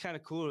 but it's just kind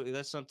of cool.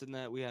 That's something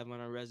that we have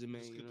on our resume.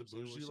 Just you know, the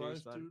bougie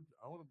life, dude.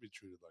 I want to be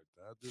treated like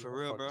that, dude. For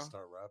real, bro.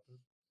 Start rapping.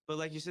 But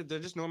like you said, they're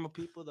just normal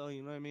people, though.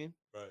 You know what I mean?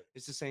 Right.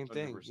 It's the same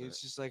thing. 100%.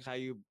 It's just like how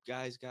you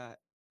guys got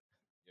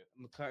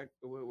McCarty.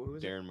 What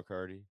was Darren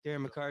McCarty.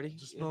 Darren McCarty.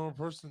 Just normal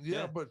person. Yeah,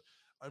 Yeah. but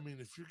I mean,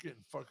 if you're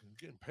getting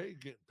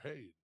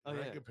paid. Oh,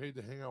 And I yeah. get paid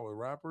to hang out with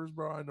rappers,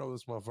 bro. I know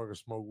this motherfucker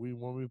smoke weed.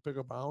 Want me to pick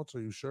up an ounce?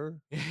 Are you sure?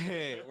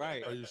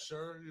 Right. Are you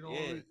sure? You know, Yeah.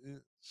 what I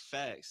mean?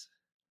 Facts.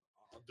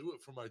 I'll do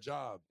it for my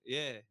job.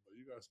 Yeah, But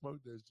you gotta smoke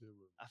that shit.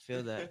 Bro. I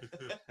feel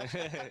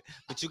that.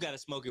 But you gotta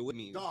smoke it with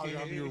me. Dog,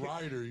 I'm your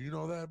rider. You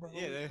know that, bro?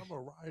 Yeah. I'm a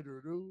rider,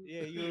 dude.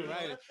 Yeah, you a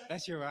rider.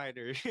 That's your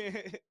rider.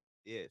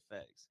 Yeah,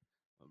 facts.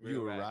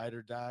 You a ride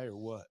or die or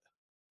what?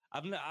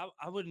 I'm not,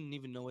 I wouldn't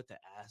even know what to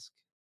ask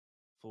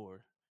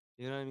for.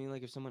 You know what I mean?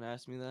 Like if someone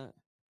asked me that,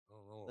 I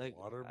don't know. like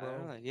Water, I don't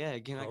bro. know, yeah,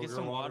 can I get Kroger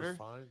some water's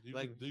water? Fine. You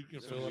Like,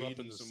 can some fill it weed up in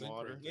and the some sink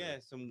water. right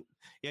there.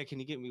 Yeah, can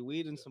you get me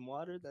weed and some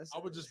water? That's I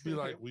would it. just be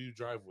like, will you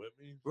drive with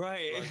me?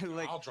 right. like,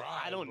 Like I'll drive,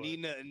 I don't but-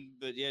 need nothing,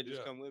 but yeah, just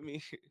Yeah. come with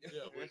me.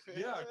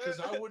 Yeah, because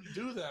I wouldn't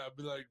do that. I'd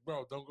be like,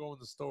 bro, don't go in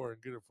the store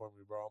and get it for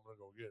me, bro. I'm gonna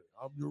go get it.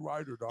 I'm your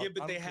rider, dog. Yeah,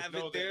 but I they don't care- have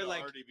No, it they there, would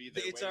like already be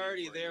there it's waiting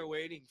already for there you.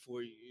 waiting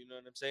for you. You know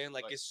what I'm saying?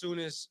 Like Like, as soon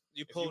as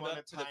you if you pulled wanted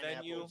up to the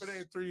venue, pineapples- If it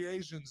ain't 3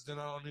 Asians, then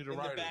I don't need a in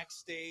rider. the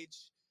backstage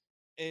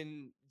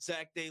in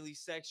Zach Daly's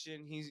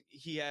section,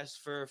 he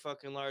asked for a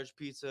fucking large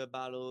pizza, a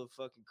bottle of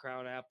fucking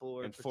Crown Apple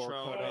or And 4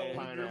 Patron. cut-out and-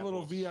 pineapples. Your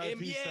little VIP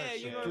and yeah, section.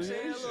 you know what I'm Three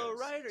saying? A little Asians.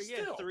 rider,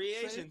 yeah, Still, 3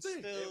 same Asians thing.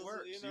 still. It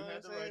works. You You know had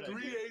what the I'm right saying?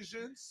 idea. 3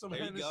 Asians, some There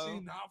you Hennessy, go.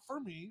 not for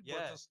me, Yeah.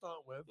 but to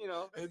stunt with. You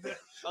know, And then,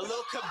 a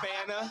little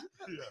cabana,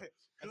 yeah. a 'Cause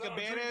I don't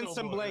cabana drink and no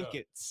some more, yeah.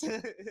 blankets.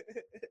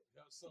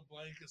 Yeah, some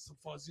blankets, some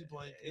fuzzy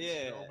blankets.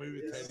 Yeah. You know,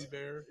 maybe a teddy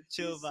bear.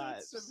 Chill He said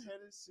vibes. Some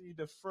Hennessy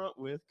to front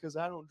with because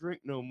I don't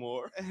drink no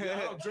more. Yeah,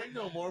 I don't drink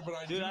no more, but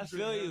I Dude, do I drink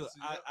feel you. Hennessy,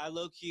 yeah. I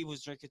low key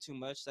was drinking too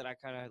much that I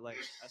kind of like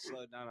I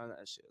slowed down on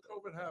that shit.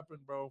 COVID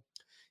happened, bro.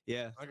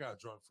 Yeah, I got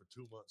drunk for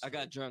 2 months. I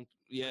got drunk.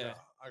 Yeah,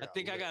 I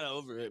think I lit. got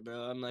over it, bro.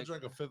 I'm I like,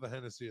 drank a fifth of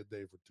Hennessy a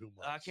day for 2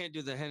 months. I can't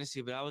do the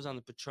Hennessy, but I was on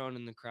the Patron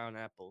and the Crown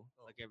Apple.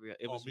 Oh. Like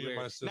it Oh, was me and weird.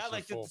 my sister Not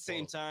like at full the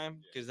same flow. time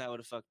because that would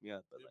have fucked me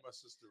up. But Me and like, my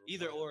sister were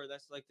either playing- or,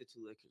 that's like the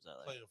two liquors I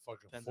like. playing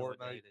fucking Depends on what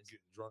day Fortnite it and is.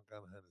 getting drunk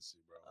on Hennessy,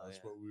 bro. Oh, That's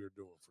yeah. what we were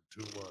doing for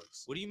 2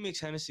 months. What do you mix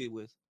Hennessy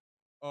with?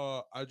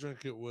 I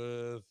drink it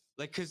with.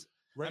 Like, cause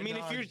Right mean,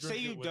 now, if you drink say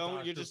it you with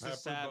don't, you're Dr. just a Pepper,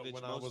 savage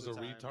But when I most was of a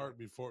the time.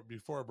 retard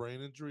before a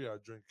brain injury, I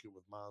drink it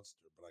with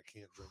Monster, but I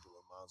can't drink it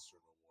with Monster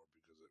no more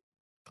because it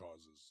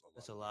causes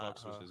That's a a lot, lot.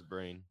 Fucks with huh? his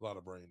brain. a lot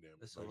of brain damage.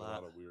 That's a like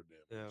lot. of weird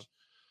Yeah. damage.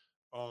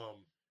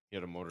 He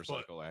had a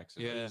motorcycle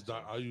accident.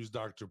 Yeah. I use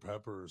Dr.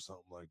 Pepper or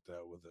something like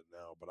that with it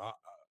now, but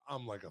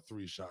I'm like a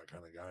 3-shot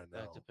kind of guy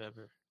now. Dr.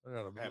 Pepper. I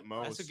got At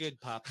most. That's a good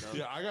pop though.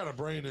 yeah, I got a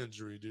brain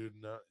injury, dude.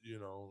 Not,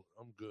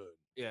 I'm good.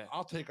 Yeah.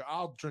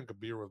 I'll drink a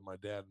beer with my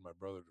dad and my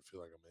brother to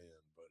feel like a man,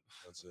 but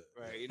that's it.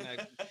 Right.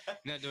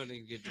 You're not doing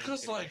any good.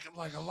 Because drinking.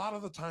 like a lot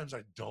of the times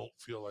I don't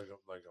feel like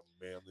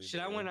a manly.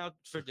 Shit, I man. went out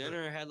for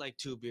dinner, had like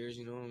 2 beers,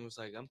 and was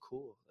like, I'm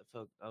cool.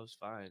 I was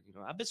fine.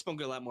 I've been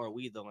smoking a lot more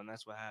weed though, and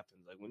that's what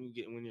happens. Like when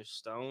you're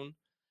stoned,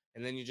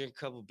 and then you drink a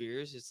couple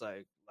beers, it's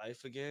like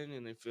life again,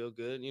 and they feel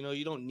good.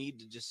 You don't need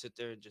to just sit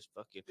there and just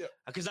fucking. Yeah.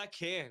 Because I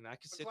can A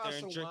sit glass there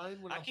and of drink. wine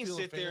when I I'm can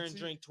feeling sit there and fancy.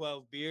 drink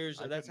 12 beers.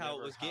 I That's could how it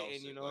never was house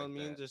getting. You it know what I like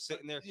mean? that. Just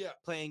sitting there Yeah,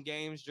 playing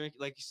games, drinking,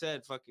 like you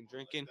said, fucking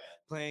drinking,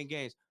 playing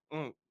games.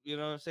 You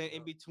know what I'm saying? Yeah.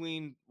 In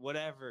between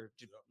whatever.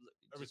 Yep.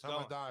 Every just time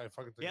going. I die, I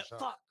fucking take Yeah, a shot.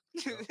 fuck.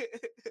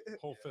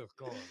 Whole fifth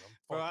gone. I'm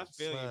Bro, I fucking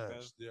feel you, bro.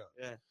 smashed. Yeah,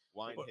 Yeah.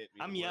 Wine But hit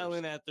me. I'm the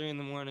yelling worst. at 3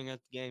 a.m. at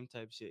the game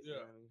type shit. You Yeah.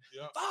 know what I mean?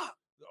 yeah. Fuck.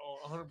 Oh,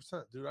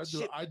 100%, dude.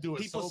 Shit, I do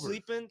it People sober.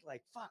 sleeping,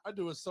 like fuck. I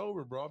do it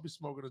sober, bro. I'll be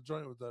smoking a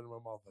joint with that in my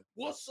mouth, like,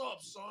 "What's up,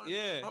 son?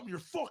 Yeah. I'm your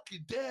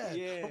fucking dad.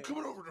 Yeah. I'm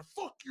coming over to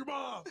fuck your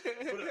mom."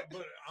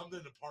 But I'm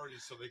in the party,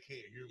 so they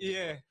can't hear me.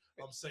 Yeah.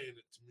 but I'm saying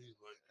it to me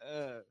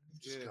like you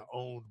just yeah. got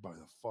owned by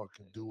the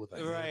fucking dude with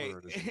a Right.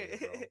 hammer in his hand,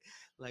 bro.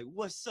 Like,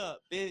 what's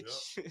up,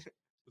 bitch?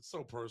 It's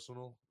so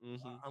personal.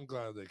 Mhm. I'm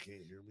glad they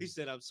can't hear me. He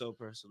said I'm so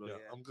personal. yeah,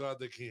 Yeah. I'm glad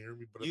they can't hear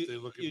me. But You- if they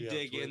look at you me,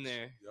 dig on in Twitch,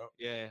 there. Yep.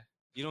 Yeah.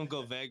 You don't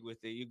go vague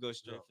with it. You go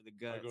straight Yeah. for the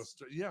I guts. go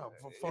straight. Yeah,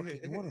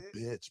 fucking. What a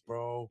bitch,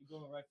 bro. You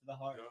going right for the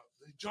heart. Yeah,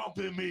 they jump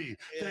in me.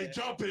 They Yeah.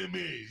 jump in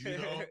me. You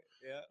know.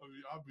 yeah.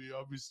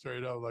 I'll be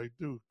straight up like,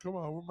 dude, come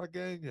on, where my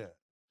gang at?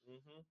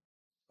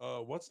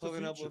 Mm-hmm. What's the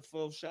Pulling future? up with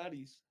full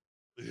shotties.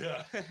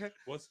 Yeah.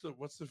 What's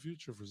the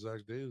future for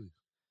Zach Daly?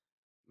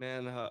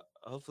 Man,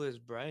 hopefully it's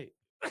bright.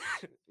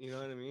 You know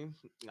what I mean?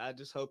 I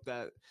just hope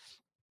that,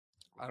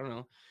 I don't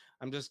know.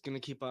 I'm just going to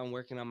keep on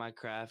working on my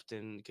craft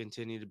and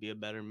continue to be a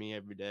better me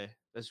every day.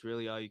 That's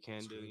really all you can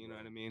That's do. good, You know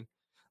bro. what I mean?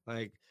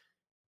 Like,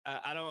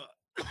 I don't,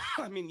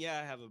 I mean, yeah,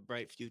 I have a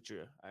bright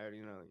future. I already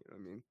know, you know what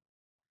I mean?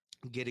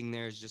 Getting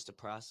there is just a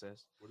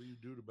process. What do you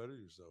do to better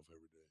yourself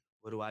every day?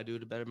 What do I do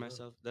to better Yeah.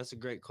 myself? That's a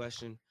great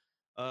question.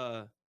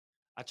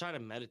 I try to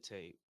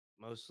meditate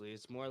mostly.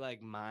 It's more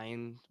like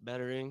mind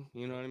bettering,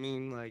 you know what I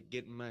mean? Like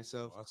getting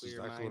myself Well, that's clear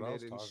exactly what I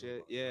was minded and talking shit.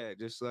 about, yeah. Yeah,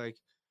 just like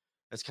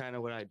that's kind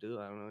of what I do.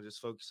 I don't know,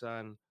 just focus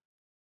on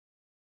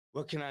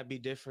what can I be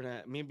different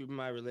at? Maybe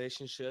my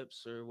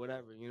relationships or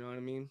whatever, you know what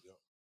I mean? Yep.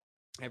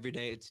 Every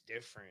day it's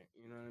different,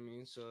 you know what I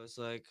mean? So it's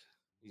like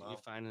You're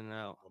finding it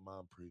out. My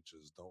mom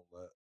preaches, don't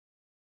let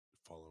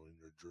following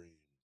your dream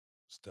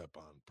step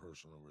on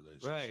personal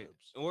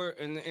relationships. Right.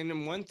 And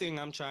then one thing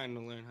I'm trying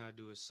to learn how to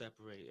do is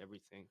separate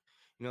everything.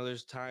 You know,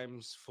 there's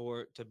times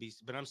for it to be,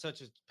 but I'm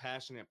such a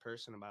passionate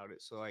person about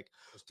it. So like,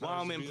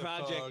 while I'm in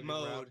project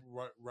mode,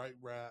 write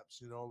raps,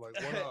 you know, like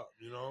what up,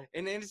 you know.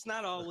 And it's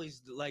not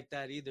always like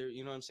that either.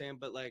 You know what I'm saying?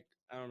 But like,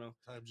 I don't know.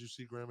 Times you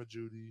see Grandma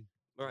Judy,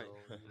 right?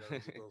 You know,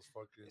 those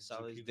fucking it's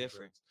always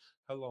different.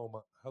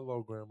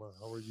 Hello, Grandma.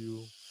 How are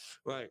you?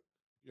 Right.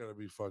 You gotta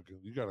be fucking.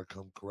 You gotta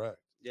come correct.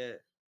 Yeah.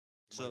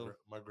 So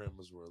my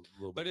grandmas were a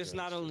little. But bit it's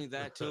not only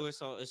that too.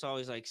 It's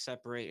always like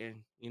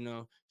separating. You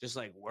know, just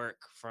like work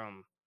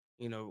from.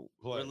 You know,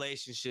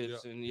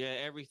 relationships and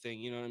everything.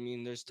 You know what I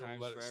mean? There's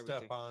times for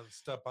everything.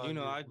 Step on. You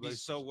know, I'd be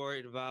so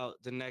worried about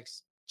the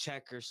next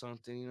check or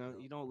something. You know,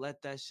 you don't let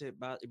that shit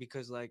bother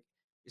because like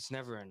it's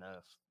never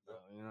enough. Bro,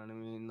 you know what I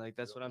mean? Like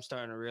that's what I'm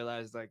starting to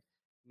realize. Like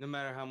no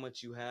matter how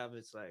much you have,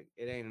 it's like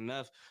it ain't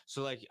enough.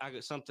 So like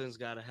something's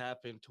got to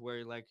happen to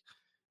where like,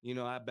 you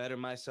know, I better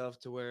myself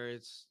to where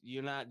it's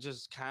you're not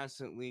just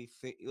constantly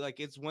like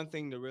it's one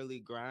thing to really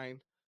grind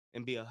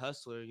and be a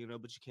hustler, you know,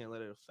 but you can't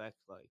let it affect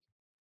like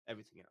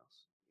everything else.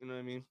 You know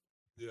what I mean?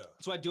 Yeah.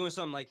 That's why doing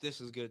something like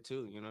this is good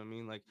too. You know what I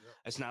mean? Like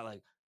it's not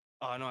like,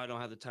 oh no, I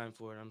don't have the time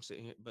for it. I'm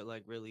sitting here, but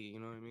like really, you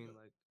know what I mean?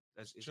 Like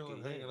that's it's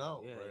chilling, good. hanging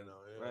out right now.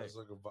 Yeah, right. It's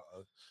like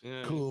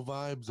a cool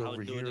vibes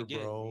over here,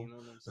 again, bro. You know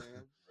what I'm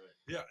saying?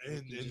 Yeah,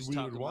 and we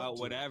would want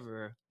to.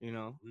 Whatever, you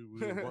know.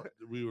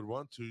 We would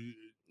want to.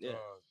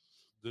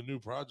 The new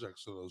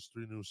projects, so those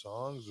 3 new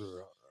songs,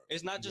 or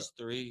it's not just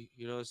 3.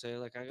 You know what I'm saying?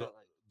 Like I got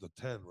the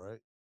 10, right?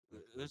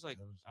 There's like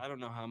I don't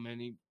know how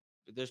many.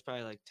 There's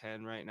probably like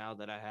 10 right now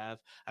that I have.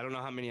 I don't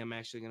know how many I'm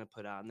actually gonna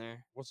put on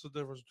there. What's the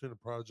difference between a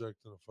project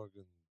and a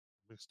fucking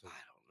mixtape? I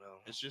don't know.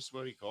 It's just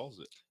what he calls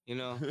it. You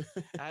know,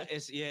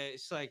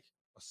 it's like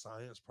a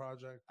science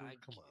project.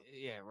 Dude? Come on.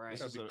 Yeah, right.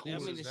 Cool I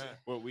mean,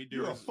 what we do.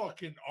 You're a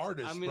fucking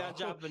artist. I mean, bro. I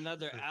drop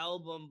another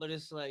album, but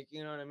it's like,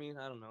 you know what I mean?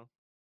 I don't know.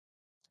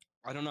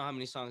 I don't know how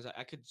many songs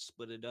I could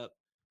split it up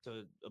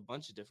to a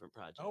bunch of different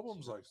projects.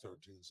 Album's like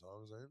 13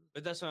 songs, ain't it?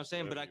 But that's what I'm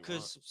saying. Whatever, but I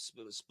could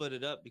split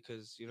it up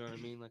because you know what I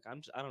mean. Like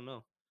I don't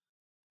know.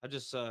 I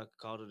just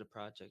called it a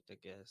project, I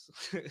guess.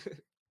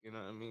 You know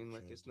what I mean?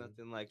 Like it's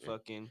nothing like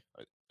fucking.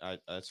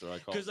 That's what I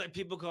call. Because like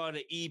people call it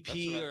an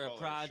EP or a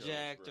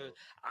project, or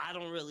I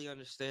don't really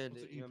understand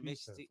it. You know,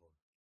 mixtape.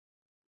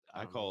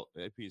 I call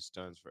EP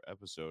stands for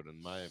episode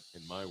in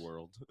my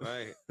world.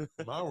 Right.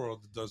 In my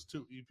world, it does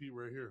too. EP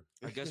right here.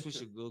 I guess we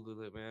should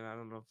Google it, man. I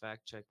don't know.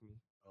 Fact check me.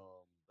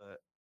 But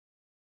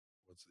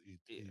what's the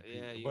EP?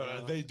 Yeah,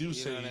 but they do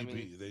say EP. I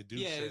mean? They do.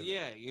 Yeah, say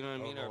yeah. You know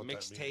what I mean? Or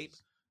mixtape.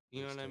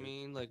 You know what I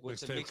mean? Like,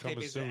 what's a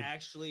mixtape? Is it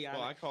actually?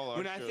 Well, I call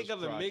when I think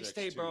of a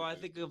mixtape, bro, I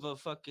think of a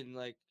fucking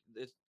like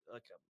it's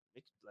like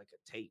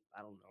a tape.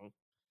 I don't know.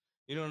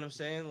 You know what I'm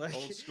saying? Like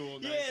old school.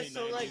 Yeah.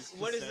 So like,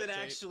 what does it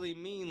actually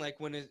mean? Like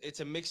when it's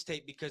a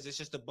mixtape because it's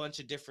just a bunch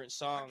of different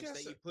songs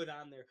that you put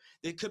on there.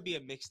 It could be a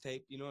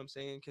mixtape. You know what I'm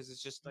saying? Because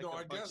it's just like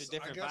a bunch of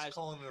different vibes.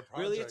 Calling it a project.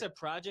 Really, it's a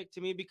project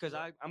to me because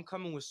I'm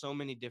coming with so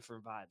many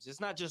different vibes.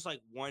 It's not just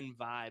like one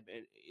vibe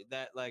and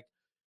that like.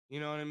 You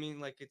know what I mean?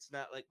 Like it's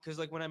not like because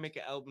like when I make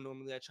an album,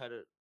 normally I try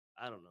to,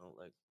 I don't know,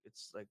 like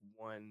it's like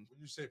one.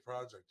 When you say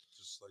project, it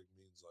just like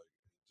means like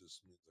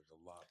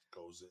a lot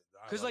goes in.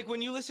 Because like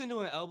when you listen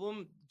to an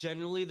album,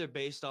 generally they're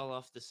based all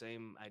off the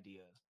same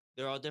idea.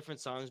 They're all different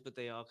songs, but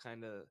they all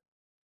kind of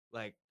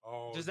like.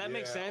 Oh, does that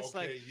make sense? Okay,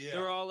 like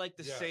they're all like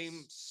the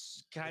same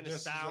kind of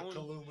sound.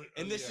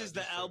 And this is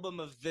the album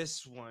of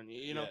this one,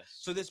 you know.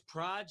 So this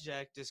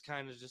project is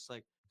kind of just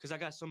like because I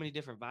got so many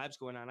different vibes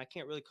going on. I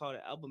can't really call it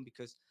an album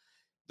because.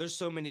 There's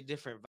so many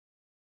different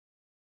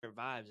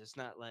vibes. It's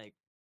not like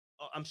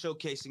I'm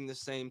showcasing the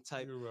same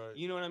type. You're right.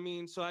 You know what I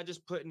mean? So I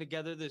just putting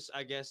together this,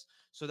 I guess,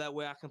 so that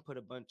way I can put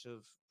a bunch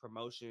of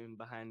promotion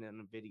behind it in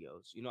the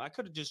videos. You know, I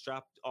could have just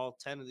dropped all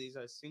 10 of these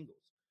as singles.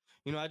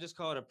 You know, I just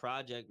call it a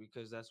project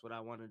because that's what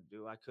I wanted to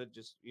do. I could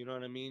just, you know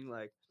what I mean?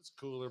 Like it's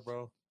cooler,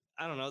 bro.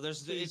 I don't know.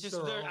 It's just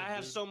I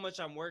have so much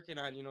I'm working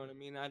on. You know what I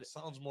mean? It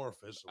sounds more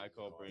official. I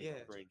call brain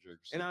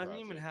jerks. And I don't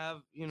even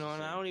have, you know,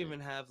 and I don't even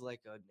have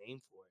like a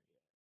name for it.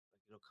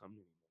 It'll come to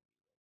me.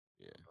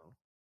 Yeah. You know?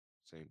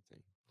 Same thing.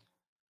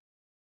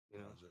 You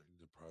know,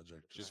 the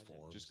project just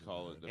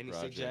call it the any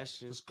project.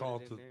 Suggestions? Just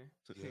call it the.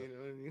 Yeah. You know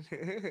what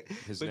I mean?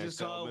 His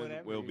next album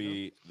will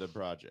be the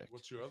project.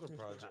 What's your other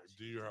project?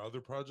 Do your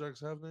other projects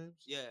have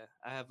names? Yeah,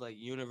 I have like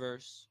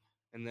Universe,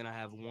 and then I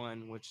have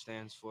One, which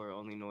stands for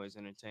Only Noise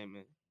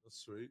Entertainment. That's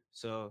sweet.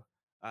 So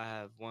I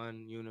have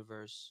One,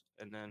 Universe,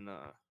 and then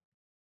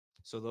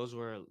so those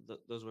were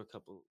a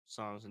couple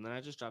songs, and then I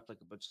just dropped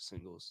like a bunch of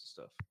singles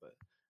and stuff, but.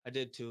 I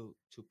did two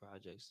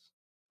projects.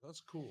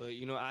 That's cool. But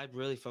you know, I'd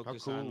really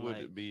focus on. How cool would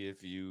it be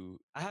if you?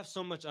 I have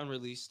so much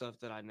unreleased stuff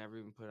that I never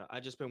even put out. I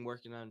just been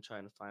working on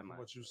trying to find my.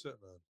 What you sitting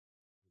on?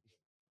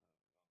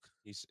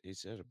 He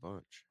said a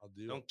bunch.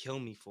 Don't kill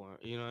me for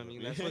it. You know what I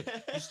mean? That's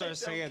what you start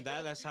saying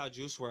that. That's how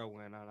Juice WRLD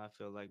went on. I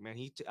feel like, man.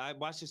 I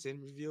watched this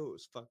interview. It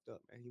was fucked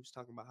up, man. He was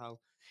talking about how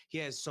he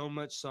has so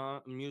much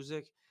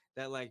music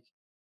that like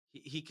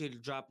he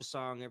could drop a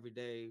song every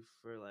day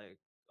for like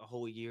a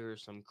whole year or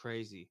something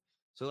crazy.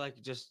 So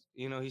like just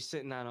he's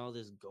sitting on all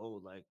this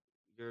gold. Like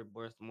you're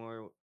worth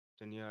more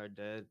than you are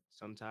dead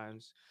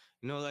sometimes.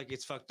 Like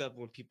it's fucked up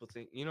when people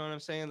think, you know what I'm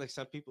saying? Like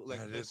some people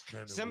like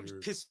some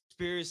weird.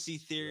 Conspiracy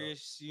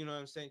theorists, you know what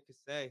I'm saying, could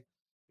say,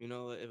 if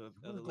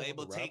a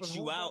label takes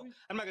you out, buddy?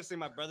 I'm not gonna say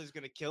my brother's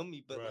gonna kill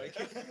me, but like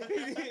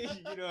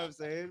you know what I'm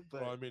saying?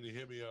 But well, I mean, he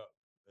hit me up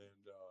and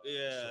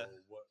yeah. So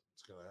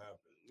what's gonna happen?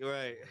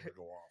 Right. I'm gonna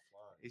go offline.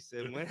 He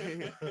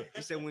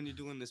said when you're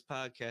doing this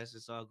podcast,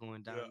 it's all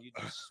going down. You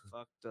just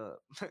fucked up.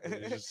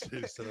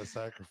 He said I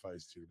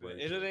sacrificed you.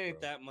 It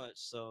ain't that much,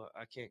 so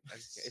I can't.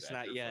 It's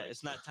not yet.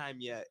 It's not time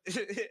yet.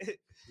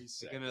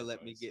 He's gonna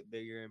let me get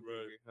bigger and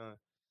bigger, huh?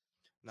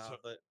 Nah, so,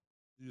 but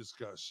you just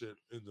got shit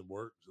in the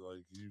works,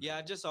 like you. Yeah,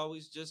 I just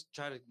always just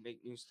try to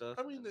make new stuff.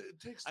 I mean, it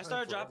takes. I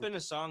started dropping a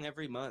song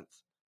every month,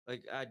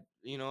 like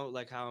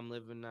like how I'm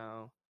living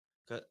now,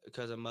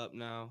 because I'm up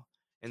now.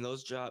 And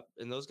those got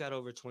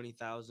over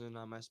 20,000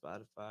 on my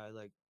Spotify,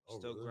 like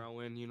still really?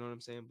 Growing, you know what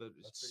I'm saying? But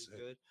it's that's pretty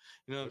sick. Good.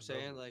 You know what I'm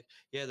saying? Numbers. Like,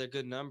 yeah, they're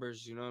good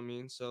numbers, you know what I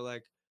mean? So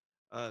like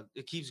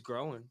it keeps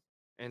growing.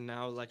 And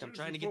now like I'm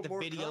trying to get the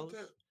videos.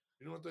 Content.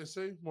 You know what they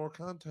say? More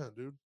content,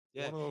 dude.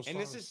 Yeah. And songs.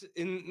 This is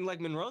in like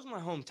Monroe's my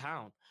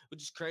hometown,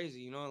 which is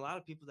crazy. A lot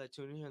of people that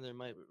tune in here, they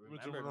might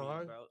remember me,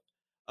 bro.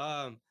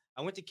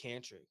 I went to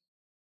Cantrick.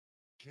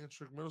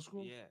 Cantrick Middle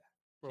School? Yeah.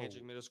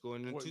 Cantrick Middle School,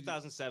 and in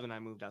 2007 I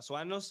moved out. So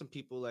I know some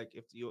people like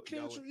if you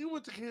Cantrick, you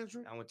went to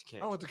Cantrick. I went to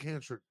Cantrick. I went to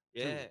Cantrick.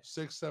 Yeah,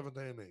 6th, 7th,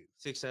 and 8th.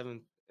 6th,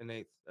 7th, and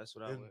 8th. That's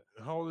what I went.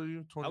 How old are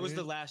you? 28? I was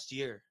the last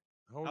year.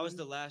 I was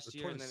the last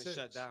year, and then it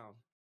shut down.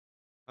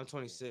 I'm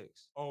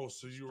 26. Oh,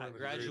 so you were? I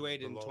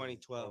graduated in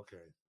 2012. Okay.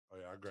 Oh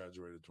yeah, I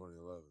graduated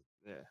 2011.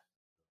 Yeah.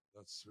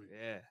 That's sweet.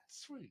 Yeah.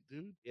 Sweet,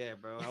 dude. Yeah,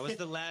 bro. I was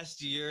the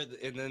last year,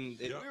 and then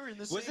we were in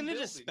the wasn't same it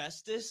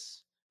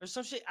asbestos or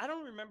some shit? I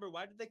don't remember.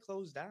 Why did they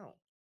close down?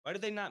 Why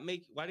did they not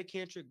why did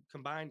Cantrick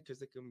combine? Because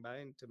they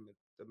combined to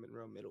the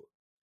Monroe Middle.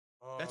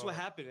 That's what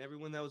happened.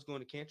 Everyone that was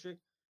going to Cantrick,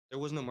 there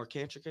was no more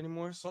Cantrick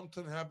anymore.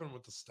 Something happened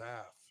with the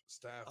staff.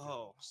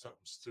 Oh, something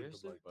stupid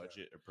seriously? like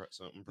budget that. Or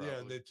something. Probably. Yeah,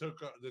 and they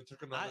took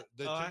another.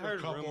 I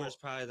heard rumors.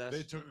 Probably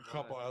they took a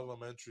couple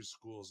elementary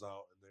schools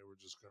out, and they were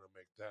just gonna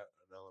make that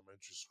an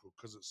elementary school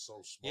because it's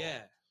so small.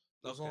 Yeah.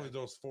 There's only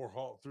those 3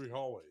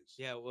 hallways.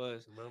 Yeah, it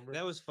was. Remember?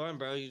 That was fun,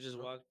 bro. You just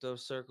walked the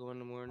circle in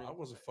the morning. I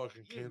was a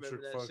fucking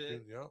Cantrick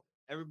fucking, yep.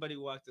 Everybody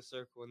walked the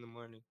circle in the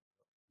morning.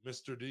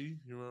 Mr. D,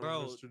 you remember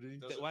Mr. D?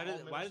 Why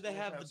did they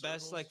have the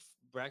best like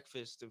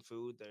breakfast and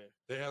food there?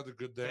 They had the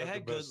good. They had the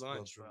good best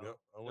lunch, bro. Yep.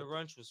 The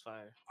lunch was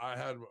fire. I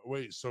had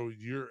so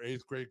your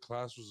 8th grade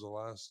class was the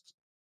last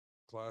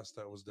class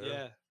that was there.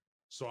 Yeah.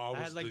 So I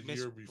had like the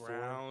year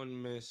before.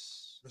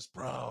 Miss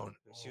Brown.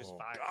 She was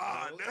fire.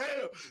 God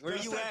damn. Where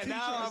you at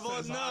now? I'm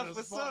old enough.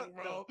 What's up,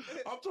 bro?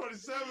 I'm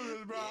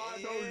 27, bro.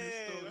 I know you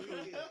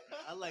still.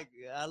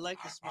 I like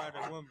a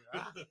smarter woman.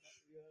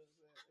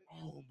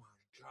 Oh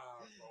my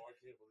God, bro! I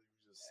can't believe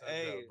you just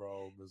said that,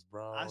 bro. Miss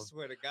Brown. I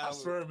swear to God. I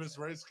swear Miss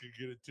Rice could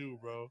get it too,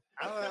 bro.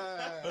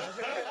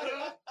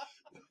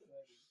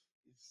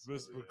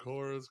 Miss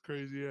McCora's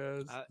crazy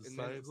ass. The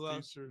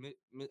science teacher.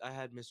 I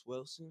had Miss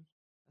Wilson,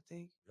 I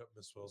think. Yep,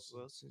 Miss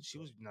Wilson. She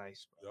was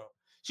nice, bro. Yep.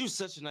 She was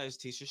such a nice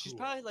teacher. She's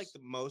probably like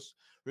the most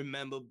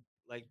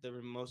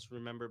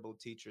memorable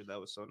teacher that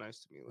was so nice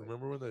to me. Like,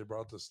 remember when they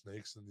brought the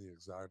snakes and the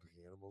exotic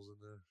animals in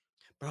there?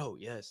 Bro,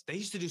 yes. They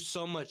used to do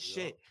so much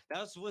shit.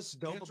 That's what's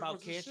dope about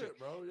Cantrick.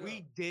 Yeah.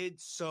 We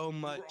did so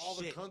much shit. All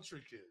the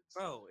country kids.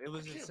 Bro, it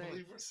was insane. insane.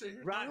 Believe we're saying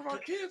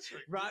about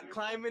Cantrick. Rock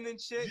climbing and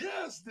shit.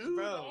 Yes, dude.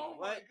 Bro, oh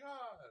my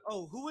God.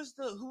 Oh, who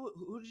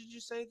did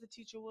you say the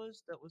teacher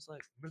was? That was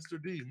like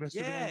Mr. D,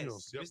 Mr.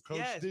 Daniels. Yep,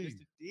 Coach D.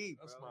 Mr. D,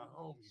 bro. That's my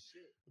homie.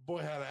 The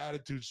boy had an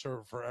attitude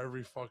shirt for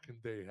every fucking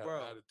day. Had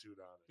an attitude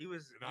on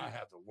it. I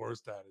had the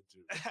worst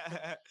attitude.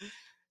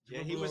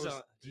 He was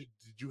did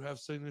you have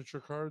signature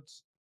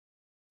cards?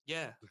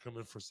 Yeah. To come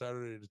in for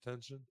Saturday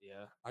detention?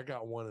 Yeah. I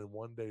got one in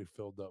one day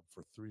filled up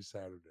for 3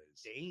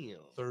 Saturdays. Damn.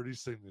 30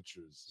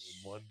 signatures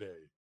in one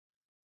day.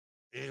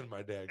 And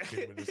my dad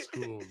came into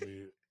school with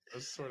me. I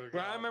swear to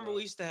God. I remember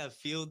we used to have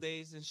field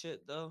days and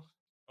shit, though.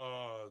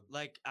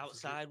 Like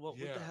outside, what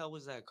the hell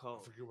was that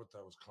called? I forget what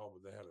that was called,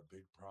 but they had a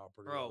big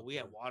property. Bro, we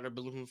had water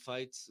balloon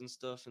fights and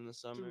stuff in the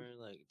summer. Dude,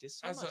 like this.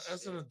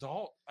 As an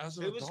adult,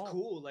 it was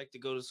cool. Like to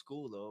go to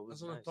school though.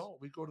 As an adult,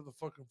 we go to the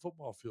fucking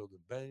football field and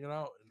bang it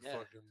out in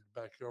fucking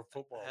backyard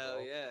football. Hell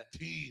bro. Yeah.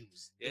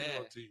 Teams.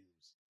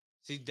 Teams.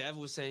 See, Dev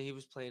was saying he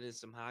was playing in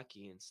some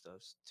hockey and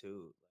stuff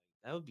too.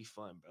 That would be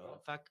fun, bro. Yeah.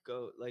 If I could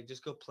go,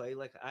 just go play.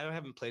 Like I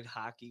haven't played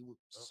hockey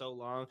so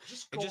long,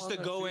 just to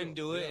go and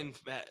do it, and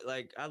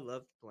I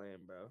loved playing,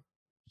 bro.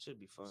 Should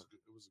be fun.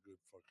 It was a good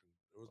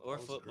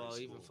fucking. Football,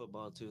 even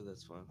football too.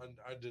 That's fun.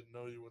 I didn't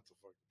know you went to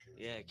fucking Cantrick.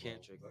 Yeah,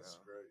 Cantrick. That's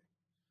great.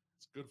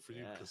 It's good for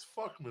you because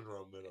fuck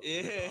Monroe Middle.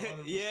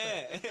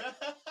 Yeah.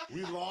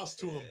 We lost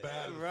to him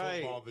bad in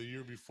football the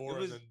year before,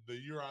 and then the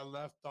year I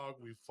left, dog,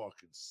 we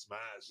fucking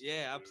smashed.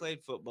 Yeah, I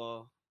played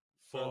football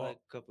for like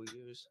a couple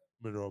years.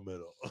 Monroe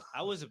Middle.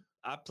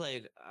 I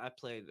played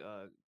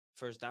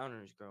first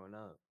downers growing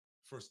up.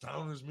 First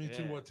downers, me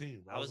too. What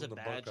team? I was on a the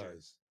Badger.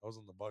 Buckeyes. I was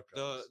on the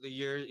Buckeyes. The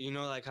year, you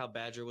know, like how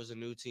Badger was a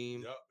new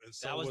team. Yep. And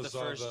so that was the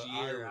first the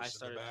year Irish I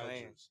started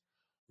playing.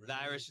 Really?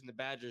 The Irish and the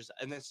Badgers,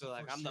 and then so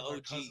like I'm the OG.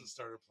 My cousin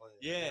started playing.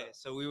 Yeah,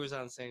 so we was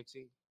on the same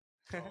team.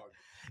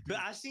 But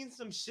I seen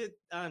some shit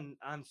on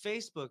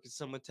Facebook and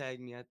someone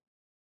tagged me. I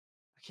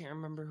can't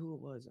remember who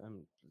it was.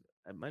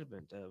 It might have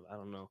been Dev. I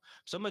don't know.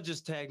 Someone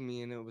just tagged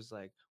me and it was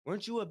like,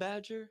 "Weren't you a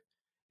Badger?"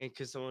 And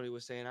because somebody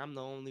was saying, "I'm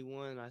the only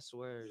one," I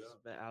swear. Yeah.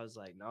 But I was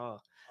like, "No."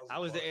 I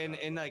was there,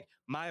 and like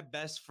my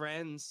best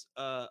friend's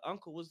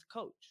uncle was the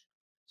coach.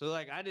 So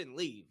like I didn't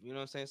leave. You know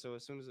what I'm saying? So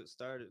as soon as it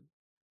started,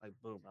 like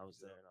boom, I was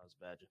there and I was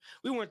Badger.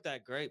 We weren't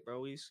that great,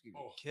 bro. We used to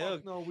get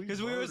killed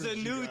because we was a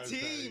new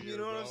team. You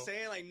know what I'm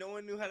saying? Like no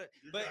one knew how to.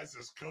 You guys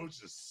as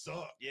coaches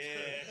suck.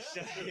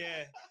 Yeah,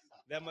 yeah.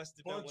 That must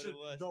have been what it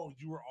was. No,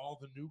 you were all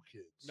the new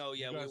kids. No,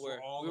 yeah, we were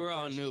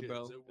all new,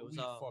 bro. It was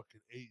all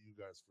fucking ate you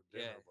guys for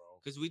dinner, bro.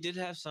 Because we did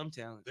have some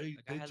talent. They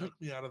took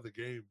me out of the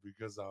game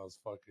because I was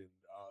fucking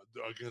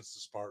against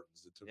the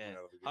Spartans. They took me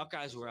out of the game.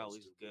 Hawkeyes were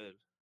always good.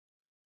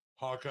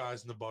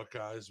 Hawkeyes and the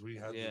Buckeyes. We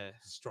had the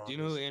strongest. Do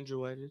you know who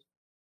Andrew White is?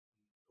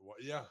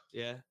 What? Yeah.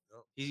 Yeah.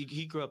 Yep.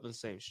 He grew up in the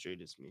same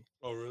street as me.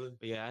 Oh, really?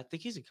 But yeah, I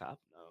think he's a cop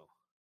now.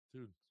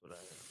 Dude,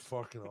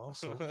 fucking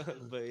awesome.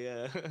 But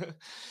yeah.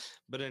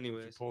 But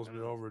anyways. He pulls me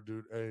over,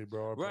 dude. Hey,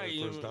 bro. Right,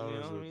 you know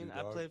what I mean?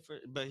 I played for,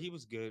 but he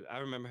was good. I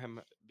remember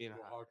him being a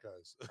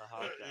Hawkeyes.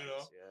 Hawkeyes, you know?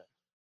 Yeah.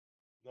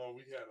 No,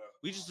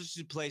 we just used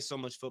to play so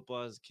much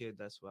football as a kid.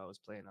 That's why I was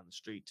playing on the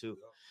street too.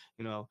 Yeah.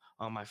 You know,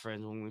 all my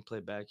friends when we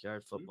played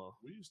backyard football.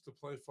 We used to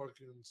play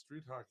fucking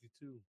street hockey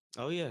too.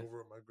 Oh yeah.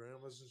 Over at my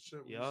grandma's and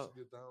shit. We used to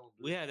get down.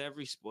 Dude. We had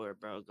every sport,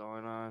 bro,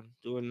 going on,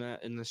 doing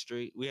that in the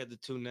street. We had the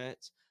 2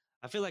 nets.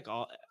 I feel like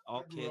all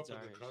kids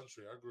are in the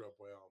country. I grew up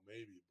way out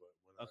maybe, but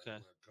when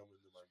I come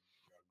into my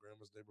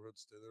grandma's neighborhood,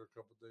 stay there a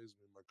couple days,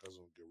 me and my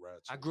cousin would get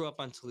ratchet. I grew up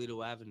on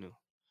Toledo Avenue,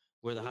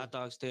 where the hot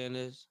dog stand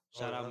is.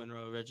 Shout out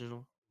Monroe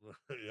Original.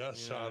 Yeah,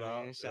 shout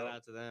out. Shout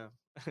out to them.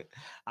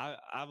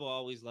 I've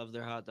always loved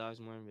their hot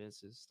dogs more than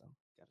Vince's, so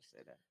gotta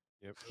say that.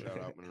 Yep.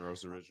 Shout out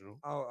Monroe's Original.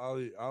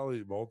 I'll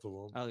eat both of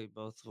them. I'll eat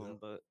both of them,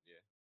 but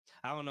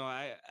I don't know.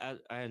 I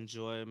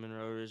enjoy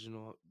Monroe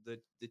Original.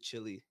 The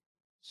chili,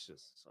 it's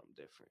just something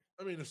different.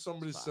 I mean, if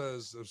somebody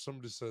says,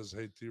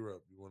 "Hey, T-Rep,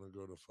 you want to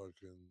go to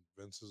fucking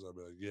Vince's?" I'll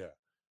be like, "Yeah."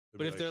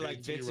 But if they're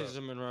like Vince's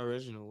and Monroe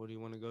Original, what do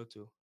you want to go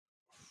to?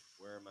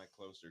 Where am I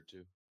closer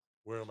to?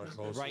 Where am I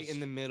closer? Right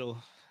in the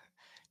middle.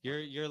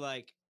 You're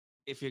like,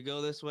 if you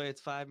go this way,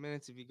 it's 5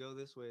 minutes. If you go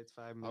this way, it's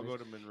 5 minutes. I'll go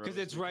to Monroe because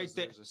it's right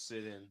there. There's a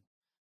sit-in.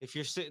 If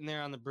you're sitting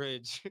there on the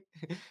bridge,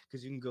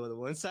 because you can go to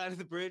one side of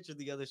the bridge or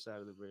the other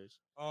side of the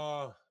bridge.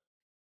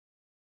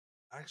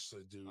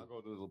 Actually, dude, I'll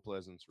go to the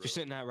Pleasance Road. If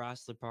you're sitting at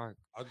Rossler Park.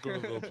 I'd go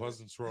to the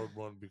Pleasance Road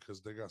one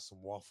because they got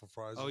some waffle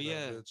fries. Oh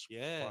that bitch.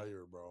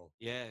 Fire, bro.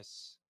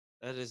 Yes,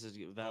 that is a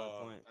valid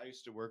point. I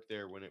used to work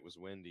there when it was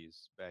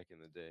Wendy's back in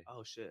the day.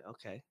 Oh shit.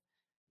 Okay.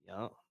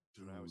 Yeah.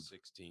 Dude, when I was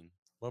 16.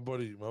 My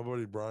buddy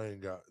Brian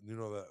got, you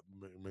know that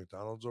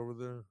McDonald's over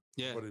there?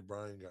 Yeah. My buddy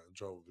Brian got in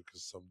trouble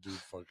because some dude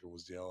fucking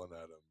was yelling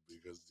at him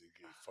because he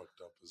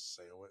fucked up his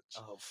sandwich.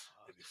 Oh,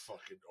 fuck. And he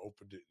fucking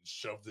opened it and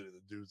shoved it in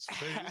the dude's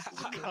face.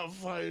 He got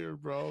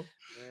fired, bro.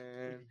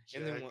 Man.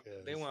 And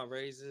they want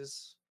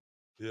raises.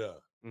 Yeah.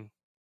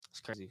 It's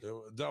crazy.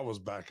 That was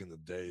back in the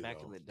day.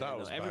 Back in the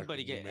day.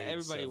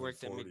 Everybody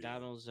worked at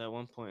McDonald's at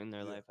one point in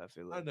their life, I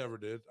feel like. I never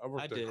did. I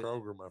worked at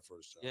Kroger my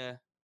first job. Yeah.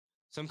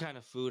 Some kind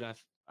of food. I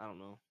don't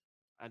know.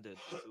 I did.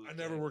 I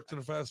never worked in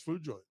a fast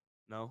food joint.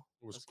 No.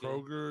 It was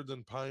Kroger,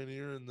 then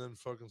Pioneer, and then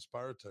fucking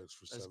Spiratex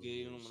for 7 years. That's good.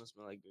 You don't want to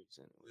smell like grease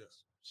anyways. Yeah.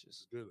 It's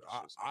just good.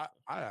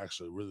 I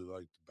actually really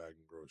liked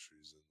bagging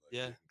groceries and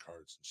getting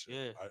carts and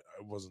shit. Yeah.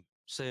 I wasn't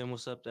saying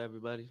what's up to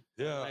everybody.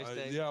 Yeah.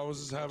 I was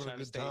just having a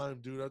good time,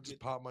 dude. I just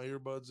pop my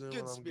earbuds in when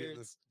I'm getting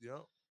this.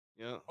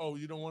 Yeah. Oh,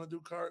 you don't want to do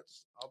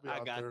carts? I'll be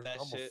out there.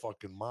 I'm a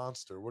fucking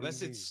monster. What do you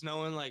mean? Unless it's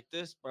snowing like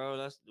this, bro.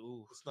 It's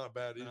not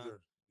bad either.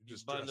 You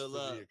just dress for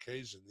the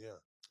occasion,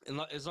 And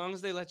as long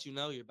as they let you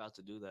know you're about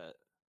to do that.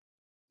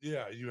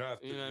 Yeah, you have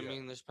to. You know what I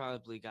mean? There's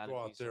probably got to be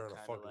out there in a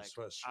fucking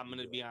sweatshirt. I'm going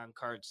to be on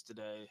carts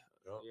today.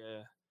 Yep.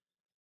 Yeah.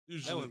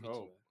 Usually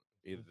hope.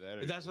 Either that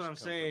or that's what I'm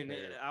saying.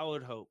 Prepared. I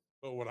would hope.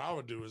 But what I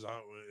would do is,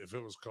 if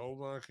it was cold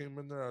when I came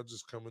in there, I'd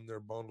just come in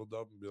there bundled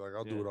up and be like,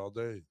 I'll do it all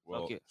day.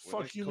 Well,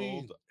 fuck you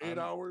mean 8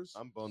 hours?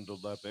 I'm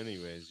bundled up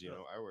anyways. You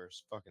know, I wear a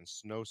fucking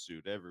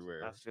snowsuit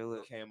everywhere. I feel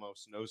it. Camo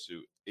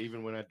snowsuit,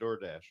 even when I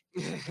DoorDash.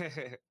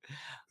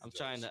 I'm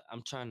trying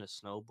to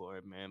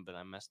snowboard, man, but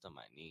I messed up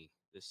my knee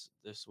this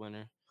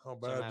winter. How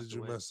bad did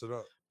you mess it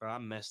up? Bro, I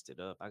messed it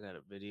up. I got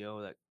a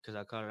video because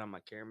I caught it on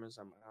my cameras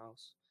on my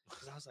house.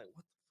 Because I was like,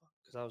 what the fuck?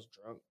 Because I was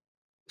drunk.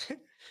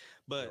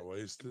 But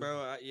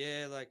bro,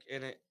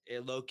 and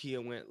it low key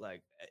went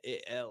like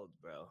it L'd,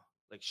 bro,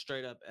 like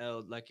straight up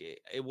L'd, like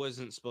it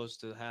wasn't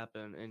supposed to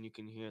happen, and you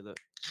can hear the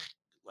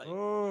like,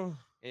 and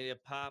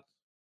it popped,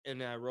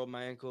 and I rolled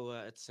my ankle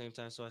at the same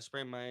time, so I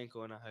sprained my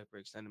ankle and I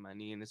hyperextended my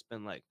knee, and it's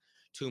been like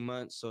 2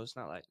 months, so it's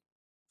not like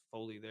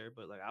fully there,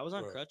 but like I was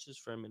on crutches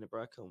for a minute,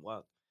 bro. I couldn't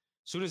walk.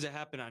 soon as it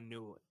happened, I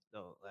knew it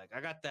though. Like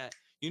I got that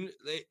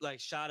like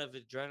shot of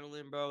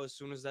adrenaline, bro. As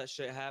soon as that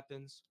shit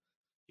happens,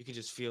 you can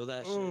just feel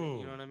that shit.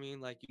 You know what I mean?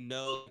 Like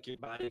like your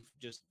body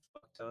just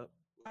fucked up.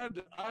 I'm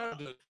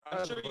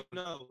sure you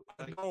know.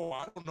 Like,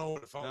 I don't know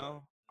what it felt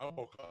like. I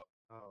woke up.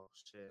 Oh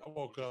shit! I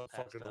woke up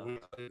fucking a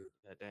week later.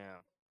 Yeah,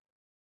 damn.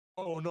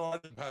 Oh no, I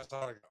didn't pass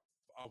out. I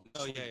got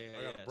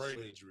a brain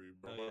sweet. injury,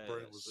 bro. Oh, My yeah,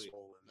 brain yeah, was sweet.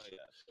 swollen. Oh, yeah.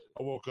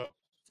 I woke up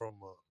from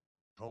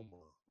coma,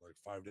 like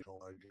 5 days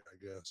coma, I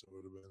guess it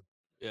would have been.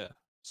 Yeah.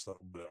 So,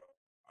 but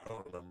I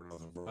don't remember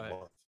nothing for a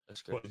month.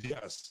 That's great. But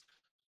yes,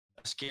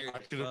 that's scary.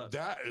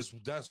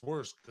 That's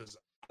worse because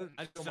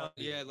I felt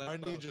my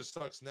knee just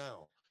sucks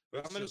now.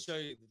 I'm gonna show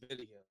you the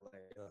video.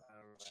 Like,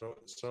 show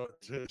it to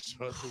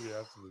me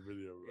after the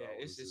video. Bro. Yeah,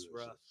 it's just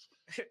rough.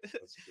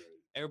 That's great.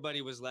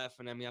 Everybody was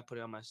laughing at me. I put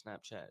it on my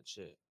Snapchat and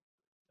shit.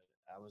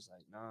 I was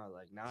like, nah,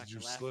 like now. Did you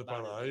slip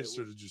on ice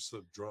or did you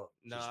slip drunk?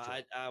 No,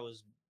 I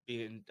was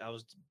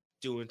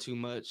doing too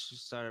much.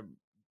 Started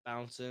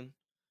bouncing.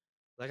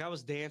 Like I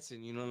was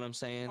dancing, you know what I'm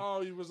saying?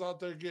 Oh, you was out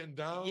there getting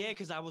down? Yeah,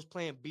 because I was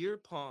playing beer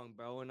pong,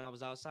 bro, and I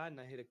was outside and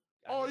I hit a.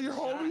 Oh, your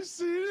homie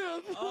seen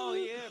it? Oh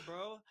yeah,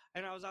 bro.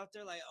 And I was out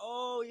there like,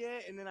 oh yeah,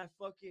 and then I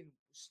fucking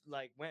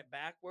like went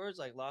backwards,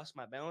 like lost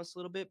my balance a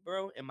little bit,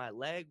 bro, and my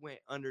leg went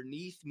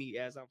underneath me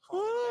as I'm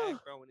falling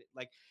back, bro, and it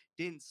like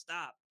didn't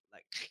stop,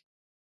 like,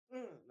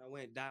 and I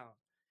went down,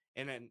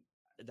 and then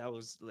that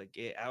was like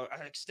it. I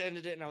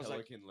extended it, and I was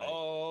like,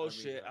 oh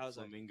shit, I was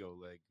like, flamingo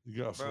leg.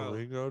 You got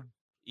flamingo?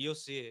 You'll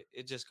see it.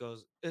 It just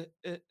goes.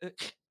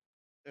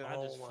 And I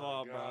just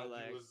fall, God, bro.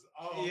 Like,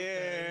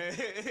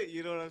 okay.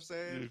 You know what I'm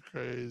saying? You're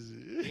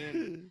crazy.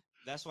 And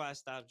that's why I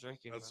stopped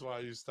drinking. That's why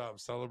you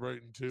stopped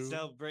celebrating too.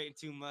 Celebrating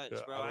too much,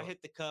 bro. I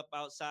hit the cup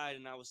outside,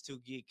 and I was too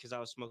geek because I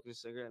was smoking a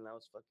cigarette, and I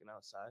was fucking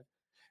outside,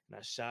 and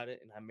I shot it,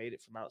 and I made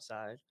it from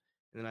outside,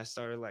 and then I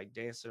started like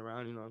dancing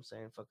around. You know what I'm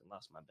saying? Fucking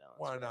lost my balance.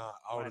 Why not?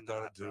 I would have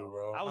done it too,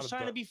 bro. I was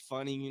trying to be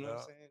funny. You know what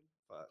I'm saying?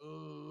 Fuck.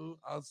 Ooh,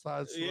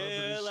 outside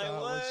celebrity like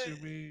shot. what you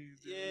mean?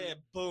 Dude? Yeah,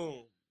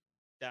 boom,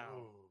 down.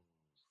 Ooh.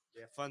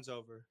 Yeah, fun's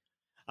over.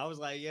 I was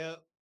like,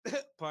 yep,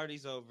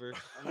 party's over.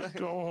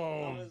 Go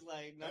home. I was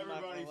like, no,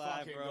 everybody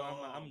lie, bro.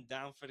 I'm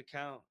down for the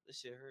count. This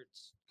shit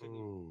hurts.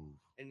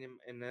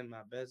 And then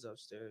my bed's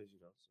upstairs, you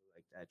know, so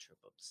like that trip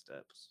up the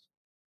steps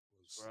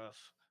was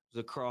rough. It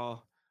was a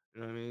crawl.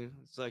 You know what I mean?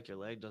 It's like your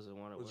leg doesn't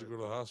want to work. Did you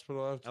go to the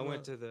hospital after I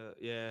went to the,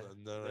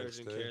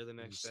 urgent care the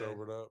next day.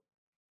 Sobered up?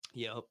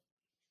 Yep.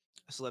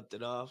 I slept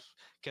it off,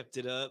 kept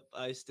it up,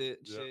 iced it,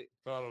 shit.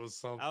 Thought it was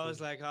something. I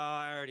was like, oh,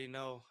 I already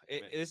know.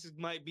 This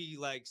might be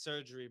like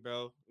surgery,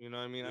 bro. You know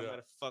what I mean? I'm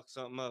gonna fuck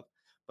something up.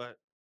 But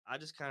I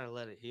just kind of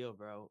let it heal,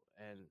 bro.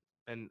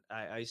 And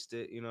I iced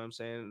it, you know what I'm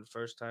saying? The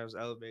first times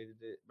elevated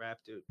it,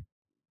 wrapped it,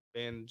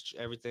 bandaged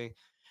everything.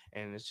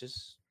 And it's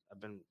just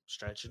I've been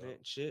stretching it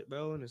and shit,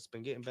 bro, and it's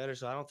been getting better.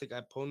 So I don't think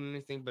I pulled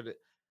anything, but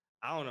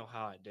I don't know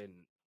how I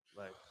didn't.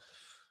 Like,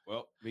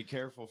 well, be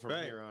careful from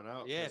here on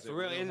out. Yeah, for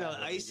real. In the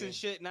ice and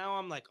shit, now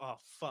I'm like, oh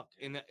fuck.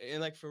 And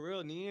like for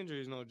real, knee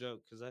injury is no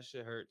joke because that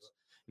shit hurts.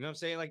 You know what I'm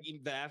saying? Like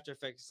even the after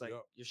effects, like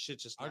your shit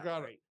just. I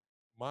got right.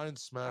 Mine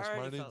smashed.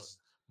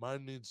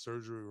 Mine needs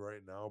surgery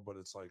right now, but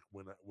it's like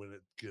when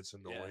it gets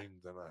annoying,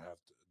 then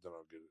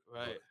I'll get it.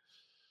 Right.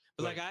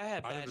 But like I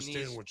had bad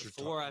knees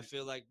before. I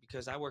feel like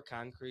because I work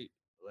concrete,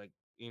 like.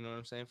 You know what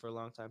I'm saying? For a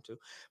long time too.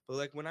 But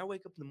like when I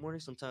wake up in the morning,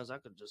 sometimes I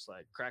could just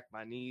like crack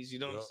my knees. You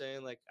know what I'm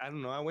saying? Like, I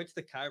don't know. I went to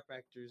the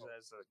chiropractors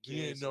as a kid.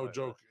 He ain't no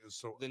joke.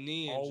 So the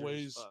knee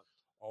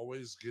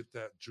always get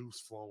that juice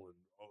flowing.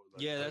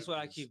 That's what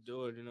I keep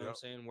doing. You know what I'm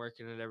saying?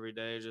 Working it every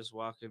day, just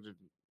walking.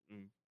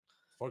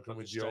 Fucking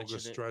with yoga,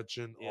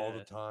 stretching all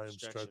the time,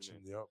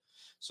 stretching. Yep.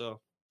 So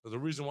the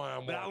reason why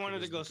But I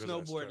wanted to go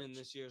snowboarding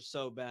this year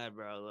so bad,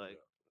 bro. Like,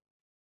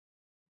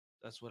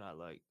 that's what I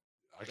like.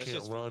 I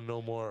can't run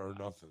no more or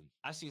nothing.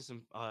 I seen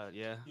some,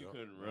 You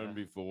couldn't run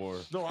before.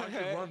 No, I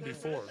could run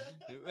before.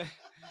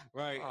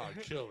 Right. I'll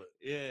kill it.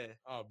 Yeah.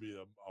 I'll be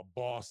a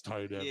boss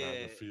tight end on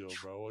the field,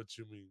 bro. What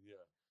you mean?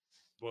 Yeah.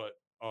 But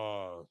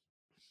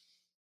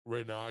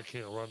right now I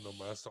can't run no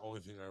more. That's the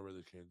only thing I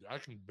really can do. I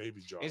can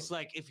baby jog. It's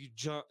like if you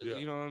jump,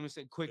 you know what I'm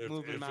saying? Quick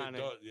movement on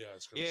it.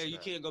 It's gonna snap, you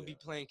can't go be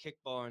playing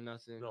kickball or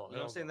nothing. No, you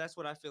know what I'm saying? That's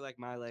what I feel like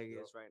my leg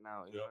is right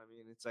now. You know what I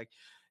mean?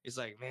 It's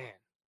like, man.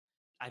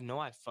 I know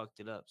I fucked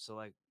it up, so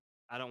like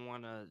I don't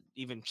want to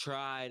even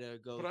try to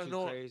go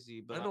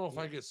crazy. But I know if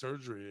I get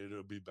surgery,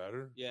 it'll be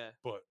better. Yeah,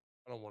 but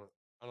I don't want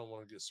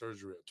to get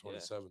surgery at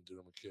 27, dude.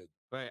 I'm a kid.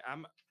 Right.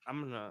 I'm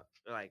gonna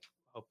like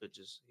hope it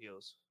just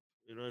heals.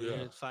 You know what I mean?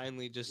 It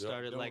finally just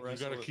started. Like you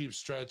gotta keep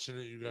stretching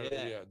it. You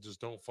gotta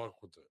just don't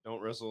fuck with it. Don't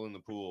wrestle in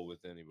the pool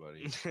with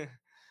anybody.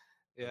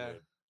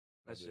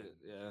 That's it.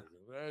 Yeah.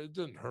 It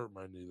didn't hurt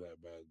my knee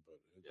that bad,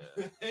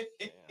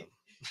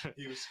 but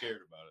he was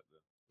scared about it though.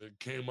 It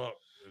came up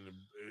and it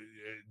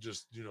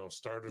just,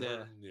 started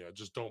hurting. Yeah,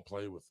 just don't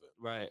play with it.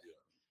 Right. Yeah.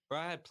 Bro,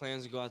 I had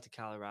plans to go out to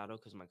Colorado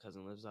because my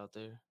cousin lives out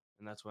there.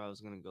 And that's where I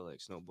was going to go, like,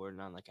 snowboarding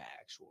on, like, an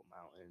actual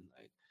mountain.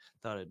 Like,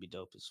 thought it'd be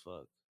dope as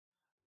fuck.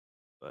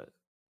 But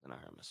Then I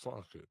hurt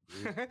myself. Fuck it,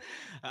 dude.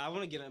 I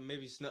want to get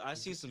maybe snow. I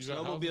seen some You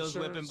got health snowmobiles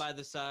whipping insurance? by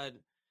the side.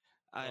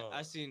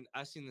 I seen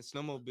the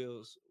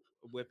snowmobiles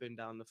whipping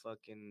down the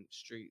fucking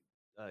street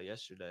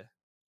yesterday.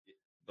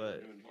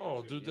 But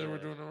dude, they were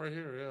doing it right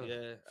here. Yeah.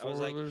 Yeah. I was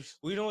like,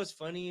 well, you know what's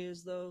funny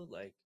is though,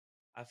 like,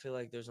 I feel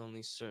like there's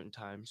only certain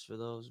times for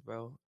those,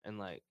 bro. And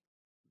like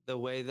the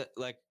way that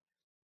like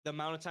the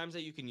amount of times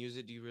that you can use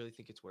it, do you really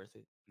think it's worth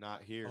it?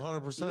 Not here.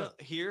 100%.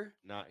 Here?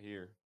 Not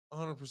here.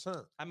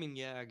 100%. I mean,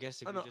 yeah, I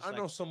guess if I know. just, I like,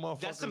 know some motherfuckers.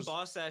 that's some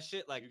boss ass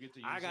shit. Like,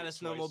 I got a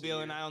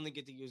snowmobile and I only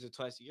get to use it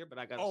twice a year, but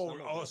I got a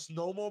snowmobile. A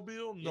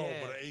snowmobile? No, Yeah.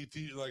 but an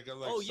ATV, like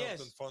yes,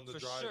 something fun to for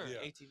drive. sure,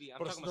 Yeah. ATV. I'm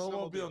But a talking about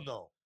snowmobile,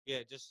 no. Yeah,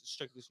 just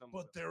strictly snowmobile.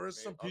 But there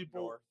is some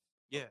people.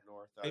 Yeah.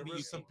 North. There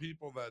is some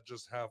people that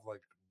just have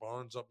like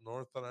barns up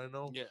north that I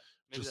know. Yeah.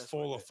 Just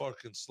full of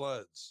fucking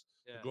sleds.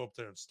 Yeah. You go up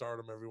there and start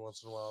them every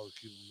once in a while to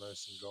keep them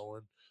nice and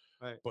going.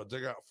 Right. But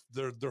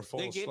they're full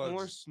They of get sleds.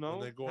 more snow.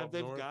 When they go Have up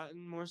they north,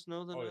 gotten more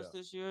snow than Oh, us yeah.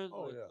 this year?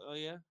 Oh, Like, yeah. Oh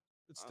yeah.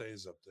 it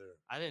stays up there.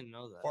 I didn't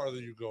know that.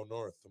 Farther you go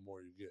north, the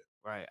more you get.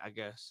 Right. I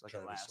guess like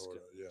Kinda, Alaska. sorta,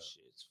 yeah.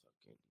 Shit's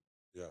fucking.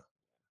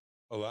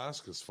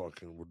 Alaska's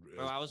fucking would.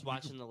 Bro, I was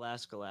watching The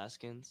Last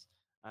Alaskans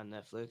on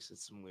Netflix.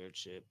 It's some weird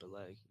shit, but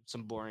like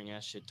some boring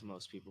ass shit to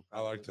most people.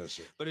 I like that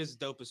shit. But it's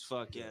dope as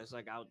fuck. Yeah, Yeah. it's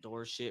like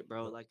outdoor shit,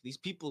 bro. Like these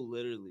people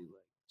literally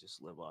like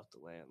just live off the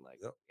land, like,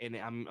 Yep. and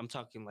I'm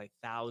talking like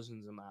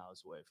thousands of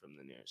miles away from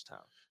the nearest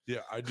town. Yeah,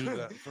 I do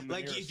that. From the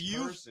Like nearest if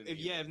you, person, if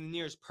even. yeah, the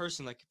nearest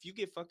person, like if you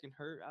get fucking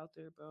hurt out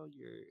there, bro,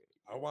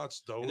 I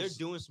watched those. and they're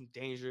doing some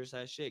dangerous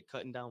ass shit,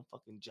 cutting down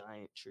fucking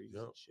giant trees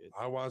Yep. and shit.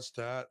 I watched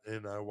that,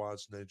 and I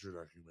watched nature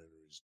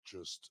documentaries.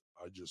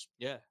 I just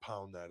Yeah,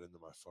 pound that into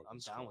my fucking. I'm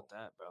down skull. with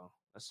that, bro.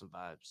 That's some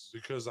vibes.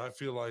 Because I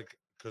feel like,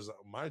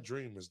 my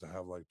dream is to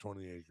have like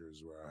 20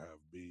 acres where I have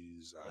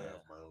bees, I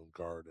have my own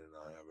garden,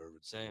 I have everything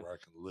Same. where I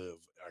can live,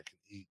 I can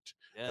eat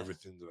Yeah,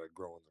 everything that I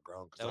grow in the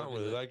ground. That Because I would don't be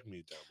really lit. like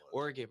meat that much.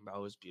 Oregon,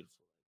 bro, is beautiful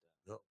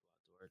like that.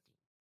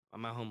 Yep.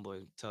 My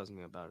homeboy tells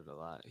me about it a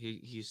lot. He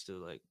used to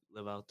like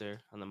live out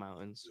there on the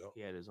mountains. Yep.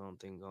 He had his own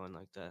thing going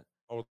like that.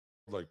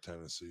 Like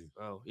Tennessee.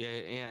 Oh yeah,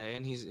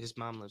 and his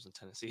mom lives in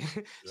Tennessee, so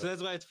Yep.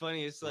 that's why it's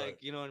funny. It's like Right.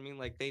 you know what I mean.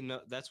 Like they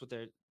know that's what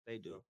they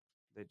do. Yep.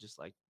 They just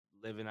like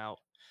living out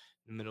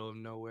in the middle of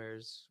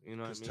nowheres. You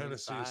know what I 'Cause mean?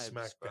 Tennessee is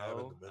smack dab in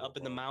the bro. middle, Up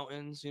in the bro.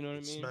 mountains. You know what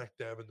It's I mean? smack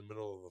dab in the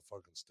middle of the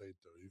fucking state,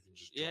 though. You can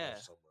just drive Yeah.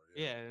 somewhere.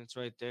 Yeah, and it's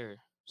right there.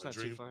 It's My not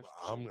dream, too far.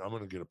 I'm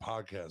gonna get a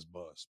podcast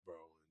bus, bro,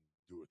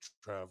 and do a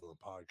traveling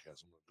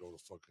podcast. I'm gonna go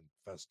to fucking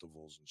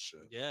festivals and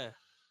shit. Yeah,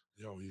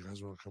 Yo, you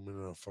guys want to come in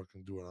and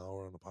fucking do an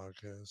hour on the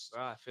podcast?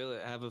 bro, I feel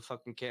it. Have a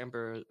fucking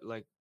camper,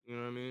 like you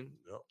know what I mean?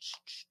 Yep.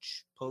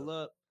 Pull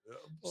up. Yeah,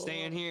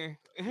 Staying here.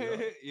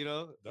 Yeah. You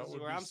know, That this is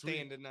would where be I'm sweet.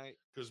 staying tonight.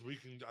 because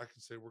I can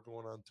say we're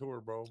going on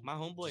tour, bro. My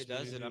homeboy Just me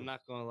does and it. I'm you.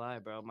 not gonna lie,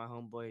 bro. My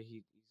homeboy,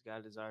 he's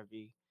got his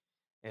RV,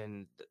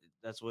 and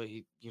that's what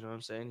he. You know what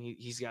I'm saying?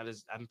 He's got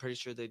his. I'm pretty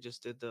sure they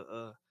just did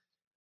the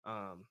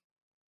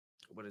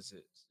what is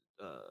it?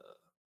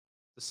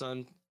 The sun.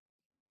 What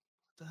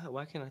the hell?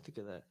 Why can't I think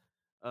of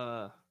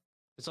that?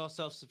 It's all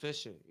self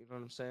sufficient. You know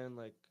what I'm saying?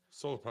 Like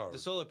Solar power. the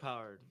solar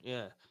powered.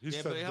 Yeah. He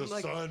yeah, said but the I'm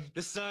like, sun.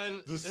 The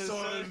sun. The sun.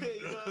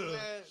 You know what I'm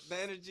saying?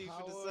 The energy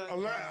for the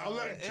sun.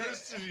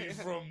 Electricity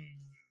from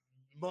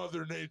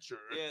Mother Nature.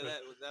 Yeah,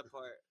 that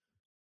part.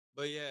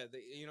 But yeah,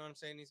 you know what I'm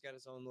saying? He's got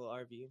his own little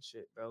RV and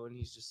shit, bro, and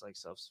he's just like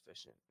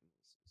self-sufficient.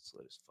 It's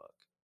lit as fuck.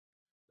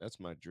 That's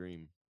my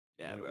dream.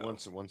 Yeah, Like, bro.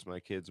 once my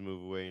kids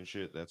move away and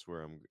shit, that's where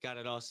I'm. Got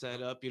it all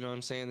set up, you know what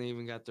I'm saying? They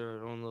even got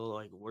their own little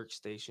like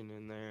workstation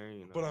in there,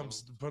 you know.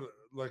 But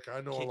like I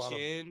know a lot of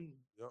kitchen,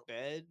 Yep.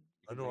 bed,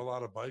 I know a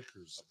lot of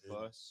bikers. A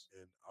bus.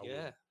 And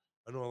yeah.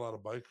 I know a lot of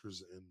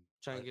bikers, and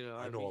Trying to get an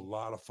I know a RV.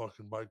 lot of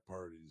fucking bike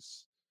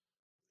parties,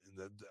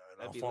 and I'll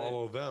That'd be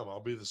follow them.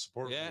 I'll be the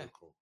support Yeah.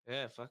 vehicle.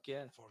 Yeah, fuck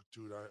yeah. Fuck,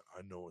 dude,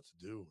 I know what to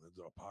do.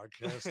 A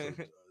podcast,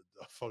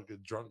 a fucking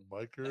drunk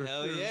biker.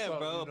 Hell or yeah, something,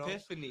 bro. you know?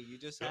 Epiphany. You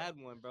just Yep. had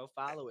one, bro.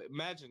 Follow it.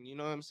 Imagine, you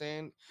know what I'm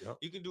saying? Yep.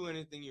 You can do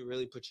anything you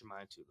really put your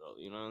mind to, though.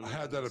 You know what I mean?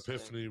 had that That's the thing.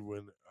 epiphany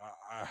when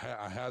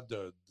I had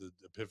the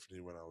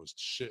epiphany when I was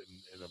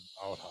shitting in an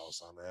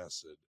outhouse on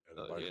acid at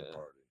a Oh, biker yeah.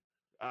 party.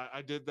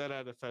 I did that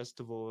at a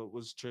festival. It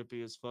was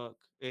trippy as fuck.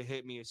 It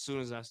hit me as soon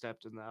as I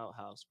stepped in the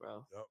outhouse,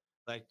 bro. Yep.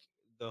 Like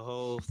the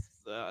whole,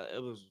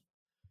 it was,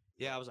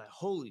 yeah. I was like,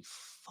 holy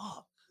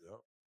fuck. Yep.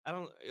 I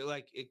don't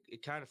like it.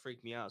 It kind of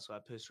freaked me out, so I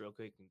pissed real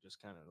quick and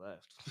just kind of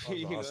left. I was-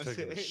 You I know was what I'm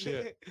taking a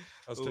saying? shit.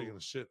 I was Ooh. taking a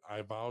shit.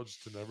 I vowed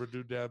to never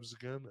do dabs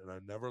again, and I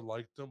never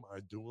liked them. I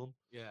do them,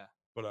 Yeah.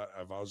 but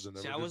I vowed to never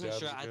See, do I wasn't dabs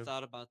sure. again. I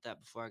thought about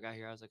that before I got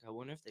here. I was like, I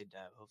wonder if they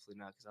dab. Hopefully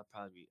not, because I'll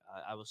probably be.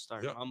 I will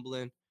start Yep.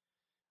 mumbling.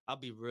 I'll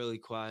be really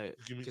quiet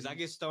Give me- because I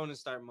get stoned and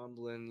start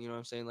mumbling. You know what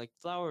I'm saying? Like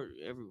flour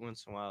every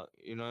once in a while.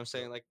 You know what I'm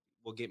saying? Like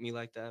will get me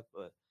like that,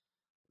 but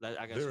that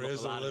I got. There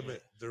is a lot of limit.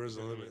 it. There is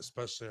a limit, Mhm.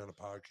 especially on a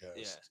podcast.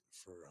 Yeah.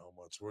 For how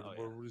much? What Oh, what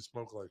yeah. we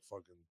smoke like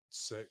fucking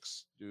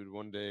 6. Dude,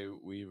 one day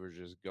we were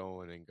just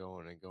going and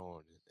going and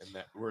going, and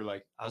that we're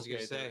like, I was gonna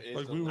okay, there say, is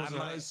Like a we was limit. in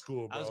might- high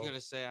school, bro. I was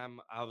gonna say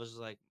I was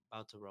like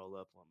about to roll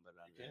up one, but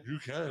I didn't. You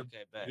can.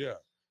 Okay, bet. Yeah.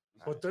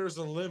 But there's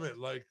a limit.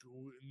 Like,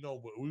 no,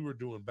 but we were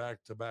doing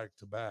back to back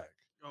to back.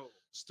 Oh,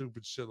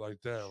 stupid shit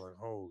like that. Like,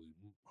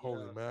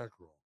 holy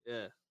mackerel.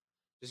 Yeah,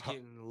 just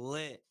getting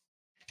lit.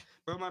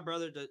 Bro, my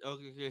brother does.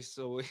 Okay,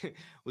 so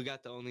we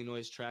got the Only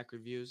Noise track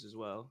reviews as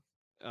well.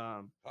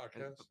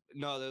 Podcast?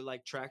 No, they're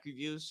like track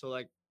reviews. So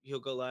like he'll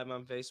go live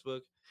on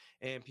Facebook,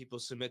 and people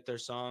submit their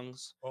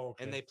songs,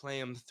 and they play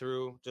them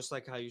through just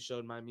like how you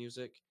showed my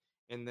music,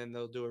 and then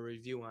they'll do a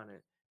review on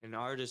it. And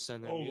artists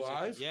send their music.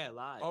 Live? Yeah,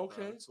 live.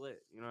 Okay, bro. It's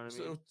lit. You know what I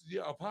mean? So,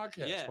 yeah, a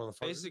podcast. Yeah,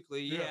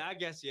 basically. Yeah, I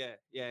guess. Yeah.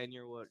 In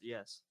your world,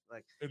 yes.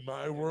 Like in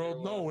my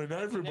world, no. In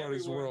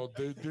everybody's world,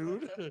 dude. But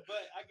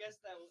I guess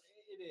that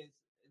it is.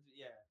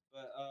 Yeah,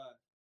 but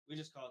we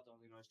just call it the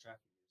Only Noise track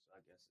review. So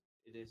I guess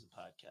it is a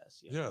podcast.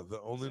 Yeah, the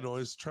Only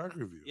Noise track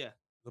review. Yeah,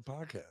 the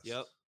podcast.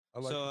 Yep. I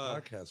like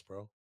the podcast,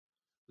 bro.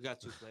 We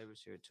got 2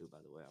 flavors here too, by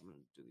the way. I'm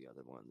gonna do the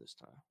other one this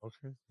time.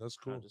 Okay, that's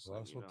cool. The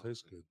last one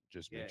tastes good.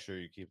 Just make sure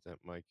you keep that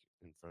mic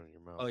in front of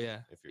your mouth. Oh yeah,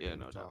 if you're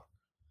no doubt.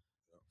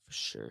 For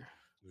sure.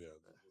 Yeah,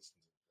 listen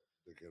to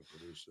they can't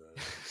produce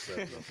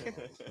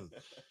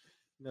that.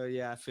 No,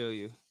 yeah, I feel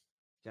you.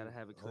 Gotta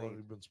have it clean. How long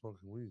have you been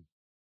smoking weed?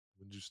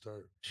 When did you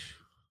start?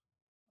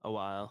 A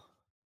while.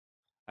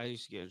 I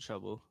used to get in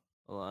trouble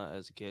a lot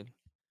as a kid.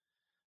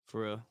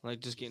 For real. Like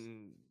just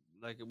getting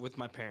like with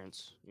my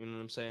parents. You know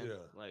what I'm saying? Yeah.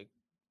 Like,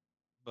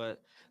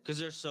 but because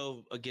they're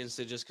so against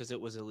it just because it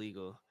was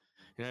illegal.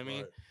 You know what I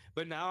mean? Right.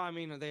 But now, I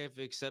mean, they have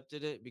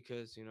accepted it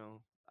because,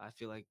 I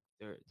feel like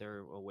they're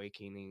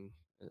awakening.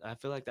 I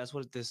feel like that's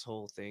what this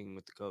whole thing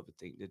with the COVID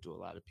thing did to a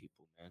lot of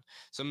people, man.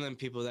 Some of them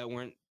people that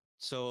weren't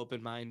so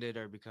open-minded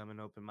are becoming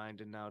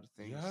open-minded now to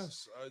things.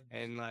 Yes.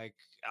 And like,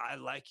 I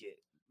like it.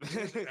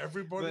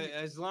 Everybody. But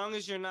as long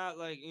as you're not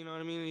like, you know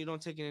what I mean? You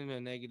don't take it in a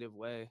negative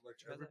way. Like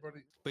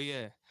everybody. But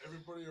yeah.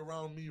 Everybody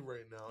around me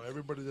right now,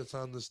 everybody that's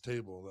on this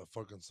table, that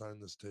fucking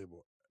signed this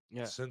table.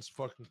 Yeah. Since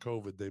fucking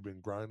COVID, they've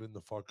been grinding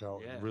the fuck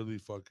out and really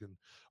fucking.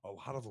 A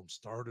lot of them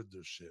started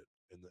their shit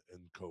in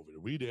COVID.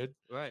 We did,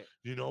 right?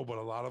 But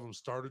a lot of them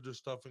started their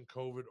stuff in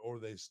COVID, or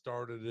they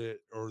started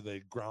it, or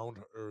they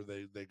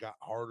they got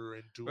harder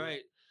into it.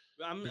 Right.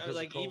 I'm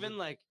like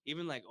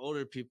even like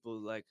older people,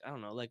 like I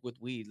don't know, like with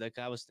weed, like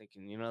I was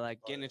thinking, like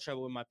getting in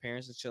trouble with my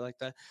parents and shit like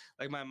that.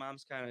 Like my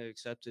mom's kind of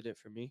accepted it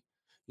for me.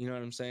 You know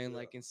what I'm saying? Yeah.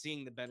 Like, and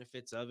seeing the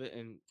benefits of it,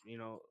 and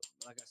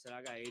like I said,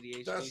 I got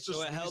ADHD,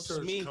 so it helps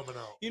me. Coming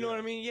out. You know what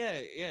I mean?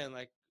 Yeah, and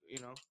like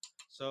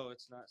so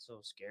it's not so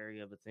scary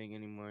of a thing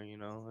anymore.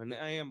 And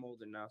I am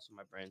older now, so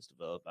my brain's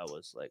developed. I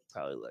was like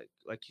probably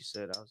like you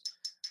said, I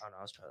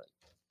was probably like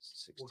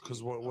 16.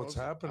 Because what's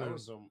happening? I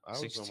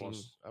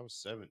was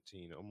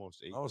 17,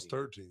 almost 18. I was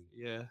 13.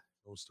 Yeah,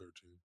 I was 13.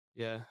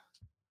 Yeah.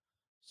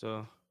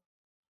 So,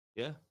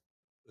 yeah,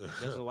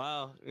 that's a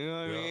while. You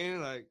know what I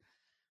mean? Like.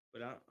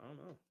 But I don't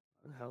know.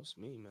 It helps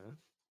me, man.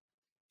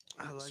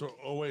 I like it.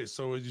 Wait.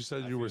 So you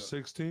said you were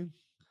 16?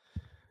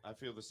 I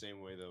feel the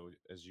same way though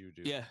as you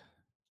do. Yeah.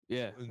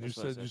 Yeah. And you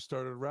said you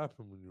started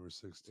rapping when you were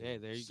 16. Yeah,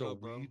 there you go,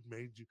 bro. Weed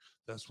made you.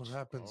 That's what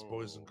happens,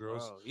 boys and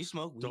girls. Bro, you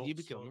smoke weed, you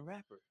become a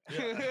rapper.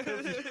 Yeah.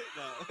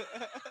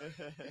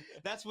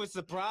 That's what's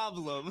the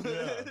problem.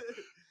 Yeah.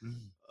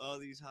 All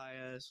these high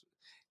ass.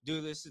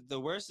 Dude, the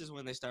worst is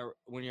when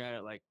you're at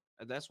it, like,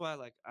 that's why,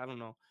 like, I don't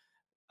know.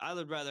 I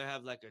would rather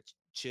have like a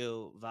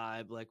chill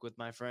vibe, like with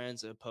my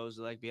friends, opposed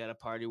to like be at a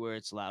party where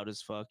it's loud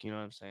as fuck. You know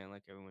what I'm saying?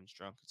 Like everyone's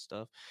drunk and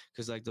stuff.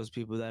 Because like those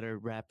people that are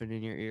rapping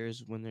in your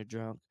ears when they're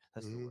drunk,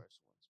 that's the worst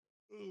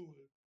ones.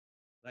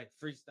 Like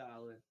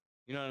freestyling.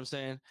 You know what I'm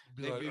saying?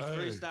 They be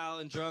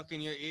freestyling drunk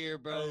in your ear,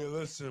 bro. Hey,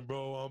 listen,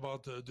 bro. I'm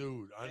about to,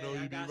 dude. I know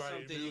you be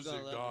writing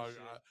music, dog.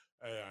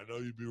 I know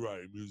you be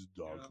writing music,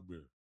 dog. Come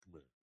here.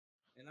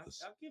 And I'll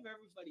give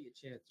everybody a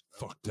chance,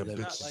 bro. Fuck them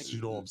bitches, like,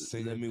 you know what I'm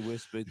saying? Let me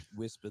whisper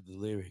the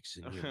lyrics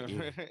in your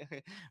ear.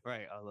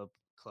 Right, all up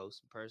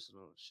close and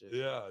personal and shit.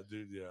 Yeah,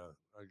 dude, yeah,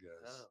 I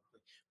guess. Oh.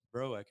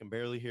 Bro, I can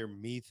barely hear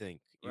me think.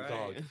 Right.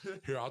 Dog.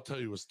 Here, I'll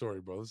tell you a story,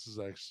 bro. This is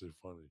actually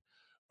funny.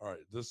 All right,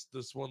 this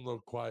one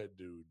little quiet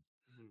dude.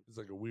 He's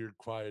like a weird,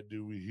 quiet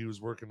dude. He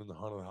was working in the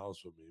haunted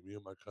house with me. Me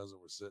and my cousin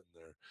were sitting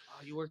there.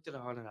 Oh, you worked at a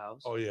haunted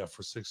house? Oh, yeah,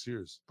 for 6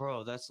 years.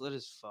 Bro, that's lit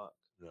as fuck.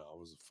 Yeah, I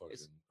was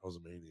a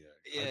maniac.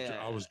 Yeah,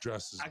 I was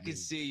dressed as. I could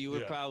see you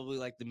were probably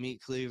like the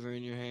meat cleaver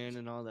in your hand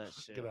and all that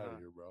shit. Get out of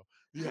here, bro.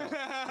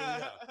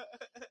 Yeah.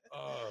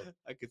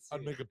 I could see.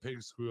 I'd make a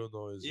pig squeal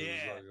noise.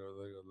 Yeah.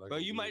 Like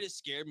but you might have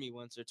scared me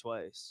once or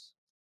twice.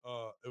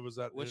 It was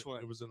at which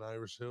one? It was in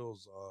Irish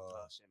Hills. Oh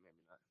shit,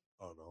 maybe not.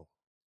 Oh no.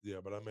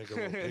 Yeah, but I make a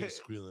little pig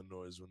squealing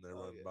noise when they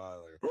run by,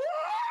 like.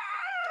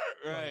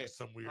 Right. Like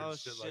some weird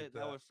shit like that.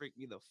 That would freak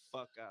me the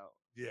fuck out.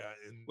 Yeah.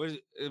 What is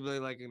it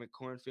like in a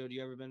cornfield?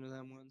 You ever been to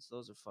them ones?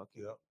 Those are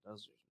fucking. Yep.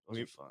 Those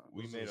are fun.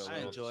 We made a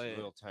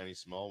little tiny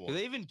small one. Do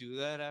they even do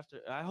that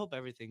after? I hope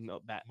everything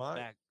back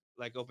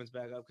like opens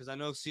back up because I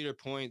know Cedar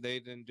Point they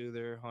didn't do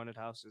their haunted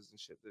houses and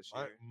shit this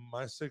year.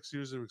 My 6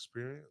 years of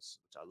experience,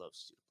 which I love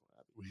Cedar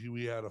Point.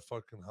 We had a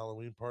fucking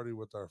Halloween party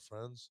with our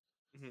friends.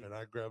 and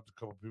I grabbed a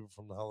couple people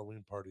from the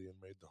Halloween party and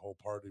made the whole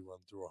party run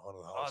through a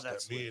haunted house.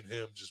 That me and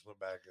him just went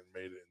back and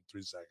made it in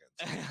 3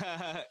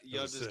 seconds.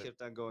 Yo, just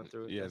kept on going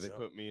through it. Yeah, they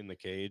put me in the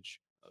cage.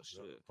 Oh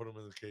shit! Put him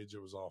in the cage.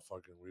 It was all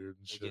fucking weird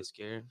and shit. Get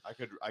scared. I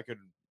could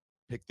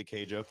pick the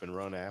cage up and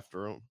run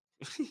after him.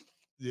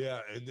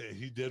 Yeah, and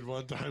he did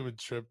one time and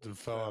tripped and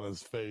fell on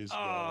his face,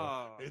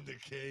 bro. In the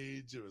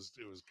cage. It was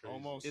crazy.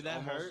 Almost. Did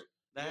that hurt?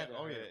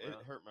 It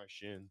hurt my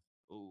shin.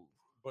 Ooh.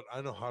 But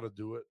I know how to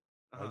do it.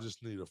 I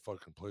just need a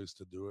fucking place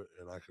to do it,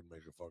 and I can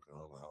make a fucking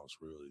haunted house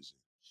real easy.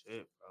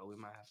 Shit, bro. We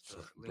might have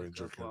to Brain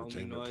Jerk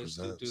Entertainment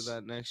to do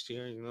that next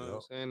year. You know what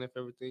I'm saying? If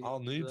everything, I'll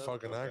need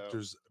fucking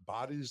actors.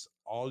 Bodies.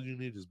 All you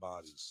need is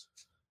bodies.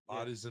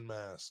 Bodies and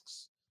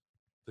masks.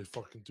 They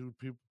fucking do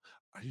people.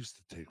 I used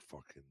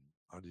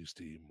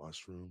to eat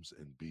mushrooms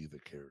and be the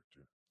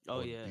character.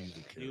 Oh yeah,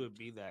 you would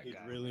be that guy.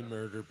 Really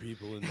murder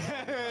people in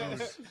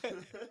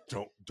the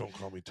Don't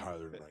call me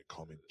Tyler tonight.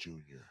 Call me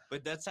Junior.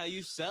 But that's how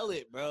you sell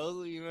it,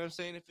 bro. You know what I'm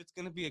saying? If it's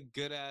gonna be a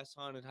good ass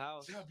haunted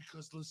house. Yeah,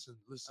 because listen.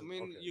 I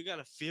mean, you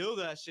gotta feel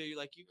that shit. You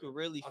could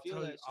really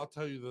feel that. I'll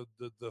tell you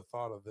the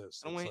thought of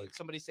this. I don't want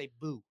somebody to say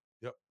boo.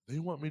 Yep. They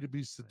want me to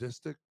be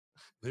sadistic.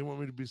 They want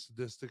me to be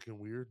sadistic and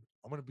weird.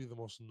 I'm gonna be the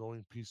most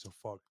annoying piece of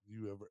fuck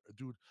you ever,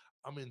 dude.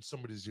 I'm in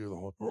somebody's ear the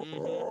whole.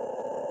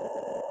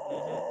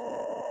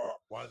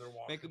 Why they're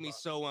walking? Making me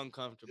so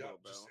uncomfortable,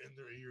 bro. Just in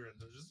their ear, and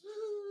they're just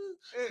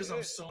because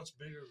I'm so much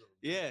bigger than them.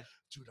 Yeah,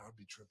 dude, I'd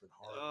be tripping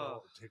hard,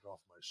 bro. Take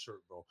off my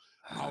shirt, bro.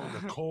 Out in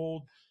the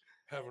cold,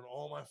 having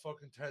all my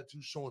fucking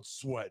tattoos showing,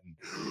 sweating,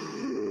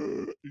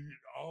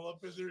 all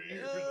up in their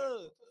ear. Like,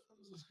 what the fuck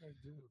is this guy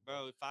doing,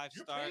 bro?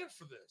 5-star. You're paying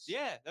for this.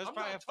 Yeah, that's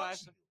probably a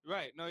 5-star.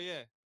 Right? No,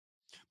 yeah,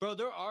 bro.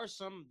 There are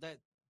some that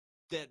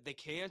they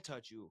can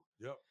touch you.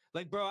 Yep.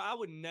 Like, bro, I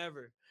would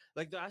never.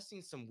 Like, I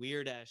seen some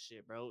weird ass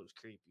shit, bro. It was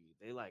creepy.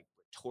 They were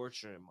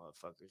torturing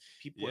motherfuckers.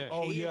 People were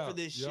paying for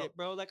this shit,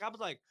 bro. Like, I was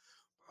like,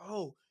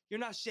 bro, you're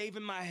not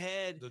shaving my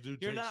head.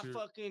 You're not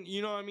fucking.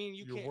 You know what I mean?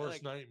 You your can't.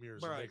 Worst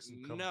nightmares and makes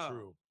them come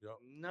true. Yep.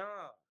 No,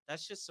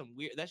 that's just some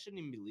weird. That shouldn't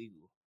even be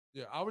legal.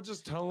 Yeah, I would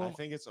just tell them. I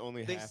think it's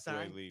only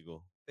halfway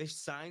legal. They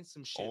signed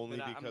some shit only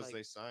because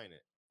they sign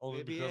it.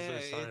 Only because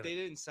they sign it. If they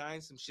didn't sign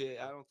some shit,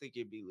 I don't think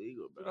it'd be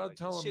legal. But I'd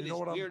tell them, you know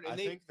what? I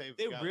think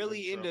they're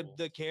really into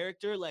the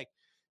character. Like,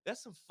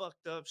 that's some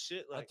fucked up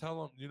shit. Like, I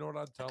tell him, you know what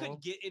I'd tell him? I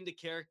couldn't get into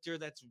character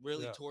that's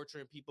really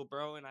torturing people,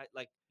 bro. And I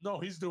like. No,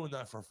 he's doing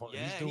that for fun.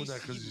 Yeah, he's doing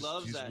that because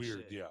he's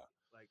weird. Shit. Yeah.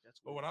 Like, that's.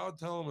 But what I would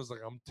tell him is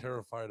like, I'm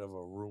terrified of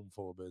a room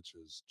full of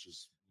bitches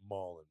just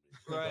mauling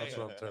me. Right. That's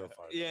what I'm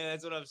terrified. Yeah,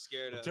 that's what I'm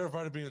scared of. I'm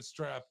terrified of being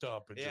strapped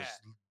up and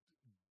just.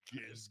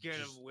 I'm scared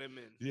of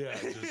women. Yeah,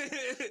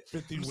 just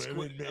 50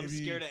 women, maybe. I'm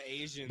scared of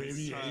Asians.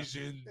 Maybe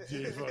Asian.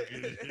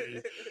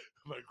 Fucking,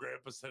 my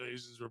grandpa said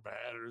Asians were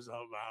bad or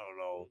something. I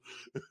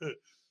don't know.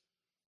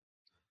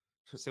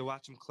 So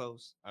watch them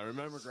close. I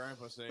remember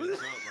Grandpa saying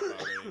something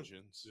about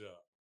Asians. Yeah.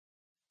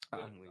 I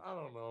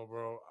don't know,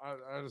 bro.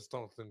 I just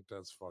don't think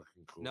that's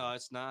fucking cool. No,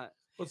 it's not.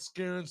 But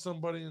scaring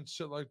somebody and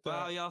shit like that.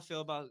 How y'all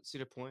feel about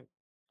Cedar Point?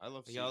 I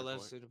love Cedar y'all Point.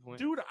 love Cedar Point,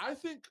 dude. I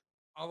think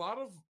a lot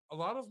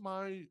of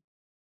my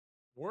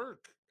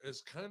work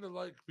is kind of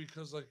like,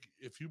 because like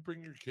if you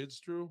bring your kids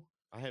through,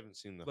 I haven't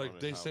seen the like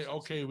they say,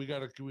 okay, we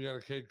got a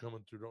kid coming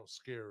through. Don't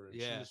scare her. And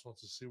yeah. She just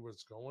wants to see where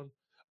it's going.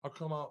 I'll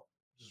come out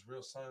just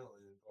real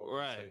silently and go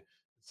and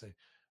say,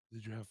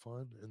 did you have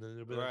fun? And then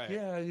they'll be like,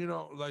 yeah, you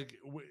know, like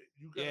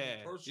you gotta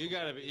be personal. You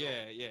gotta be,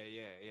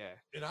 yeah.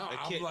 And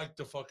I'm like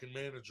the fucking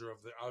manager of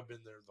I've been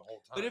there the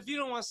whole time. But if you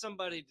don't want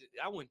somebody,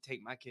 I wouldn't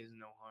take my kids to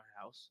no haunted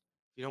house.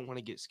 You don't want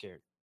to get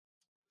scared.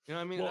 You know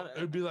what I mean? Well,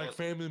 it'd be like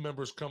family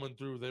members coming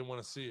through. They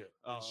want to see it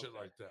and shit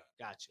like that.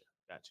 Gotcha.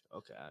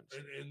 Okay, I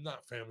understand. And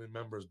not family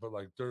members, but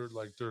like they're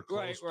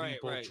close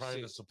people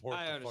trying to support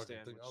the fucking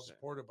thing. I'll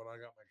support it, but I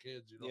got my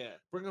kids, you know. Yeah.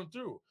 Bring them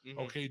through. Mm-hmm.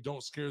 Okay,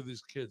 don't scare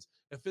these kids.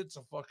 If it's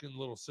a fucking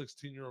little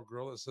 16-year-old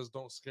girl that says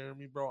don't scare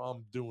me, bro,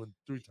 I'm doing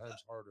 3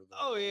 times harder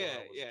than yeah.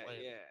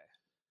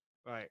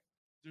 Right.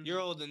 Dude,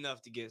 you're old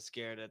enough to get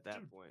scared at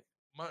that point.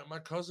 My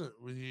cousin,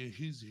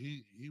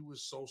 he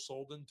was so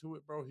sold into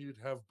it, bro. He'd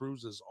have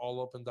bruises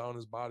all up and down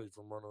his body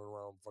from running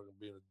around fucking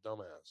being a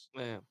dumbass.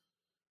 Man.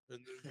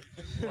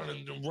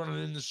 And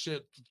running into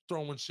shit,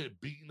 throwing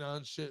shit, beating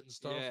on shit and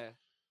stuff. Yeah.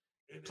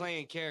 And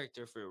playing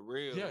character for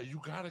real. Yeah,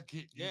 you gotta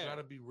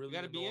be really you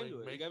gotta be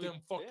into it. Make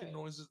them fucking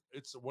noises.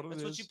 It's what it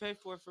is. That's what you pay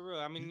for real.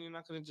 I mean, you're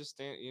not gonna just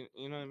stand.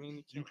 You know what I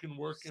mean? You can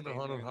work in a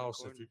haunted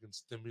house if you can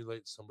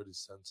stimulate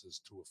somebody's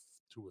senses to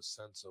a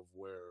sense of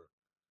where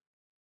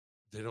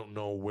they don't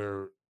know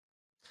where.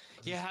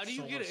 Yeah, how do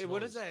you get it?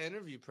 What is that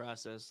interview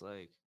process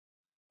like?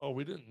 Oh,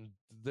 we didn't.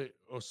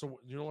 So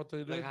you know what they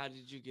did? Like, how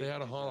did you get? They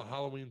had a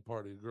Halloween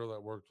party. A girl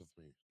that worked with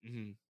me.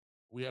 Mm-hmm.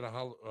 We had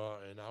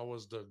and I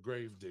was the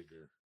grave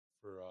digger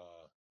for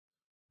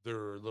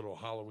their little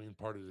Halloween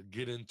party to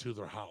get into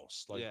their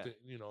house, like a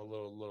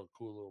little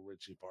cool little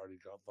Richie party.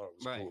 I thought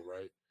it was cool,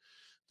 right?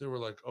 They were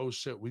like, "Oh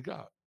shit, we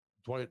got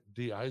Dwight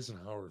D.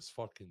 Eisenhower's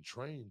fucking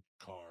train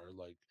car.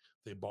 Like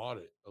they bought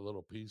it, a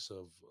little piece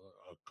of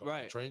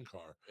a train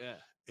car, yeah,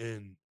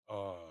 and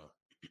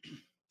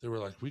they were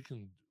like, we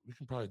can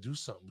probably do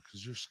something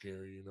because you're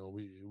scary. You know,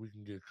 we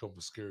can get a couple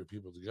of scary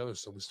people together.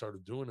 So we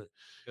started doing it.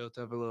 Built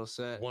up a little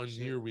set. One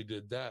year we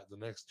did that. The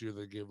next year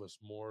they gave us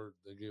more.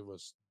 They gave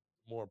us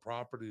more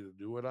property to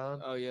do it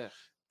on. Oh yeah.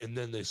 And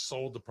then they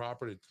sold the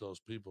property to those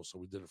people. So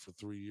we did it for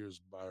 3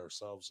 years by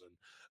ourselves. And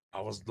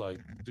I was like,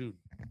 dude,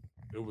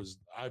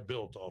 I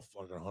built a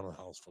fucking haunted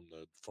house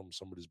from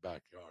somebody's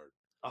backyard.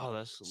 Oh,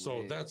 that's so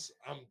lit.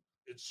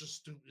 It's just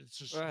stupid. It's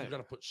just right. You got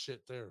to put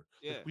shit there.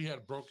 Yeah. Like we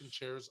had broken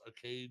chairs, a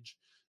cage,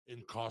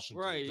 and caution.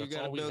 Right. That's you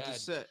got to build a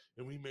set.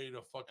 And we made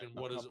a fucking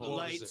what is it?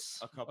 Lights.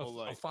 A couple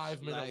lights. A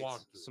 5-minute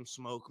walk. Some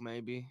smoke,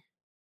 maybe.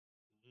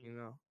 You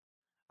know.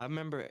 I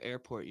remember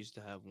Airport used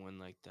to have one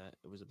like that.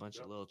 It was a bunch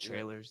of little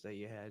trailers that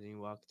you had and you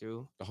walked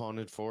through. The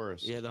Haunted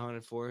Forest. Yeah, the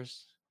Haunted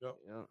Forest. Yep.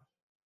 Yeah.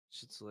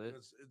 Shit's lit.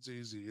 It's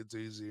easy. It's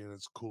easy and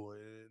it's cool.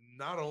 And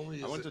not only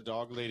is I went to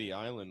Dog Lady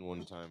Island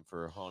one time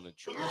for a haunted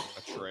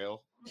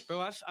trail.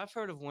 Bro, I've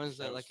heard of ones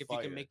that like if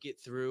fire. you can make it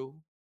through,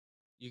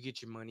 you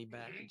get your money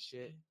back and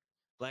shit.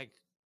 Like,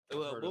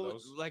 heard of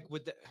those. like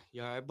with the,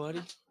 you all right,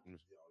 buddy?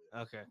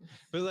 Okay,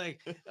 but like,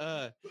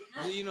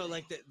 you know,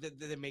 like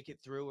they make it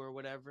through or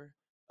whatever.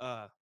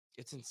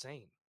 It's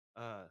insane.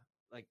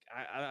 Like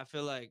I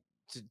feel like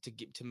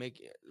to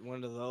make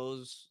one of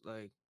those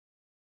like.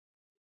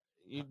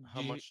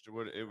 How much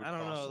would it would I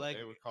don't cost? know, like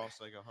it would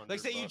cost like $100. like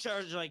say you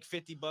charge like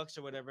 $50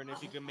 or whatever, and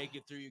if you can make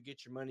it through, you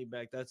get your money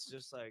back. That's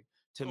just like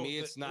to me,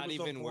 it's not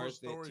even worth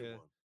it. To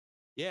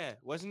yeah,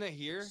 wasn't it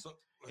here?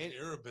 Like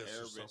Erebus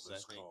or I something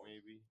think called.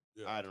 maybe.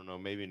 Yeah. I don't know,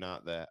 maybe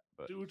not that,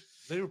 but dude,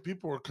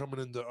 people were coming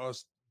into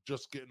us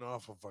just getting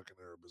off of fucking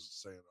Erebus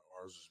saying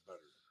ours is better.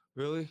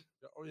 Really?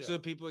 Yeah, oh yeah. So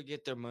people would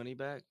get their money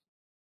back.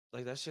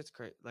 Like that shit's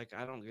crazy. Like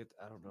I don't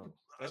know.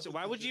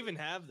 Why would you even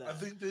have that? I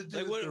think they did.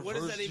 Like what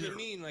does that even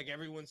mean? Like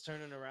everyone's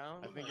turning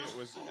around? I think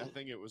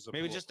it was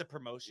maybe just a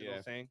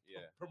promotional thing. Yeah.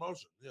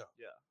 Promotion. Yeah.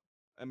 Yeah.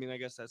 I mean, I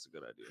guess that's a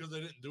good idea. Because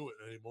they didn't do it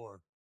anymore.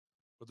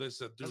 But they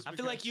said, dude, I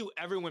feel like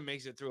everyone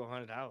makes it through a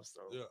haunted house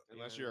though. Yeah.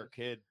 Unless you're a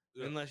kid.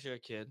 Yeah. Unless you're a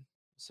kid,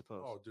 I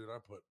suppose. Oh, dude,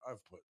 I've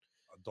put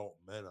adult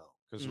men out.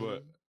 Because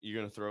what? You're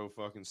gonna throw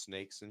fucking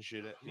snakes and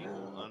shit at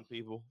people on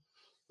people?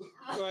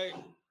 Right.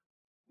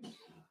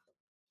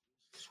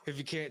 If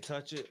you can't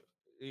touch it,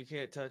 you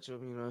can't touch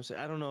them. You know what I'm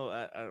saying? I don't know.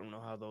 I don't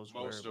know how those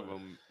work. Most of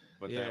them,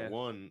 but yeah. that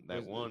one,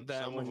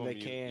 some of them they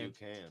you can. You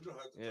can. You don't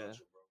have to Yeah. touch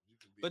it, bro. You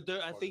can be But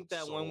there, I think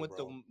that soul, one with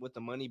bro.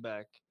 the money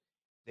back,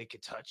 they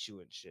could touch you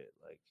and shit.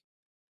 Like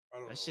I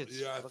don't that know. shit's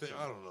Yeah, fucking-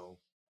 I don't know.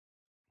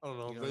 I don't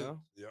know. You don't know?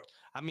 Yeah.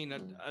 I mean,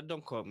 I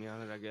don't quote me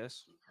on it. I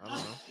guess I don't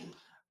know.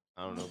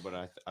 I don't know,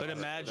 but But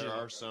imagine there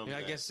are some. I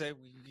that- guess that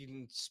we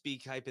can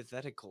speak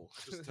hypothetical.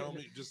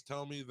 Just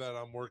tell me that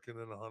I'm working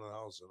in a haunted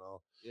house and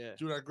I'll. Yeah.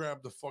 Dude, I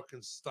grabbed the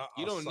fucking stop.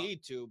 You don't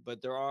need to,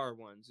 but there are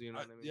ones. You know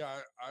what I mean? Yeah,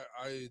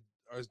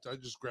 I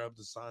just grabbed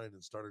the sign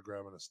and started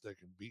grabbing a stick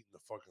and beating the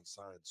fucking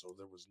sign, so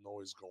there was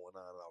noise going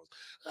on.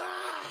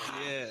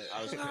 And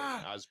I was,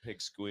 Yeah. I was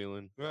pig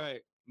squealing.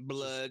 Right.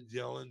 Blood. just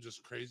yelling,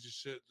 just crazy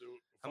shit. Dude.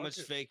 How much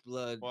Fuck it. fake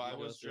blood? Well, I you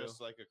go was through? just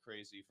like a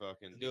crazy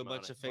fucking. Do a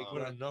bunch of fake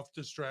But blood. enough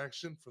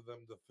distraction for them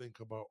to think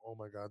about, oh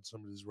my God,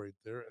 somebody's right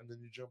there, and then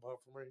you jump out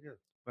from right here.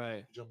 Right.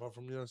 You jump out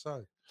from the other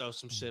side. Throw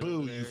some shit. Boo!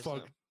 over there You or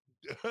fuck.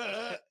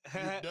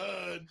 You're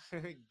done.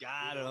 something.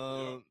 Got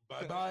him.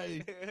 Bye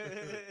bye.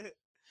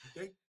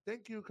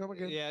 Thank you. Come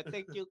again. Yeah.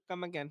 Thank you.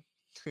 Come again.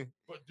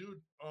 But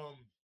dude,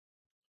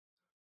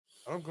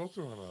 I don't go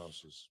through haunted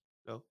houses.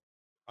 No.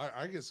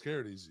 I get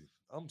scared easy.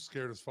 I'm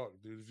scared as fuck,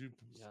 dude.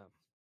 Yeah.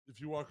 If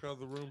you walk out of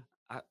the room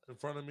I- in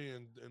front of me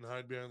and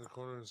hide behind the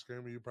corner and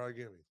scare me, you probably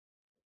get me.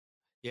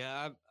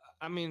 Yeah.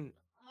 I mean,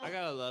 I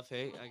got a love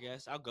hate. I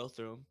guess I'll go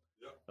through them.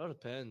 Yeah. It all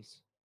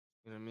depends.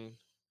 You know what I mean?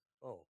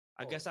 Oh.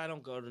 I guess I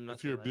don't go to nothing.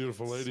 If you're a like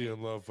beautiful lady insane.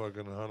 and love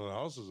fucking haunted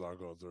houses, I'll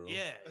go through 'em.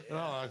 Yeah. And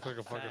I'll act like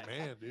a fucking Fact.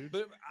 man, dude.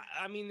 But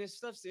I mean, this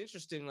stuff's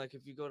interesting. Like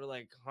if you go to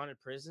like haunted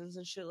prisons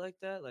and shit like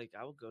that, like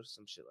I would go to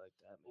some shit like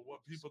that. But maybe what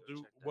just people go do,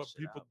 check that what shit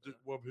people out, do,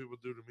 but what people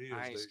do to me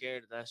I ain't is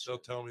scared of that they'll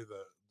shit. tell me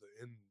the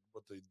in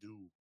what they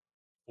do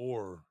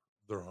for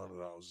their haunted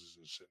houses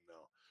and shit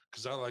now,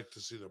 because I like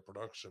to see the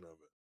production of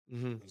it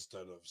Mm-hmm.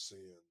 instead of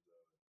seeing.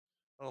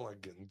 I don't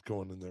like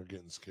going in there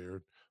getting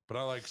scared, but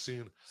I like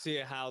seeing. See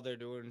how they're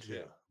doing Yeah,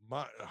 shit.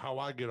 how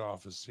I get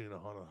off is seeing a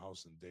haunted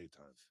house in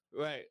daytime.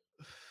 Right.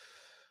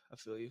 I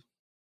feel you.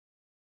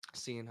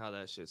 Seeing how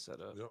that shit's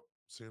set up. Yep,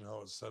 seeing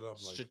how it's set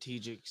up, like,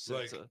 Strategic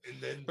like, sets up.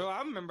 and then Bro, I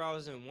remember I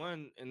was in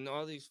one and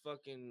all these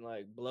fucking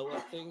like blow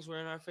up things were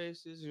in our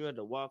faces. You had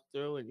to walk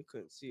through and you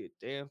couldn't see a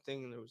damn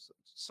thing. And there was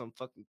some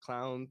fucking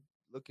clown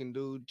looking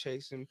dude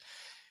chasing.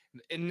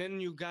 And then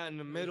you got in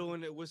the middle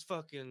and it was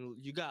fucking,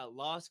 you got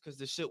lost because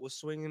the shit was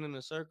swinging in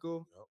a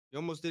circle. Yep. You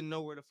almost didn't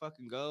know where to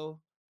fucking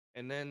go.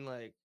 And then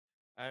like,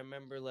 I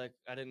remember like,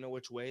 I didn't know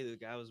which way the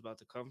guy was about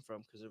to come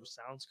from because there were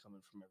sounds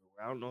coming from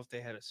everywhere. I don't know if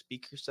they had a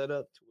speaker set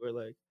up to where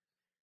like,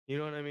 you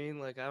know what I mean?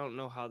 Like, I don't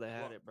know how they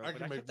had well, it, bro. I but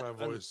can make my th-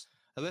 voice.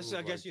 Unless move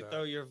I guess like you that.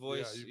 throw your Yeah,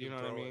 voice, you can know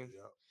what I throw it, mean?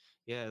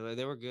 yeah. Yeah, like,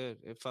 they were good.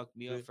 It fucked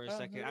me up Dude, for a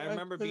second. I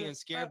remember being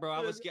scared, bro. I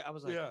was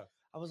like, yeah.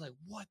 I was like,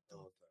 what the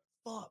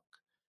fuck?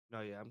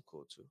 No, yeah, I'm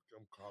cool too.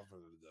 I'm coughing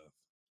to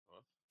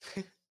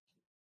death.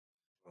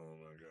 Oh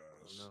my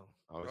gosh. No.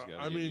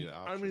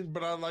 I mean,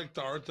 but I like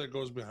the art that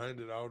goes behind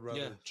it. I would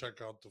rather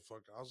check out the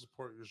fuck. I'll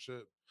support your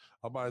shit.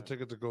 I'll buy a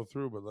ticket to go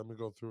through, but let me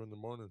go through in the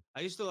morning.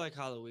 I used to like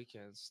Hollow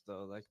Weekends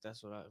though. Like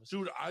that's what I was.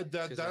 Dude,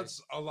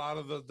 that's a lot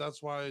of the.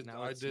 That's why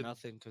I did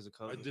nothing because of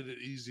COVID. I did it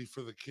easy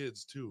for the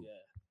kids too. Yeah.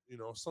 You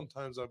know,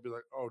 sometimes I'd be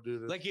like, "Oh,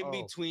 dude," like in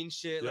between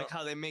shit, like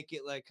how they make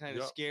it like kind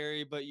of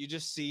scary, but you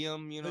just see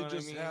them. You know, they what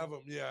just I mean? have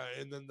them, yeah.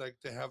 And then like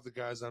they have the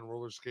guys on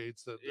roller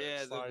skates that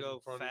slide in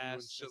front of you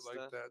and shit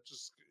like that.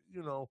 Just a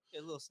little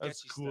sketchy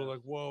that's cool. Stuff.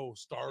 Like whoa,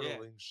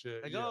 startling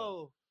shit. Like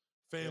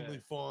family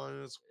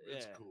fun. It's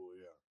cool.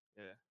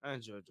 Yeah, I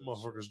enjoyed those.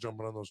 Motherfuckers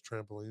jumping on those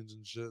trampolines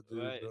and shit,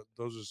 dude. Right.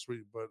 Those are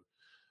sweet, but.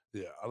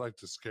 Yeah, I like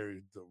the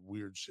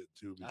weird shit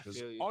too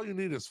because all you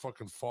need is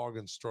fucking fog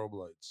and strobe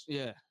lights.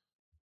 Yeah.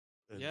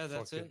 And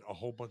that's it. A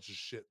whole bunch of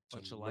shit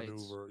to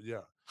maneuver. Lights.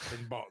 Yeah,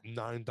 and about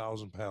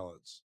 9,000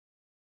 pallets.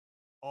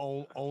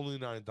 Only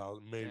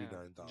 9,000, maybe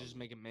 9,000. Just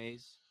make a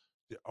maze.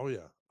 Yeah. Oh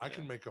yeah, I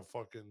can make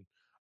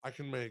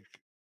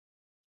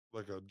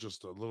like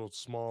just a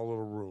small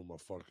little room, a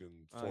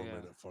fucking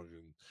 4-minute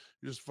fucking.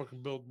 You just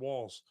fucking build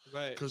walls,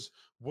 right? Because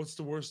what's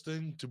the worst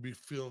thing? To be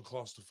feeling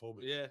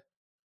claustrophobic. Yeah.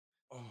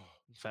 Oh,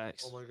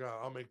 facts. Oh my god,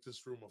 I'll make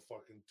this room a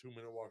fucking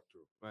 2-minute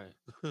walkthrough.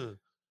 Right.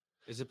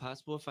 Is it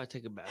possible if I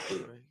take a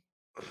bathroom break?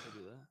 I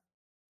do that.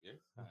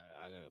 Yeah.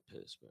 I gotta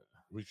piss, bro.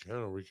 We can,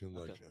 or we can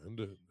like end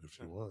it if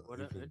you want.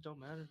 Whatever, it don't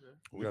matter,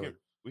 bro.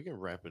 We can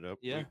wrap it up.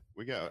 Yeah.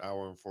 We got an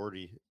hour and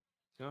 40.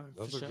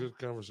 That's a good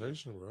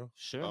conversation, bro.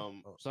 Sure.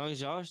 As long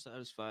as y'all are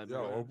satisfied. Yeah,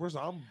 of course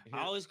I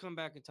always come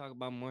back and talk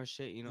about more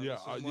shit. You know.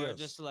 Yeah.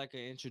 Just like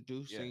an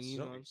introducing. You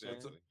know what I'm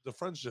saying? The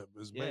friendship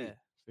is made. Yeah,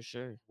 for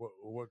sure.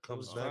 What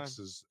comes next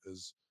is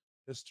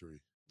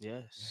history.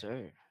 Yes,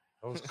 sir.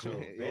 That was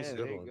cool. That was a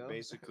good one.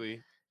 Basically,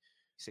 you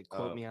said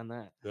quote me on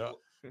that. Yeah.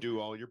 Do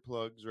all your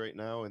plugs right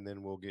now, and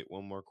then we'll get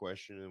one more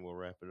question, and we'll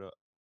wrap it up.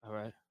 All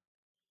right.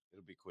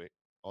 It'll be quick.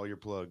 All your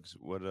plugs.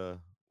 What are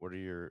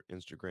your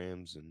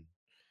Instagrams and?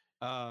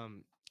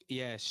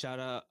 Yeah. Shout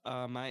out.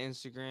 My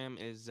Instagram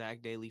is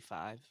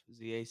ZackDaily5.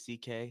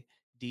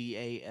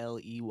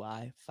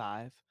 ZackDaley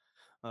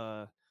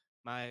 5.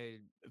 My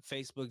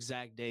Facebook,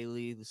 Zack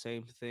Daily, the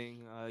same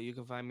thing. You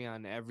can find me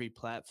on every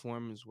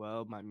platform as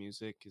well. My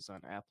music is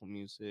on Apple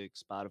Music,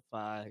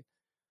 Spotify,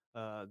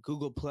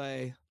 Google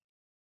Play.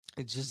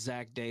 It's just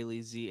Zack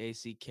Daily,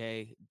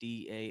 ZackDaley.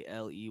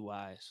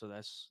 So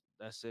that's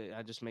it.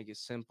 I just make it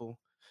simple,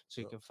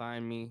 so you can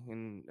find me.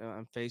 And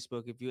on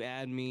Facebook, if you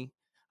add me,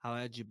 I'll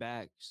add you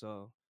back.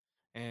 So,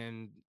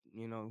 and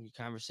you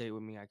conversate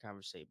with me, I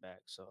conversate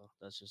back. So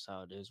that's just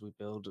how it is. We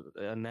build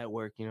a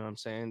network. You know what I'm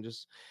saying?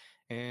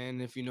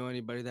 And if you know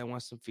anybody that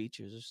wants some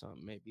features or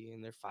something, maybe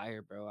in their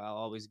fire, bro, I'll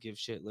always give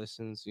shit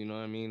listens. You know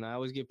what I mean? I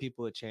always give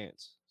people a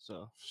chance.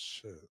 So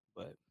shit.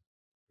 But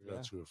I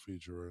got you a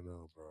feature right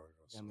now, bro.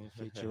 Got me a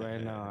feature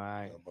right now. All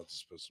right. I'm about to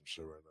spit some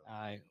shit right now.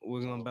 All right.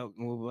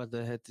 We're about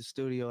to head to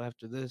studio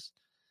after this.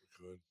 We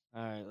could.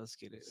 All right, let's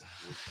get it.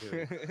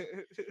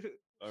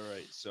 All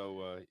right.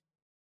 So if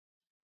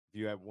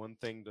you have one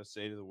thing to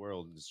say to the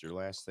world, it's your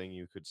last thing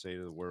you could say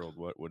to the world,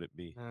 what would it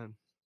be?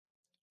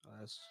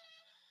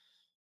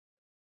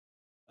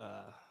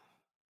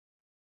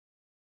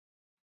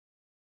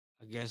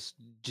 I guess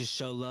just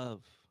show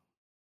love.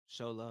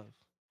 Show love.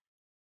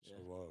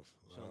 Show love.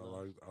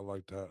 I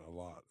like that a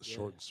lot.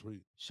 Short and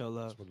sweet. Show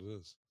love. That's what it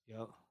is.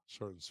 Yep.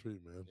 Short and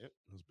sweet, man. Yep.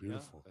 That's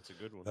beautiful. Yeah, that's a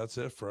good one. That's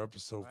it for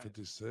episode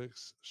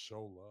 56.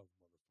 Show love,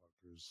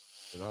 motherfuckers.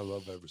 And I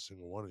love every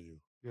single one of you.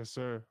 Yes,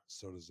 sir.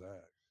 So does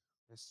Zach.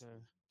 Yes,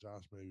 sir.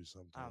 Josh maybe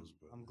sometimes,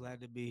 but I'm glad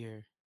to be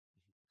here.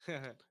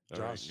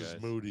 Josh is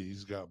moody.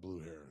 He's got blue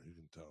hair. You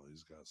can tell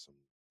he's got some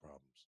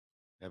problems.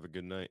 Have a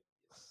good night.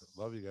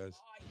 Love you guys.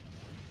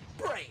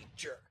 Brain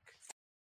jerk.